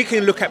we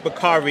can look at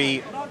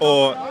Bukhari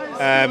or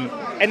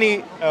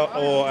any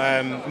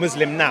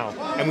Muslim now,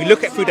 and we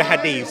look at through the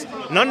hadiths,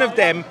 none of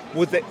them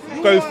would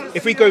go.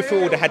 If we go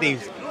through all the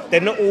hadiths,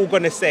 they're not all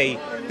going to say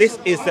this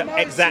is the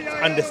exact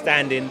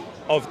understanding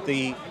of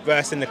the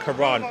verse in the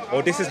Quran,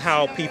 or this is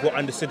how people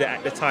understood it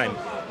at the time.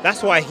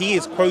 That's why he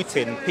is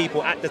quoting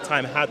people at the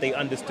time how they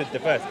understood the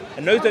verse,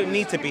 and those don't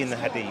need to be in the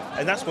hadith,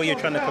 and that's where you're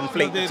trying to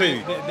conflate the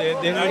two.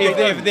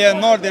 If they are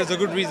not, there's a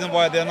good reason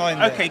why they're not in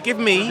there. Okay, give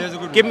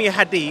me a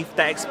hadith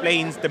that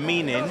explains the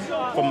meaning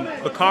from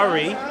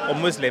Bukhari or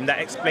Muslim that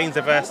explains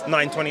the verse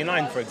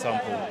 929, for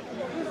example.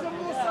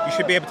 You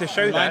should be able to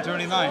show that.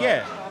 929?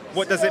 Yeah.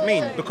 What does it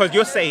mean? Because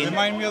you're saying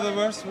Remind me of the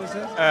verse. What's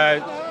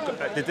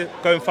it?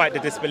 go and fight the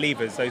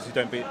disbelievers, those who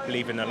don't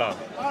believe in Allah.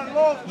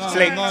 No,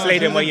 Slay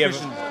them where you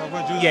Jews and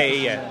Christians. Jews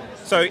and Yeah. Christians,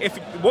 So if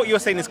what you're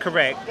saying is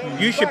correct,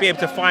 you should be able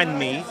to find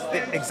me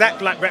the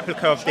exact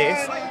replica of this,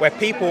 where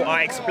people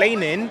are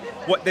explaining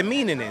what the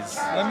meaning is.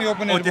 Let me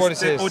open Or, it what it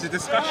says. or the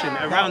discussion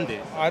around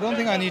it. I don't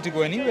think I need to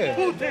go anywhere.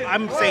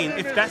 I'm saying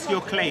if that's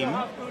your claim,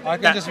 I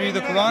can just read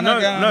the Quran no,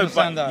 and I can no,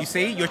 understand but that. you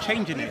see, you're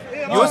changing it.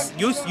 No.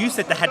 You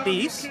said the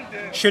hadith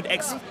should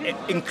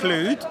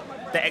include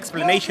the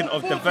explanation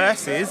of the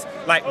verses,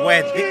 like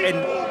where in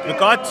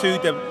regard to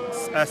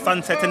the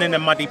sun setting in a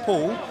muddy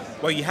pool,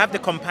 where you have the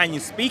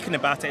companions speaking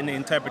about it in the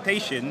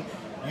interpretation.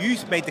 You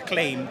made the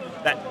claim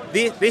that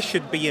this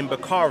should be in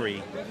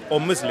Bukhari or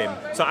Muslim.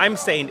 So I'm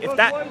saying if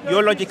that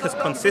your logic is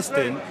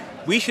consistent,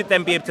 we should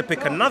then be able to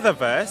pick another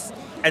verse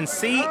and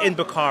see in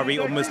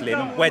Bukhari or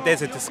Muslim where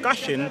there's a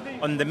discussion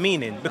on the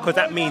meaning, because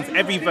that means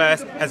every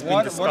verse has been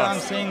discussed. What I'm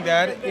saying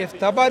that if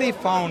Tabari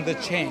found the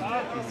chain,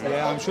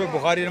 yeah, I'm sure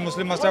Bukhari and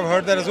Muslim must have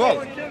heard that as well.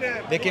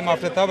 They came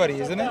after Tabari,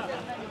 isn't it?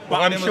 But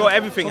I'm Bukhari sure Muslim-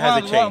 everything So has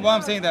a what- chain. What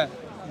I'm saying that,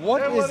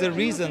 what is the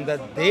reason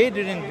that they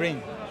didn't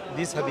bring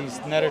this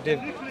hadith narrative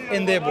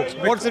in their books?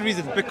 What's the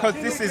reason? Because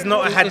this is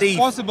not a hadith. It's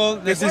possible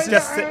that This is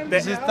just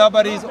this is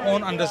Tabari's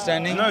own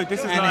understanding. No, this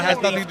is and not it a has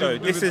hadith nothing to though.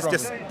 do This with is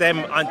just Prophet.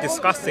 them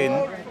discussing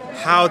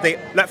how they,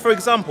 like for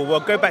example, we'll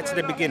go back to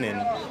the beginning.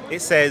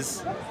 It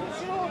says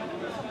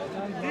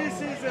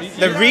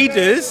the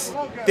readers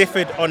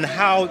differed on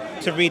how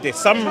to read it.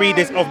 Some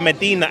readers of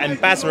Medina and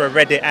Basra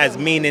read it as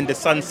meaning the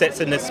sun sets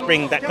in the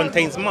spring that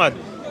contains mud.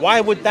 Why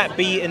would that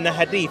be in the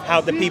hadith? How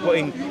the people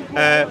in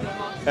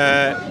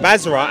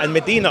Basra and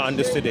Medina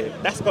understood it?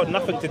 That's got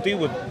nothing to do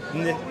with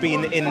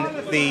being in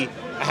the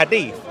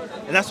hadith.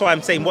 And that's why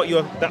I'm saying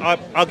the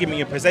argument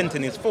you're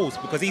presenting is false,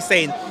 because he's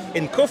saying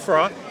in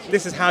Kufra,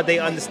 this is how they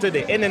understood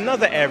it. In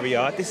another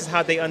area, this is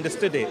how they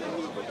understood it.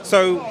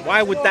 So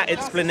why would that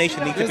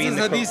explanation need to be in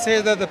the Quran? He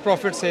says that the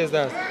Prophet says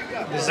that.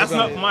 That's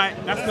not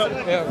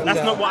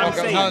what I'm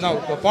saying.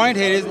 No. The point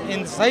here is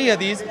in Sahih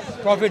Hadith,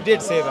 Prophet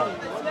did say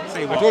that.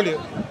 Say what? I told you.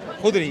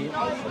 Khudri.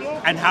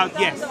 And how?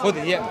 Yes.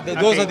 Khudri, yeah.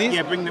 Those hadiths.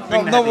 Yeah, bring the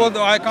hadith.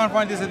 I can't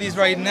find this hadith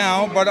right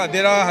now, but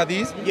there are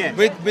hadiths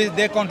which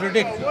they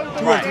contradict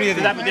two or three hadiths.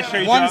 So that just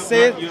shows one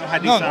says your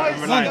hadiths are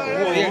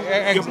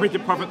unreliable. Your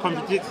Prophet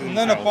contradicts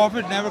himself. No,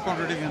 Prophet never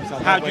contradicts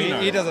himself. How do you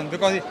know? He doesn't,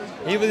 because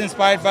he was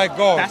inspired by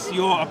God.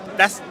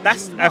 That's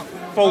a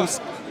false.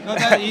 No,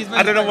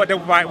 I don't know what the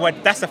right word.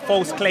 That's a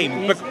false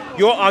claim. But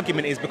your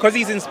argument is because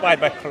he's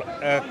inspired by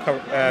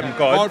God.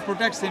 God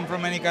protects him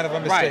from any kind of a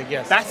mistake. Right.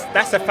 Yes.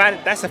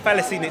 That's a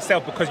fallacy in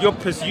itself, because you're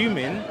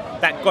presuming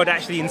that God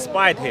actually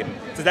inspired him.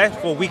 So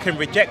therefore, we can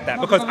reject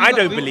that, because I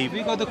don't believe.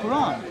 We got the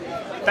Quran.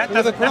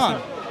 The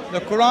Quran.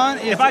 The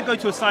Quran is. If I go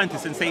to a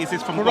scientist and say, "Is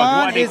this from God?"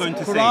 What are they going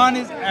to say? Quran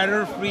is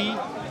error-free,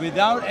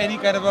 without any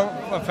kind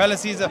of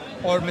fallacies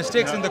or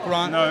mistakes in the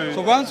Quran. No.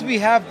 So once we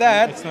have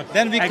that,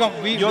 then we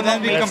compare. You're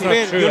not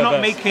making. You're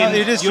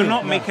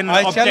not making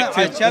an objective.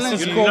 I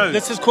challenge you.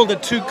 This is called a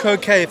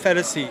two-cocaine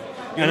fallacy,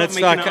 and it's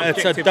like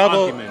it's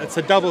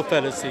a double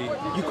fallacy.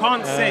 You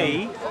can't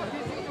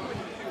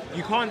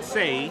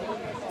say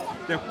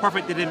the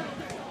Prophet didn't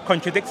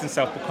contradict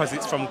himself because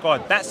it's from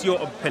God. That's your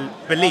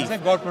belief.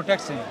 God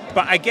protects him.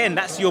 But again,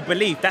 that's your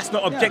belief. That's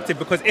not objective,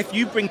 because if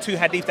you bring two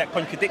hadith that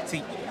contradict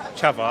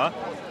each other,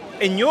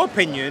 in your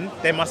opinion,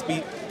 there must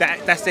be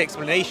that's the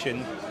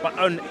explanation. But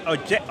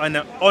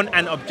on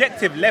an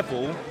objective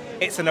level,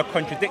 it's a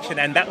contradiction,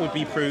 and that would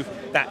be proof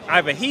that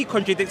either he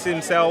contradicts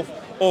himself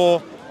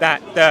or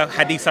that the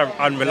hadiths are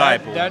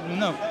unreliable.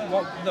 No,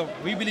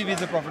 we believe he's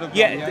the Prophet of God.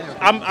 Yeah,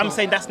 I'm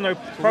saying that's no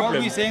problem.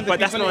 What we're saying, the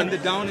people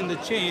down in the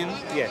chain,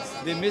 yes,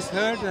 they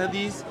misheard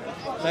hadiths,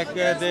 like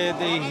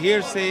they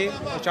hearsay,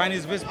 the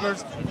Chinese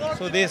whispers.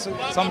 So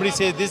somebody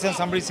says this and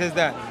somebody says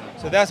that.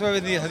 So that's why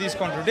when the hadith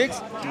contradicts,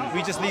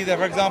 we just leave that.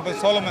 For example,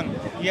 Solomon,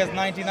 he has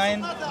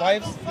 99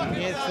 wives,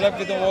 he has slept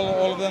with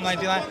all of them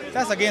 99.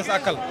 That's against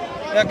akal,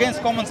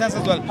 against common sense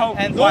as well.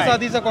 And those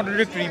hadiths are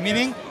contradictory,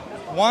 meaning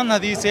one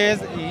hadith says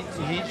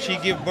she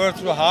gave birth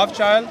to a half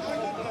child,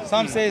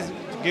 some says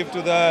give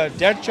to the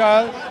dead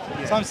child,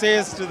 some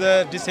says to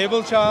the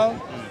disabled child,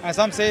 and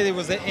some say it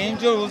was the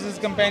angel who was his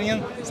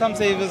companion, some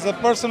say it was the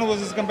person who was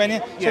his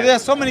companion. So there are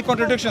so many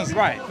contradictions.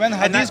 Right. When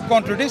hadith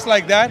contradicts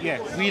like that,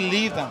 we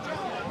leave them.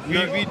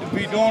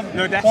 We don't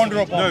ponder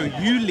upon them. No,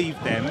 you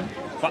leave them,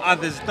 but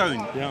others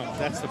don't. Yeah,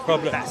 that's the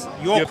problem. That's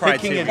your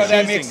criteria. But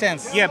that makes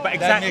sense. Yeah, but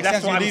exactly,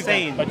 that's what I'm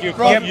saying. But you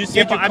can't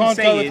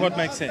go with what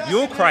makes sense.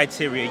 Your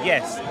criteria,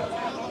 yes.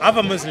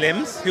 Other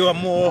Muslims who are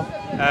more,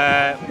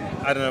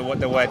 I don't know what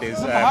the word is.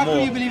 How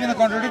can you believe in a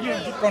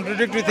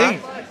contradictory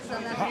thing?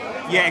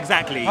 Yeah,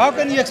 exactly. How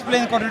can you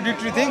explain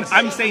contradictory things?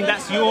 I'm saying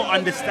that's your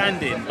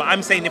understanding, but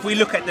I'm saying if we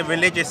look at the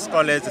religious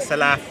scholars, the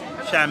Salaf,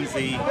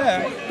 Shamsi,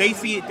 they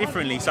see it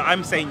differently. So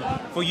I'm saying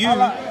for you,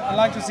 I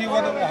like to see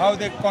how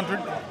they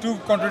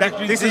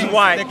contradictory this things. Is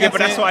why, but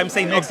that's what I'm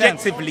saying.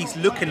 Objectively,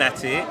 looking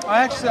at it,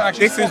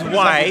 this is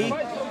why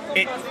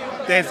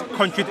there's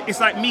It's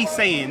like me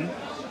saying,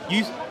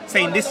 you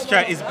saying this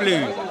shirt is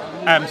blue,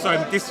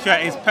 this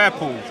shirt is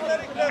purple,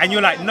 and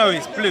you're like, no,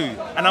 it's blue,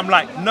 and I'm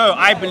like, no,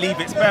 I believe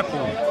it's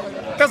purple.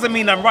 Doesn't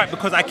mean I'm right,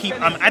 because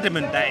I'm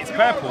adamant that it's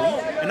purple,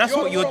 and that's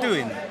what you're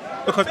doing.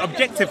 Because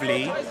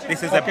objectively,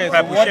 this is a purple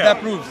so what shirt. That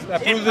proves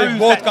that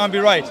both can't be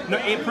right. No,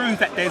 it proves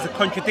that there's a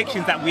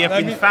contradictions that we have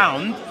been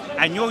found,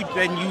 and you're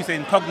then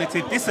using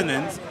cognitive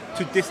dissonance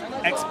to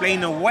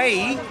explain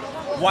away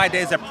why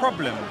there's a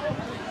problem.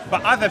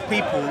 But other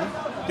people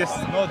just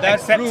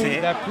accept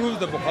it. That proves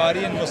the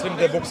Bukhari and Muslim,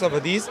 the books of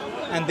Hadith,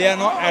 and they are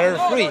not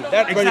error-free.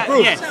 That's what it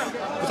proves. Yes.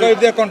 So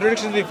if there are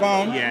contradictions we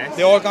found,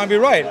 they all can't be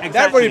right. Exactly.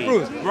 That's what it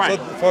proves. Right.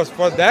 So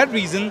for that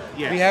reason,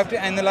 we have to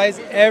analyze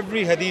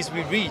every hadith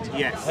we read.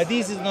 Yes.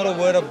 Hadith is not a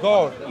word of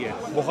God. Yes.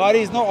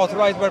 Bukhari is not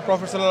authorized by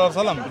Prophet Sallallahu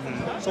Alaihi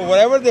Wasallam. So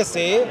whatever they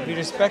say, we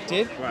respect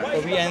it,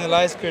 but we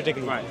analyze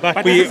critically. Right.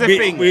 But this is the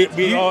thing.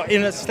 We are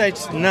in a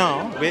state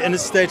now, we're in a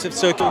state of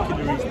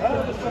circularism.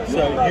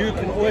 So you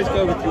can always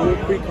go with your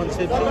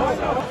preconceptions,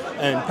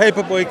 and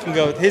Paperboy can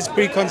go with his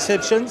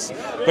preconceptions,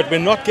 but we're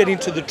not getting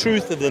to the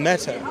truth of the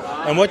matter.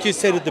 And what you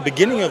said at the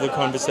beginning of the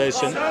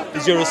conversation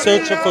is you're a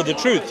searcher for the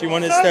truth. You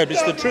want to establish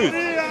the truth.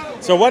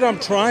 So what I'm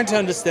trying to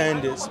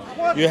understand is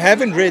you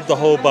haven't read the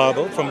whole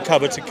Bible from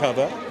cover to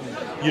cover.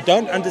 You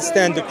don't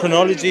understand the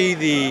chronology,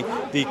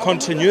 the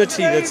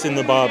continuity that's in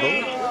the Bible.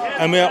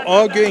 And we're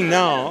arguing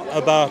now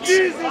about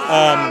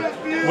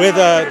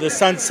whether the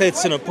sun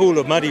sets in a pool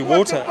of muddy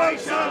water.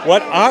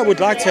 What I would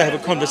like to have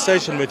a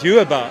conversation with you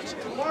about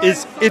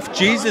is if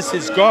Jesus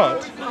is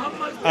God,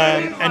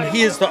 and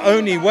he is the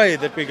only way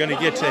that we're going to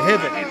get to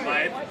heaven,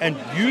 and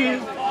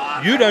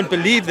you don't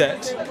believe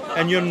that,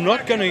 and you're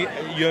not going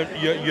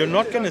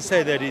to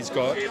say that he's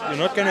God, you're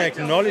not going to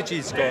acknowledge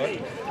he's God,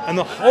 And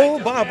the whole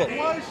Bible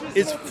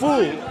is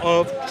full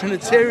of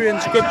Trinitarian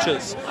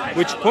scriptures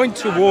which point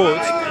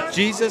towards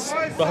Jesus,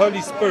 the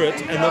Holy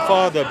Spirit, and the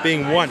Father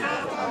being one.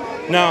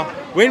 Now,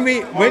 when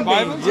we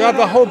have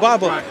the whole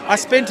Bible, I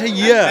spent a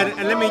year.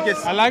 And let me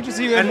just. I like to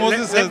see where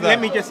Moses says that. Let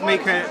me just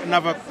make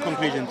another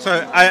conclusion.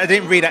 So I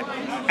didn't read it.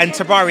 And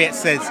Tabari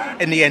says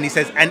in the end, he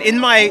says, and in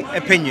my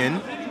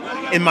opinion,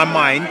 in my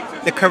mind,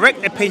 the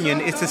correct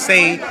opinion is to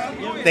say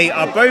they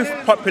are both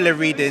popular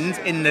readings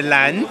in the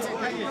land,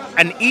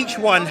 and each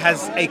one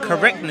has a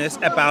correctness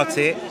about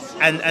it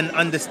and an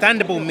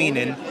understandable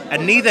meaning,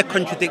 and neither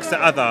contradicts the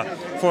other.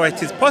 For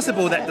it is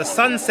possible that the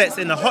sun sets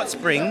in a hot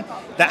spring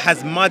that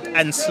has mud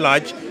and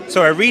sludge.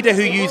 So a reader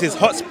who uses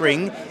hot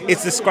spring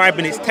is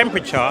describing its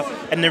temperature,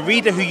 and the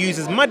reader who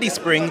uses muddy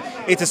spring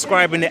is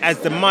describing it as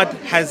the mud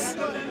has,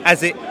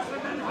 as it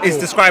is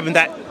describing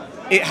that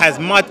it has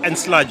mud and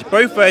sludge.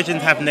 Both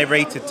versions have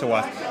narrated to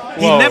us.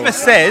 He never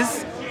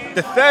says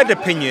the third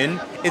opinion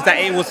is that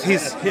it was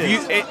his view,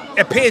 it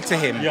appeared to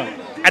him. Yeah.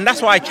 And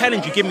that's why I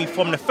challenge you, give me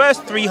from the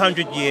first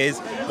 300 years,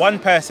 one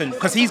person,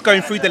 because he's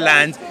going through the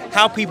land,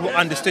 how people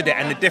understood it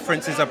and the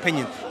differences of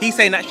opinion. He's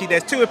saying actually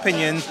there's two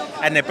opinions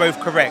and they're both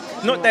correct.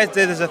 Not that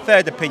there's a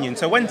third opinion.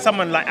 So when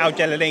someone like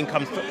Al-Jalalain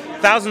comes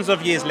thousands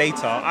of years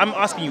later, I'm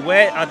asking you,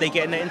 where are they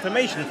getting their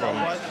information from?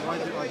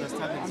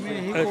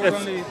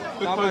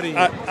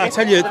 I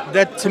tell you,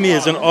 that to me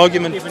is an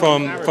argument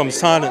from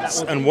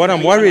silence. And what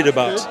I'm worried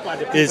about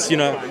is,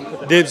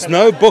 there's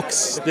no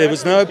books, there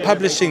was no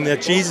publishing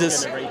that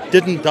Jesus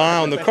didn't die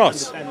on the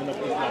cross.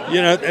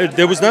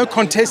 There was no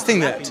contesting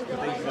that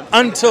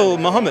until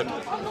Muhammad.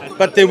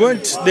 But there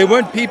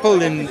weren't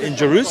people in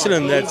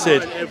Jerusalem that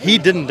said he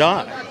didn't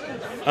die.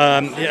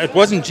 It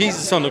wasn't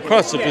Jesus on the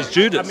cross, it was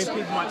Judas.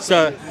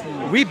 So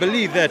we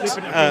believe that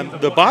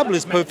the Bible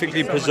is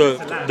perfectly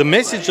preserved. The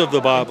message of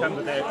the Bible,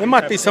 there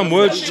might be some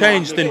words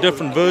changed in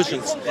different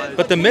versions,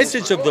 but the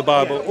message of the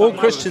Bible, all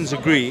Christians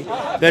agree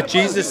that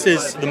Jesus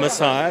is the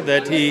Messiah,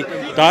 that he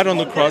died on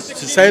the cross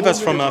to save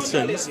us from our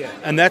sins,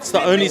 and that's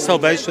the only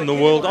salvation the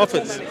world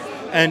offers.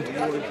 And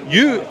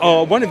you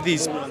are one of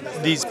these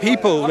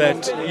people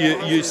that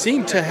you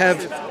seem to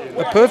have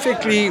a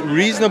perfectly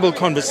reasonable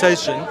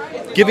conversation,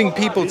 giving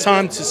people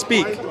time to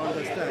speak.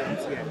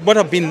 What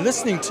I've been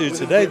listening to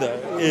today, though,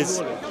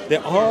 is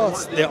there are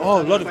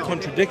a lot of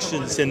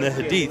contradictions in the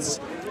hadiths,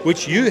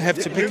 which you have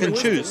to pick and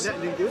choose,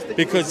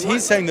 because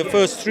he's saying the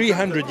first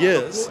 300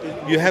 years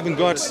you haven't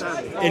got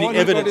any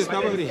evidence.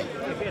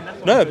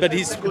 No, but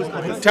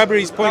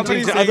Tabari's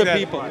pointing to other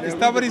people. Is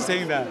Tabari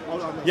saying that?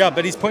 Yeah,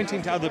 but he's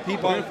pointing to other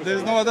people. But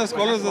there's no other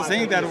scholars are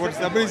saying that. What's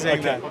Tabari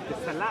saying that?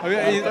 I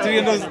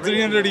mean,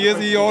 300 years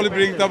he only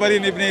brings Tabari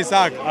and Ibn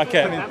Ishaq.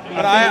 Okay.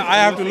 But I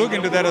have to look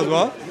into that as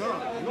well.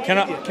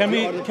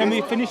 Can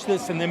we finish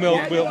this and then we'll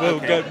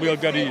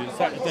go to you.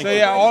 So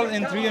yeah, all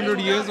in 300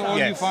 years, all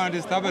you find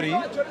is Tabari.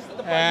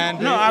 And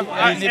no,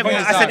 I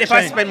said if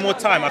I spend more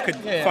time, I could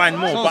find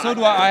more. So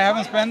do I. I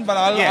haven't spent, but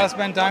I'll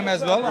spend time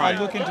as well. Right.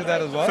 I'll look into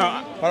that as well.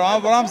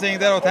 But what I'm saying,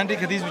 they're authentic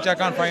hadiths which I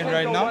can't find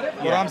right now.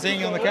 What I'm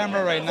saying on the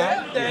camera right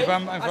now, if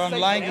I'm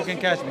lying, you can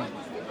catch me.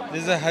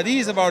 There's a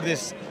hadith about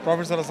this.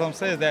 Prophet ﷺ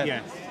says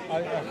that.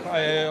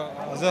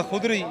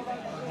 Khudri.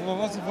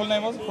 What's the full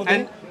name?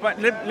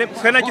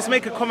 Can I just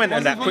make a comment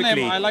on that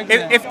quickly?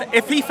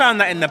 If he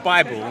found that in the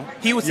Bible,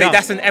 he would say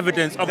that's an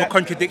evidence of a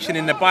contradiction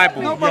in the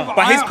Bible. No,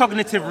 but his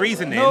cognitive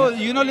reasoning. No,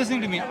 you're not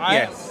listening to me.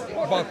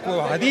 But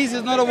hadith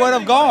is not a word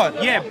of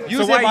God. Yeah.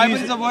 You say Bible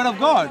is a word of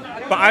God.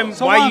 But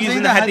why are you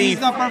using the hadith? Hadith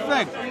is not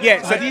perfect.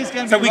 Yeah.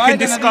 So we can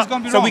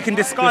discard. So we can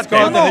discard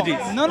the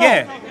hadith. No.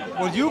 Yeah.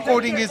 What you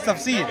quoting is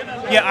tafsir.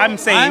 Yeah, I'm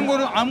saying.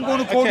 I'm going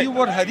to quote you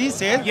what hadith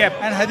says. Yeah.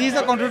 And hadith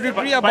are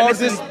contradictory about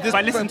this.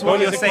 But listen to what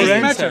you're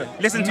saying.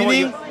 Listen to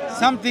meaning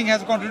something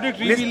has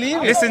contradictory.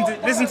 Believe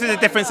it. Listen to the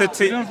difference of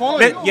two. You don't follow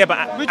it. Yeah,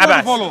 but Which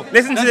Abbas, one follow?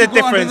 listen to the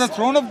difference. Under the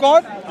throne of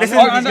God.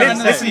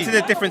 Listen to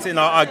the difference in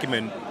our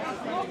argument.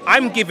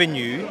 I'm giving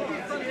you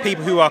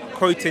people who are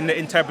quoting the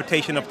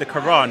interpretation of the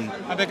Quran.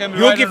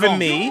 You're giving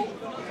me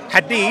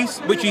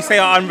hadiths, which you say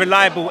are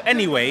unreliable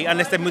anyway,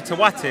 unless they're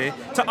mutawatir,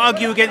 to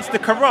argue against the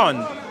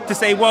Quran. To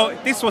say, well,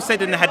 this was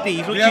said in the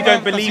hadith, which you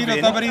don't believe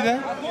in.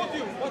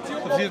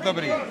 Tafsir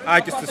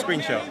Tabari. Just a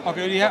screenshot.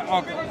 Okay,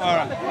 all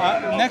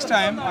right. Next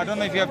time, I don't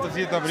know if you have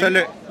Tafsir Tabari. So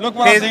look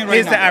what I'm saying right now.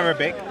 Here's the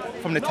Arabic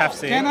from the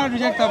tafsir. Can I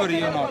reject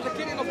Tabari or not?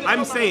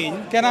 I'm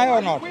saying... Can I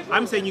or not?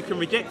 I'm saying you can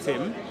reject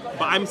him,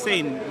 but I'm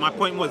saying, my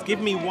point was, give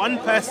me one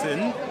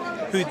person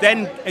who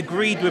then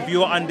agreed with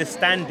your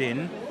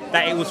understanding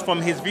that it was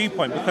from his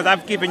viewpoint, because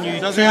I've given you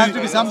Does it have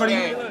to be somebody?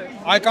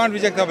 I can't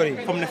reject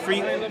Tabari. From the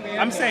free...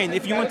 I'm saying,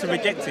 if you want to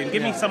reject him,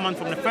 give me someone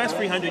from the first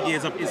 300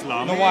 years of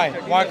Islam. No, why?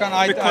 Why can't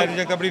I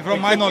reject Tabari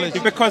from my knowledge?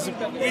 Because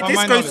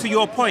this goes to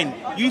your point.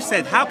 You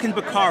said, how can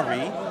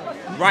Bukhari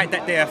write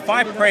that there are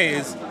 5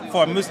 prayers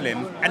for a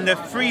Muslim, and the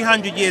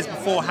 300 years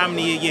before, how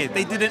many years?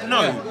 They didn't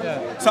know.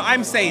 Yeah. So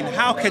I'm saying,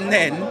 how can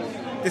then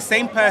the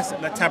same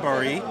person, like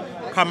Tabari,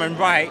 come and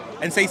write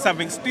and say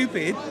something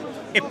stupid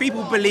if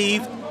people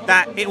believe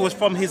that it was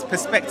from his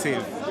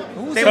perspective?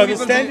 So the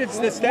standards,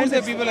 who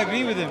say people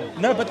agree with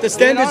him? No, but the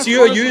standards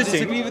you are using.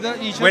 Disagree with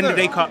each When other.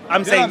 did they come?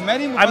 I'm There are saying,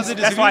 many Muslims that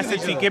that's why I disagree said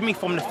with to you, each give me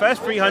from the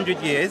first 300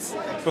 years,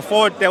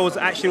 before there was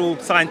actual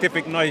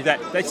scientific knowledge that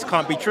this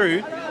can't be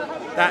true,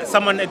 that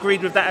someone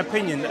agreed with that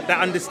opinion, that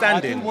I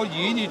understanding. think what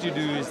you need to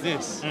do is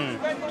this,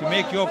 to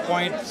make your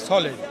point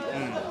solid.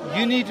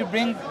 You need to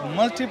bring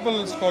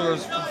multiple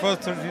scholars for the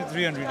first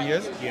 300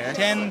 years, Yes.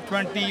 10,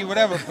 20,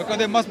 whatever, because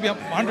there must be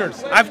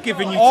hundreds. I've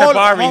given you All-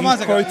 Tabari, one who's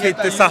second. quoted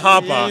Yeah, the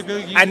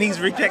Sahaba, you- and he's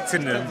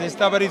rejecting them. This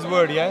Tabari's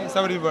word, yeah? It's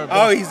Tabari's word.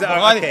 Oh, he's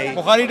Bukhari, okay.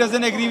 Bukhari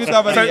doesn't agree with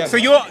Tabari. So, yeah. so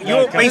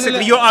you're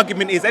basically your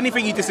argument is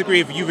anything you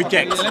disagree with, you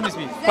reject. Let me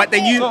speak. But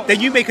then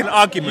you make an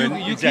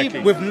argument You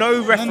keep- with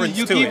no reference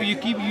you to keep, it. You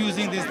keep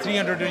using this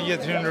 300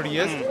 years, 300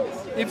 years.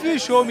 If you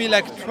show me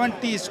like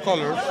 20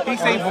 scholars, He's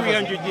saying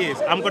 300 years.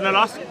 I'm gonna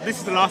this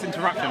is the last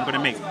interruption I'm gonna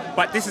make.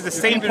 But this is the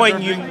same keep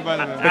point you. interrupting, by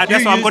the way. That's you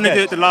what I'm used gonna do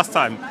that. it the last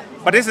time.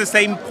 But this is the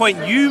same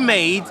point you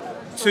made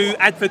to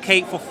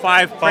advocate for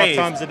five prayers.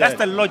 times a day. That's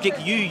the logic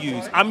you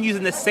use. I'm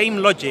using the same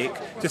logic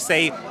to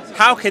say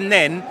how can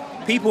then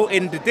people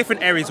in the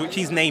different areas which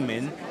he's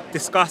naming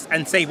discuss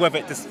and say whether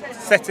it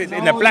set it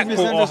in a black you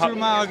pool or. misunderstood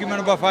my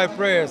argument about 5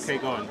 prayers. Okay,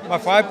 go on. My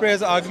 5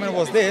 prayers argument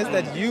was this,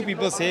 that you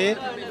people say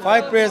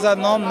 5 prayers are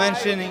not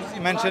mentioned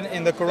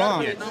in the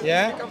Quran.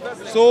 Yeah?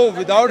 So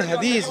without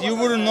hadith, you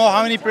wouldn't know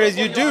how many prayers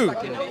you do.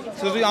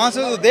 So the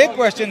answer to their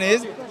question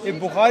is, if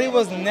Bukhari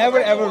was never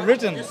ever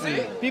written,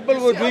 people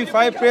were doing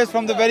 5 prayers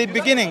from the very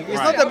beginning. It's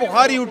not the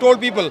Bukhari who told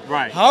people.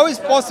 Right. How is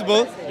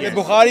possible that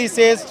Bukhari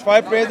says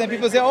 5 prayers and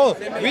people say, oh,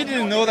 we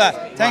didn't know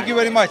that. Thank you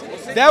very much.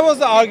 That was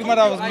the argument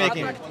I was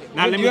making.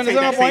 Now Do let you me take understand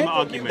that my same point?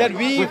 argument. That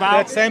we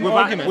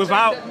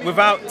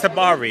Without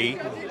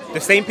Tabari,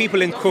 the same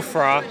people in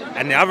Kufra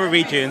and the other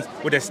regions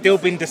would have still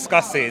been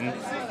discussing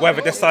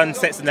whether the sun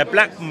sets in a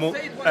black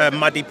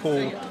muddy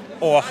pool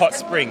or a hot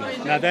spring.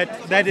 Now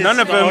that is None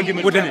of the them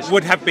argument finished.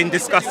 would have been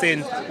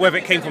discussing whether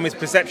it came from his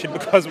perception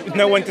because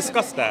no one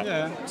discussed that.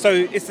 Yeah. So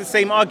it's the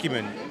same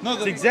argument. No,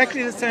 It's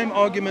exactly the same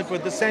argument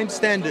with the same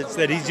standards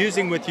that he's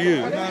using with you.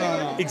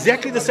 no.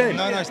 Exactly the same.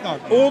 No, it's not.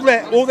 All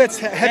that's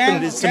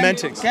happened is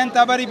semantics. Can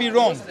Tabari be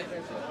wrong?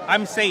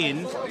 I'm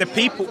saying the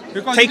people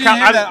Because take you didn't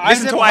hear out. that. I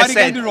Listen said to what I Bukhari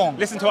said. can be wrong.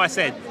 Listen to what I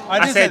said. I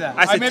didn't say that.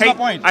 I made my take,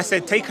 point. I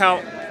said take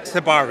out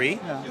Tabari.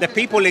 The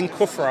people in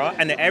Kufra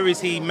and the areas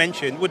he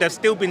mentioned would have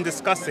still been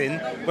discussing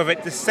whether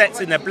it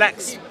sets in a black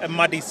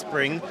muddy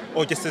spring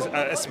or just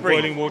a spring.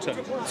 Boiling water.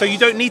 So you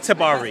don't need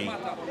Tabari.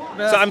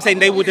 So I'm saying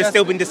they would have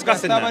still been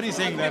discussing that's that. Tabari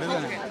saying that,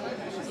 isn't it?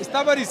 It's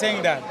Tabari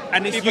saying that.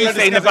 And it's People you are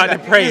saying discussing about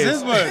that. the prayers.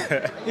 It's his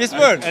word. His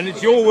word. And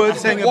it's your word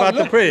saying about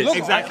the prayers. Look,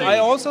 Exactly. I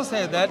also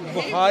said that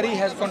Bukhari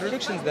has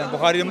contradictions then.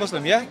 Bukhari is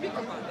Muslim, yeah?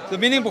 So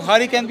meaning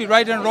Bukhari can be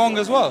right and wrong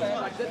as well.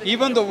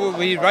 Even though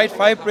we write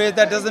 5 prayers,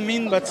 that doesn't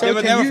mean But so there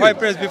were can never you. 5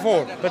 prayers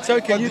before. But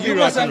so can you be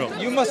right and wrong.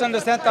 You must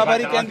understand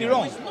Tabari can be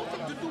wrong.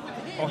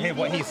 Or hear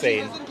what he's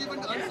saying.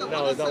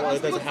 No, it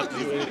doesn't have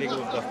to do anything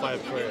with the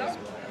 5 prayers.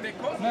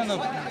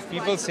 No.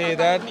 People say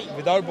that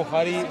without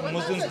Bukhari,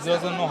 Muslims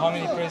doesn't know how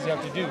many prayers you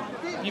have to do.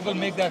 People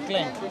make that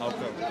claim.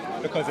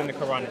 Because in the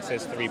Quran it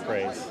says 3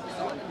 prayers.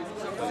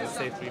 Doesn't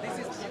say 3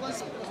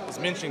 prayers. It's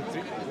mentioning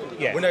 3.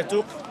 Yeah. When I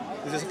took,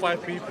 there's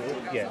 5 people.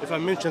 Yeah. If I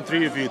mention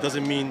 3 of you, it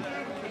doesn't mean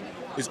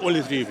it's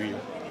only 3 of you.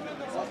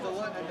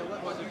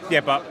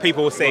 Yeah, but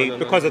people will say No,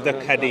 because of the no,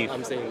 hadith.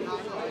 I'm saying,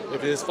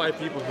 if there's 5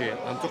 people here,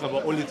 I'm talking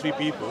about only 3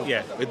 people.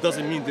 Yeah. It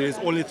doesn't mean there is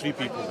only 3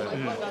 people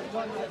there.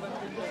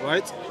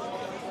 Right?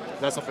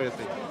 That's a fair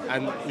thing.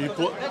 And you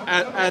put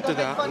add to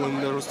that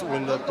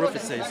when the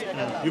Prophet says,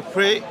 you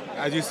pray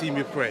as you see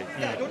me pray.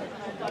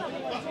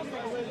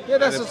 Yeah,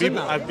 that's And the people-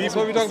 Sunnah. and That's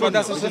people- what we talk about,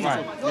 that's the listen,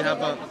 Sunnah. We have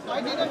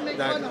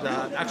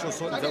the actual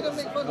Sunnah,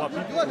 what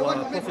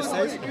Prophet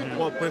says,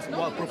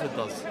 what Prophet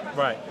does.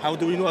 Right. How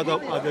do we know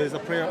that there is a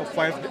prayer of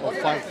five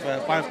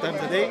times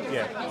a day?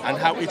 Yeah. And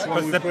how each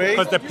one we pray?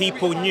 Because the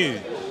people knew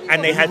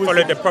and they had was-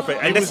 followed the Prophet.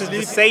 And he this was is the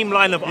leading- same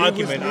line of He was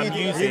argument I'm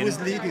leading- using. He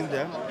was leading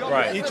them.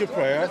 Right. Each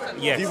prayer.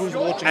 Yes. He was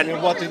watching And-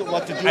 them what to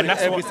do in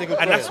every single prayer.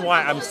 and that's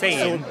why I'm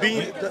saying,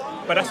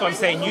 but that's what I'm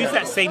saying, use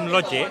that same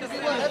logic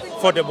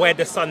for where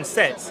the sun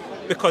sets,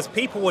 because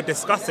people were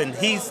discussing,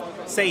 he's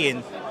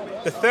saying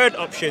the third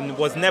option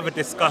was never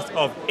discussed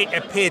of it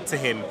appeared to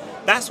him.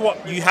 That's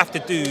what you have to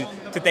do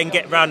to then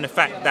get around the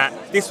fact that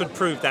this would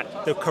prove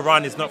that the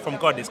Quran is not from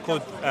God. It's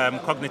called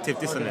cognitive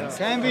dissonance.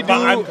 Can we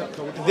But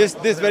do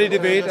this very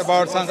debate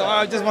about suns?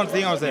 Just one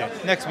thing I was saying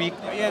next week,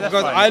 Yeah, that's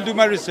because fine. I'll do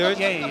my research.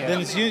 Yeah.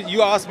 Then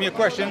you ask me a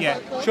question. Yeah.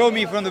 Show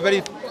me from the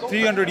very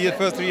 300 years,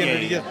 first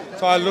 300 years.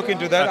 So I'll look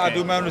into that. Okay. I'll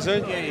do my own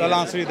research. Yeah. I'll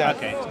answer you that.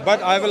 Okay.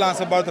 But I will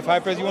answer about the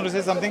 5 prayers. You want to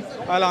say something?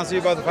 I'll answer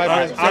you about the 5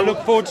 prayers. I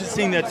look forward to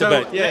seeing that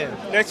debate. Yeah.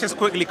 Let's just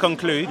quickly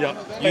conclude. Yeah.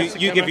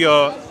 You give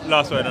your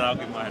last word and I'll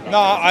give mine. No,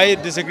 I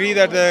disagree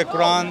that the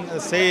Quran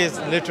says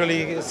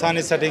literally sun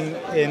is setting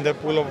in the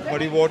pool of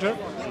muddy water.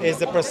 It's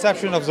the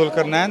perception of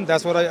Zulkarnain.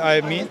 That's what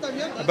I mean.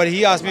 But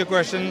he asked me a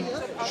question.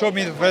 Show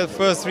me the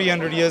first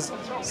 300 years.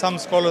 Some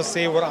scholars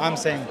say what I'm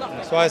saying.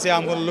 So I say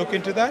I'm going to look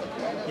into that.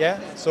 Yeah.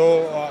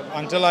 So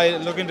until I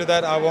look into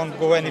that, I won't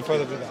go any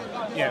further to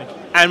that. Yeah.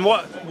 And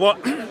what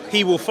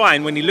he will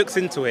find when he looks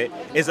into it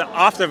is that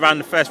after around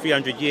the first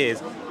 300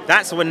 years,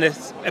 that's when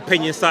this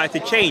opinion started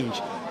to change,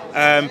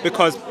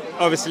 because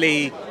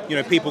obviously, you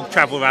know, people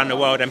travel around the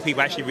world and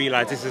people actually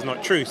realize this is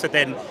not true. So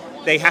then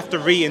they have to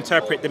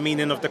reinterpret the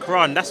meaning of the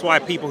Quran. That's why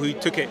people who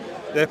took it,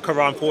 the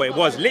Quran for what it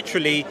was,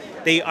 literally,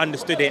 they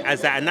understood it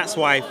as that. And that's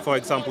why, for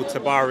example,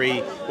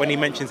 Tabari, when he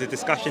mentions the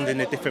discussions in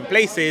the different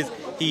places,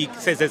 he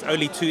says there's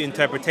only 2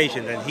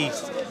 interpretations, and he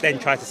then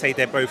tries to say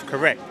they're both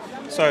correct.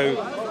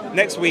 So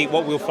next week,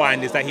 what we'll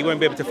find is that he won't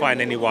be able to find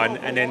anyone,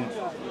 and then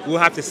we'll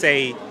have to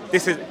say,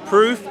 this is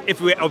proof,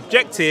 if we're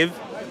objective,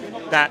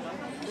 that,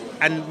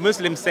 and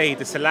Muslims say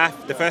the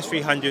Salaf, the first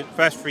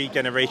 3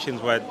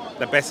 generations were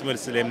the best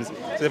Muslims.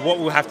 So what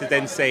we'll have to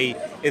then say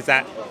is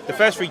that the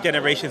first 3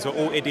 generations were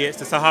all idiots,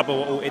 the Sahaba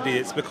were all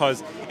idiots,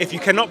 because if you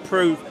cannot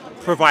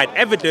provide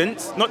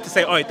evidence, not to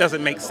say, oh, it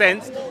doesn't make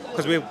sense,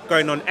 because we're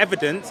going on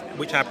evidence,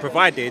 which I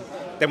provided,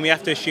 then we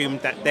have to assume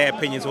that their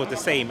opinions are the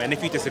same. And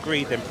if you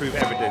disagree, then prove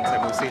evidence,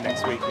 and we'll see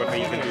next week whether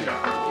you can do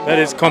that. That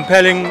is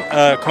compelling.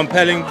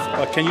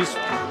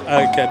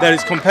 Okay, that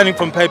is compelling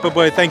from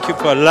Paperboy. Thank you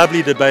for a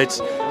lovely debate.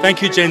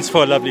 Thank you, gents,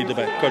 for a lovely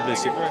debate. God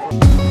bless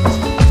you.